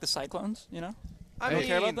like the Cyclones, you know? I don't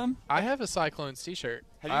care about them? I have a Cyclones T-shirt.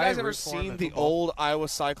 Have you guys ever seen the old Iowa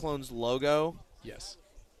Cyclones logo? Yes.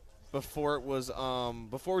 Before it was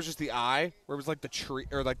just the eye, where it was like the tree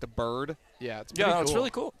or like the bird. Yeah, it's pretty cool. It's really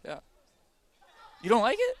cool. Yeah. You don't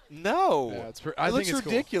like it? No. Yeah, it looks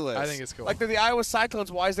ridiculous. Cool. I think it's cool. Like they're the Iowa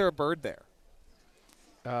Cyclones. Why is there a bird there?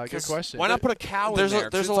 Good question. Why not put a cow in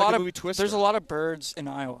there? There's a lot of birds in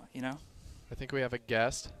Iowa, you know? I think we have a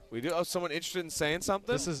guest. We do? Oh, someone interested in saying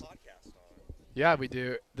something? Yeah, we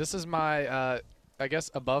do. This is my, I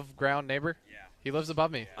guess, above ground neighbor. Yeah. He lives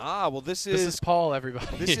above me. Ah, well, this is Paul,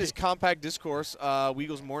 everybody. This is Compact Discourse,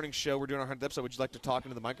 WEGL's morning show. We're doing our 100th episode. Would you like to talk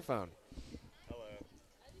into the microphone? Hello.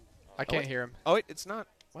 I can't hear him. Oh, wait, it's not.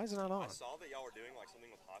 Why is it not on? I saw that y'all were doing like something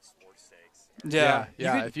with hot sports takes. Yeah,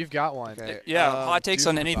 if you've got one. Okay. Hot takes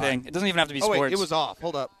on anything. It doesn't even have to be sports. Oh, wait, it was off.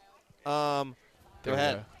 Hold up. Go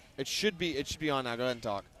ahead. Go. It should be on now. Go ahead and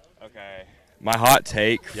talk. Okay. My hot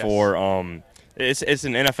take for it's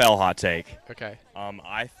an NFL hot take. Okay.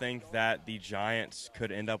 I think that the Giants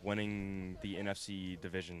could end up winning the NFC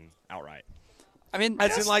division outright. I mean,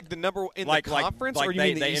 as in like the number in the conference, or you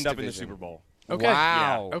mean they East end up division? in the Super Bowl. Okay.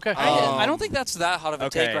 Wow. Yeah. Okay. I don't think that's that hot of a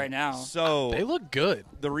take right now. So they look good.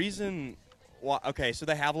 The reason, so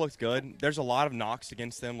they have looked good. There's a lot of knocks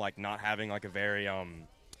against them, like not having like a very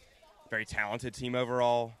talented team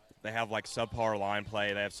overall. They have like subpar line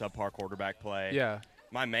play. They have subpar quarterback play. Yeah.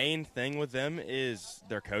 My main thing with them is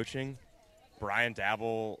their coaching. Brian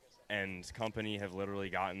Dabble and company have literally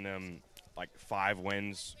gotten them like 5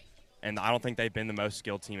 wins, and I don't think they've been the most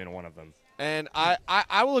skilled team in one of them. And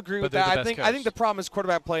I will agree with that. I think the problem is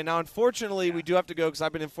quarterback play. Now, unfortunately, we do have to go because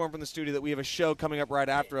I've been informed from the studio that we have a show coming up right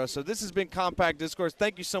after us. So this has been Compact Discourse.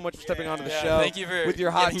 Thank you so much for stepping onto the show. Thank you for with your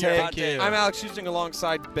hot take. Take. I'm Alex Houston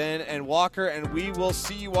alongside Ben and Walker, and we will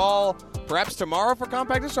see you all perhaps tomorrow for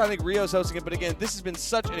Compact Discourse. I think Rio's hosting it. But again, this has been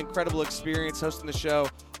such an incredible experience hosting the show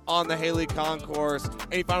on the Haley Concourse.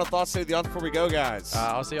 Any final thoughts to say the audience before we go, guys?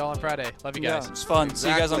 I'll see you all on Friday. Love you guys. Yeah, it's fun. Exactly.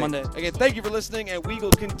 See you guys on Monday. Again, thank you for listening, and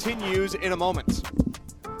WEGL continues in a moment.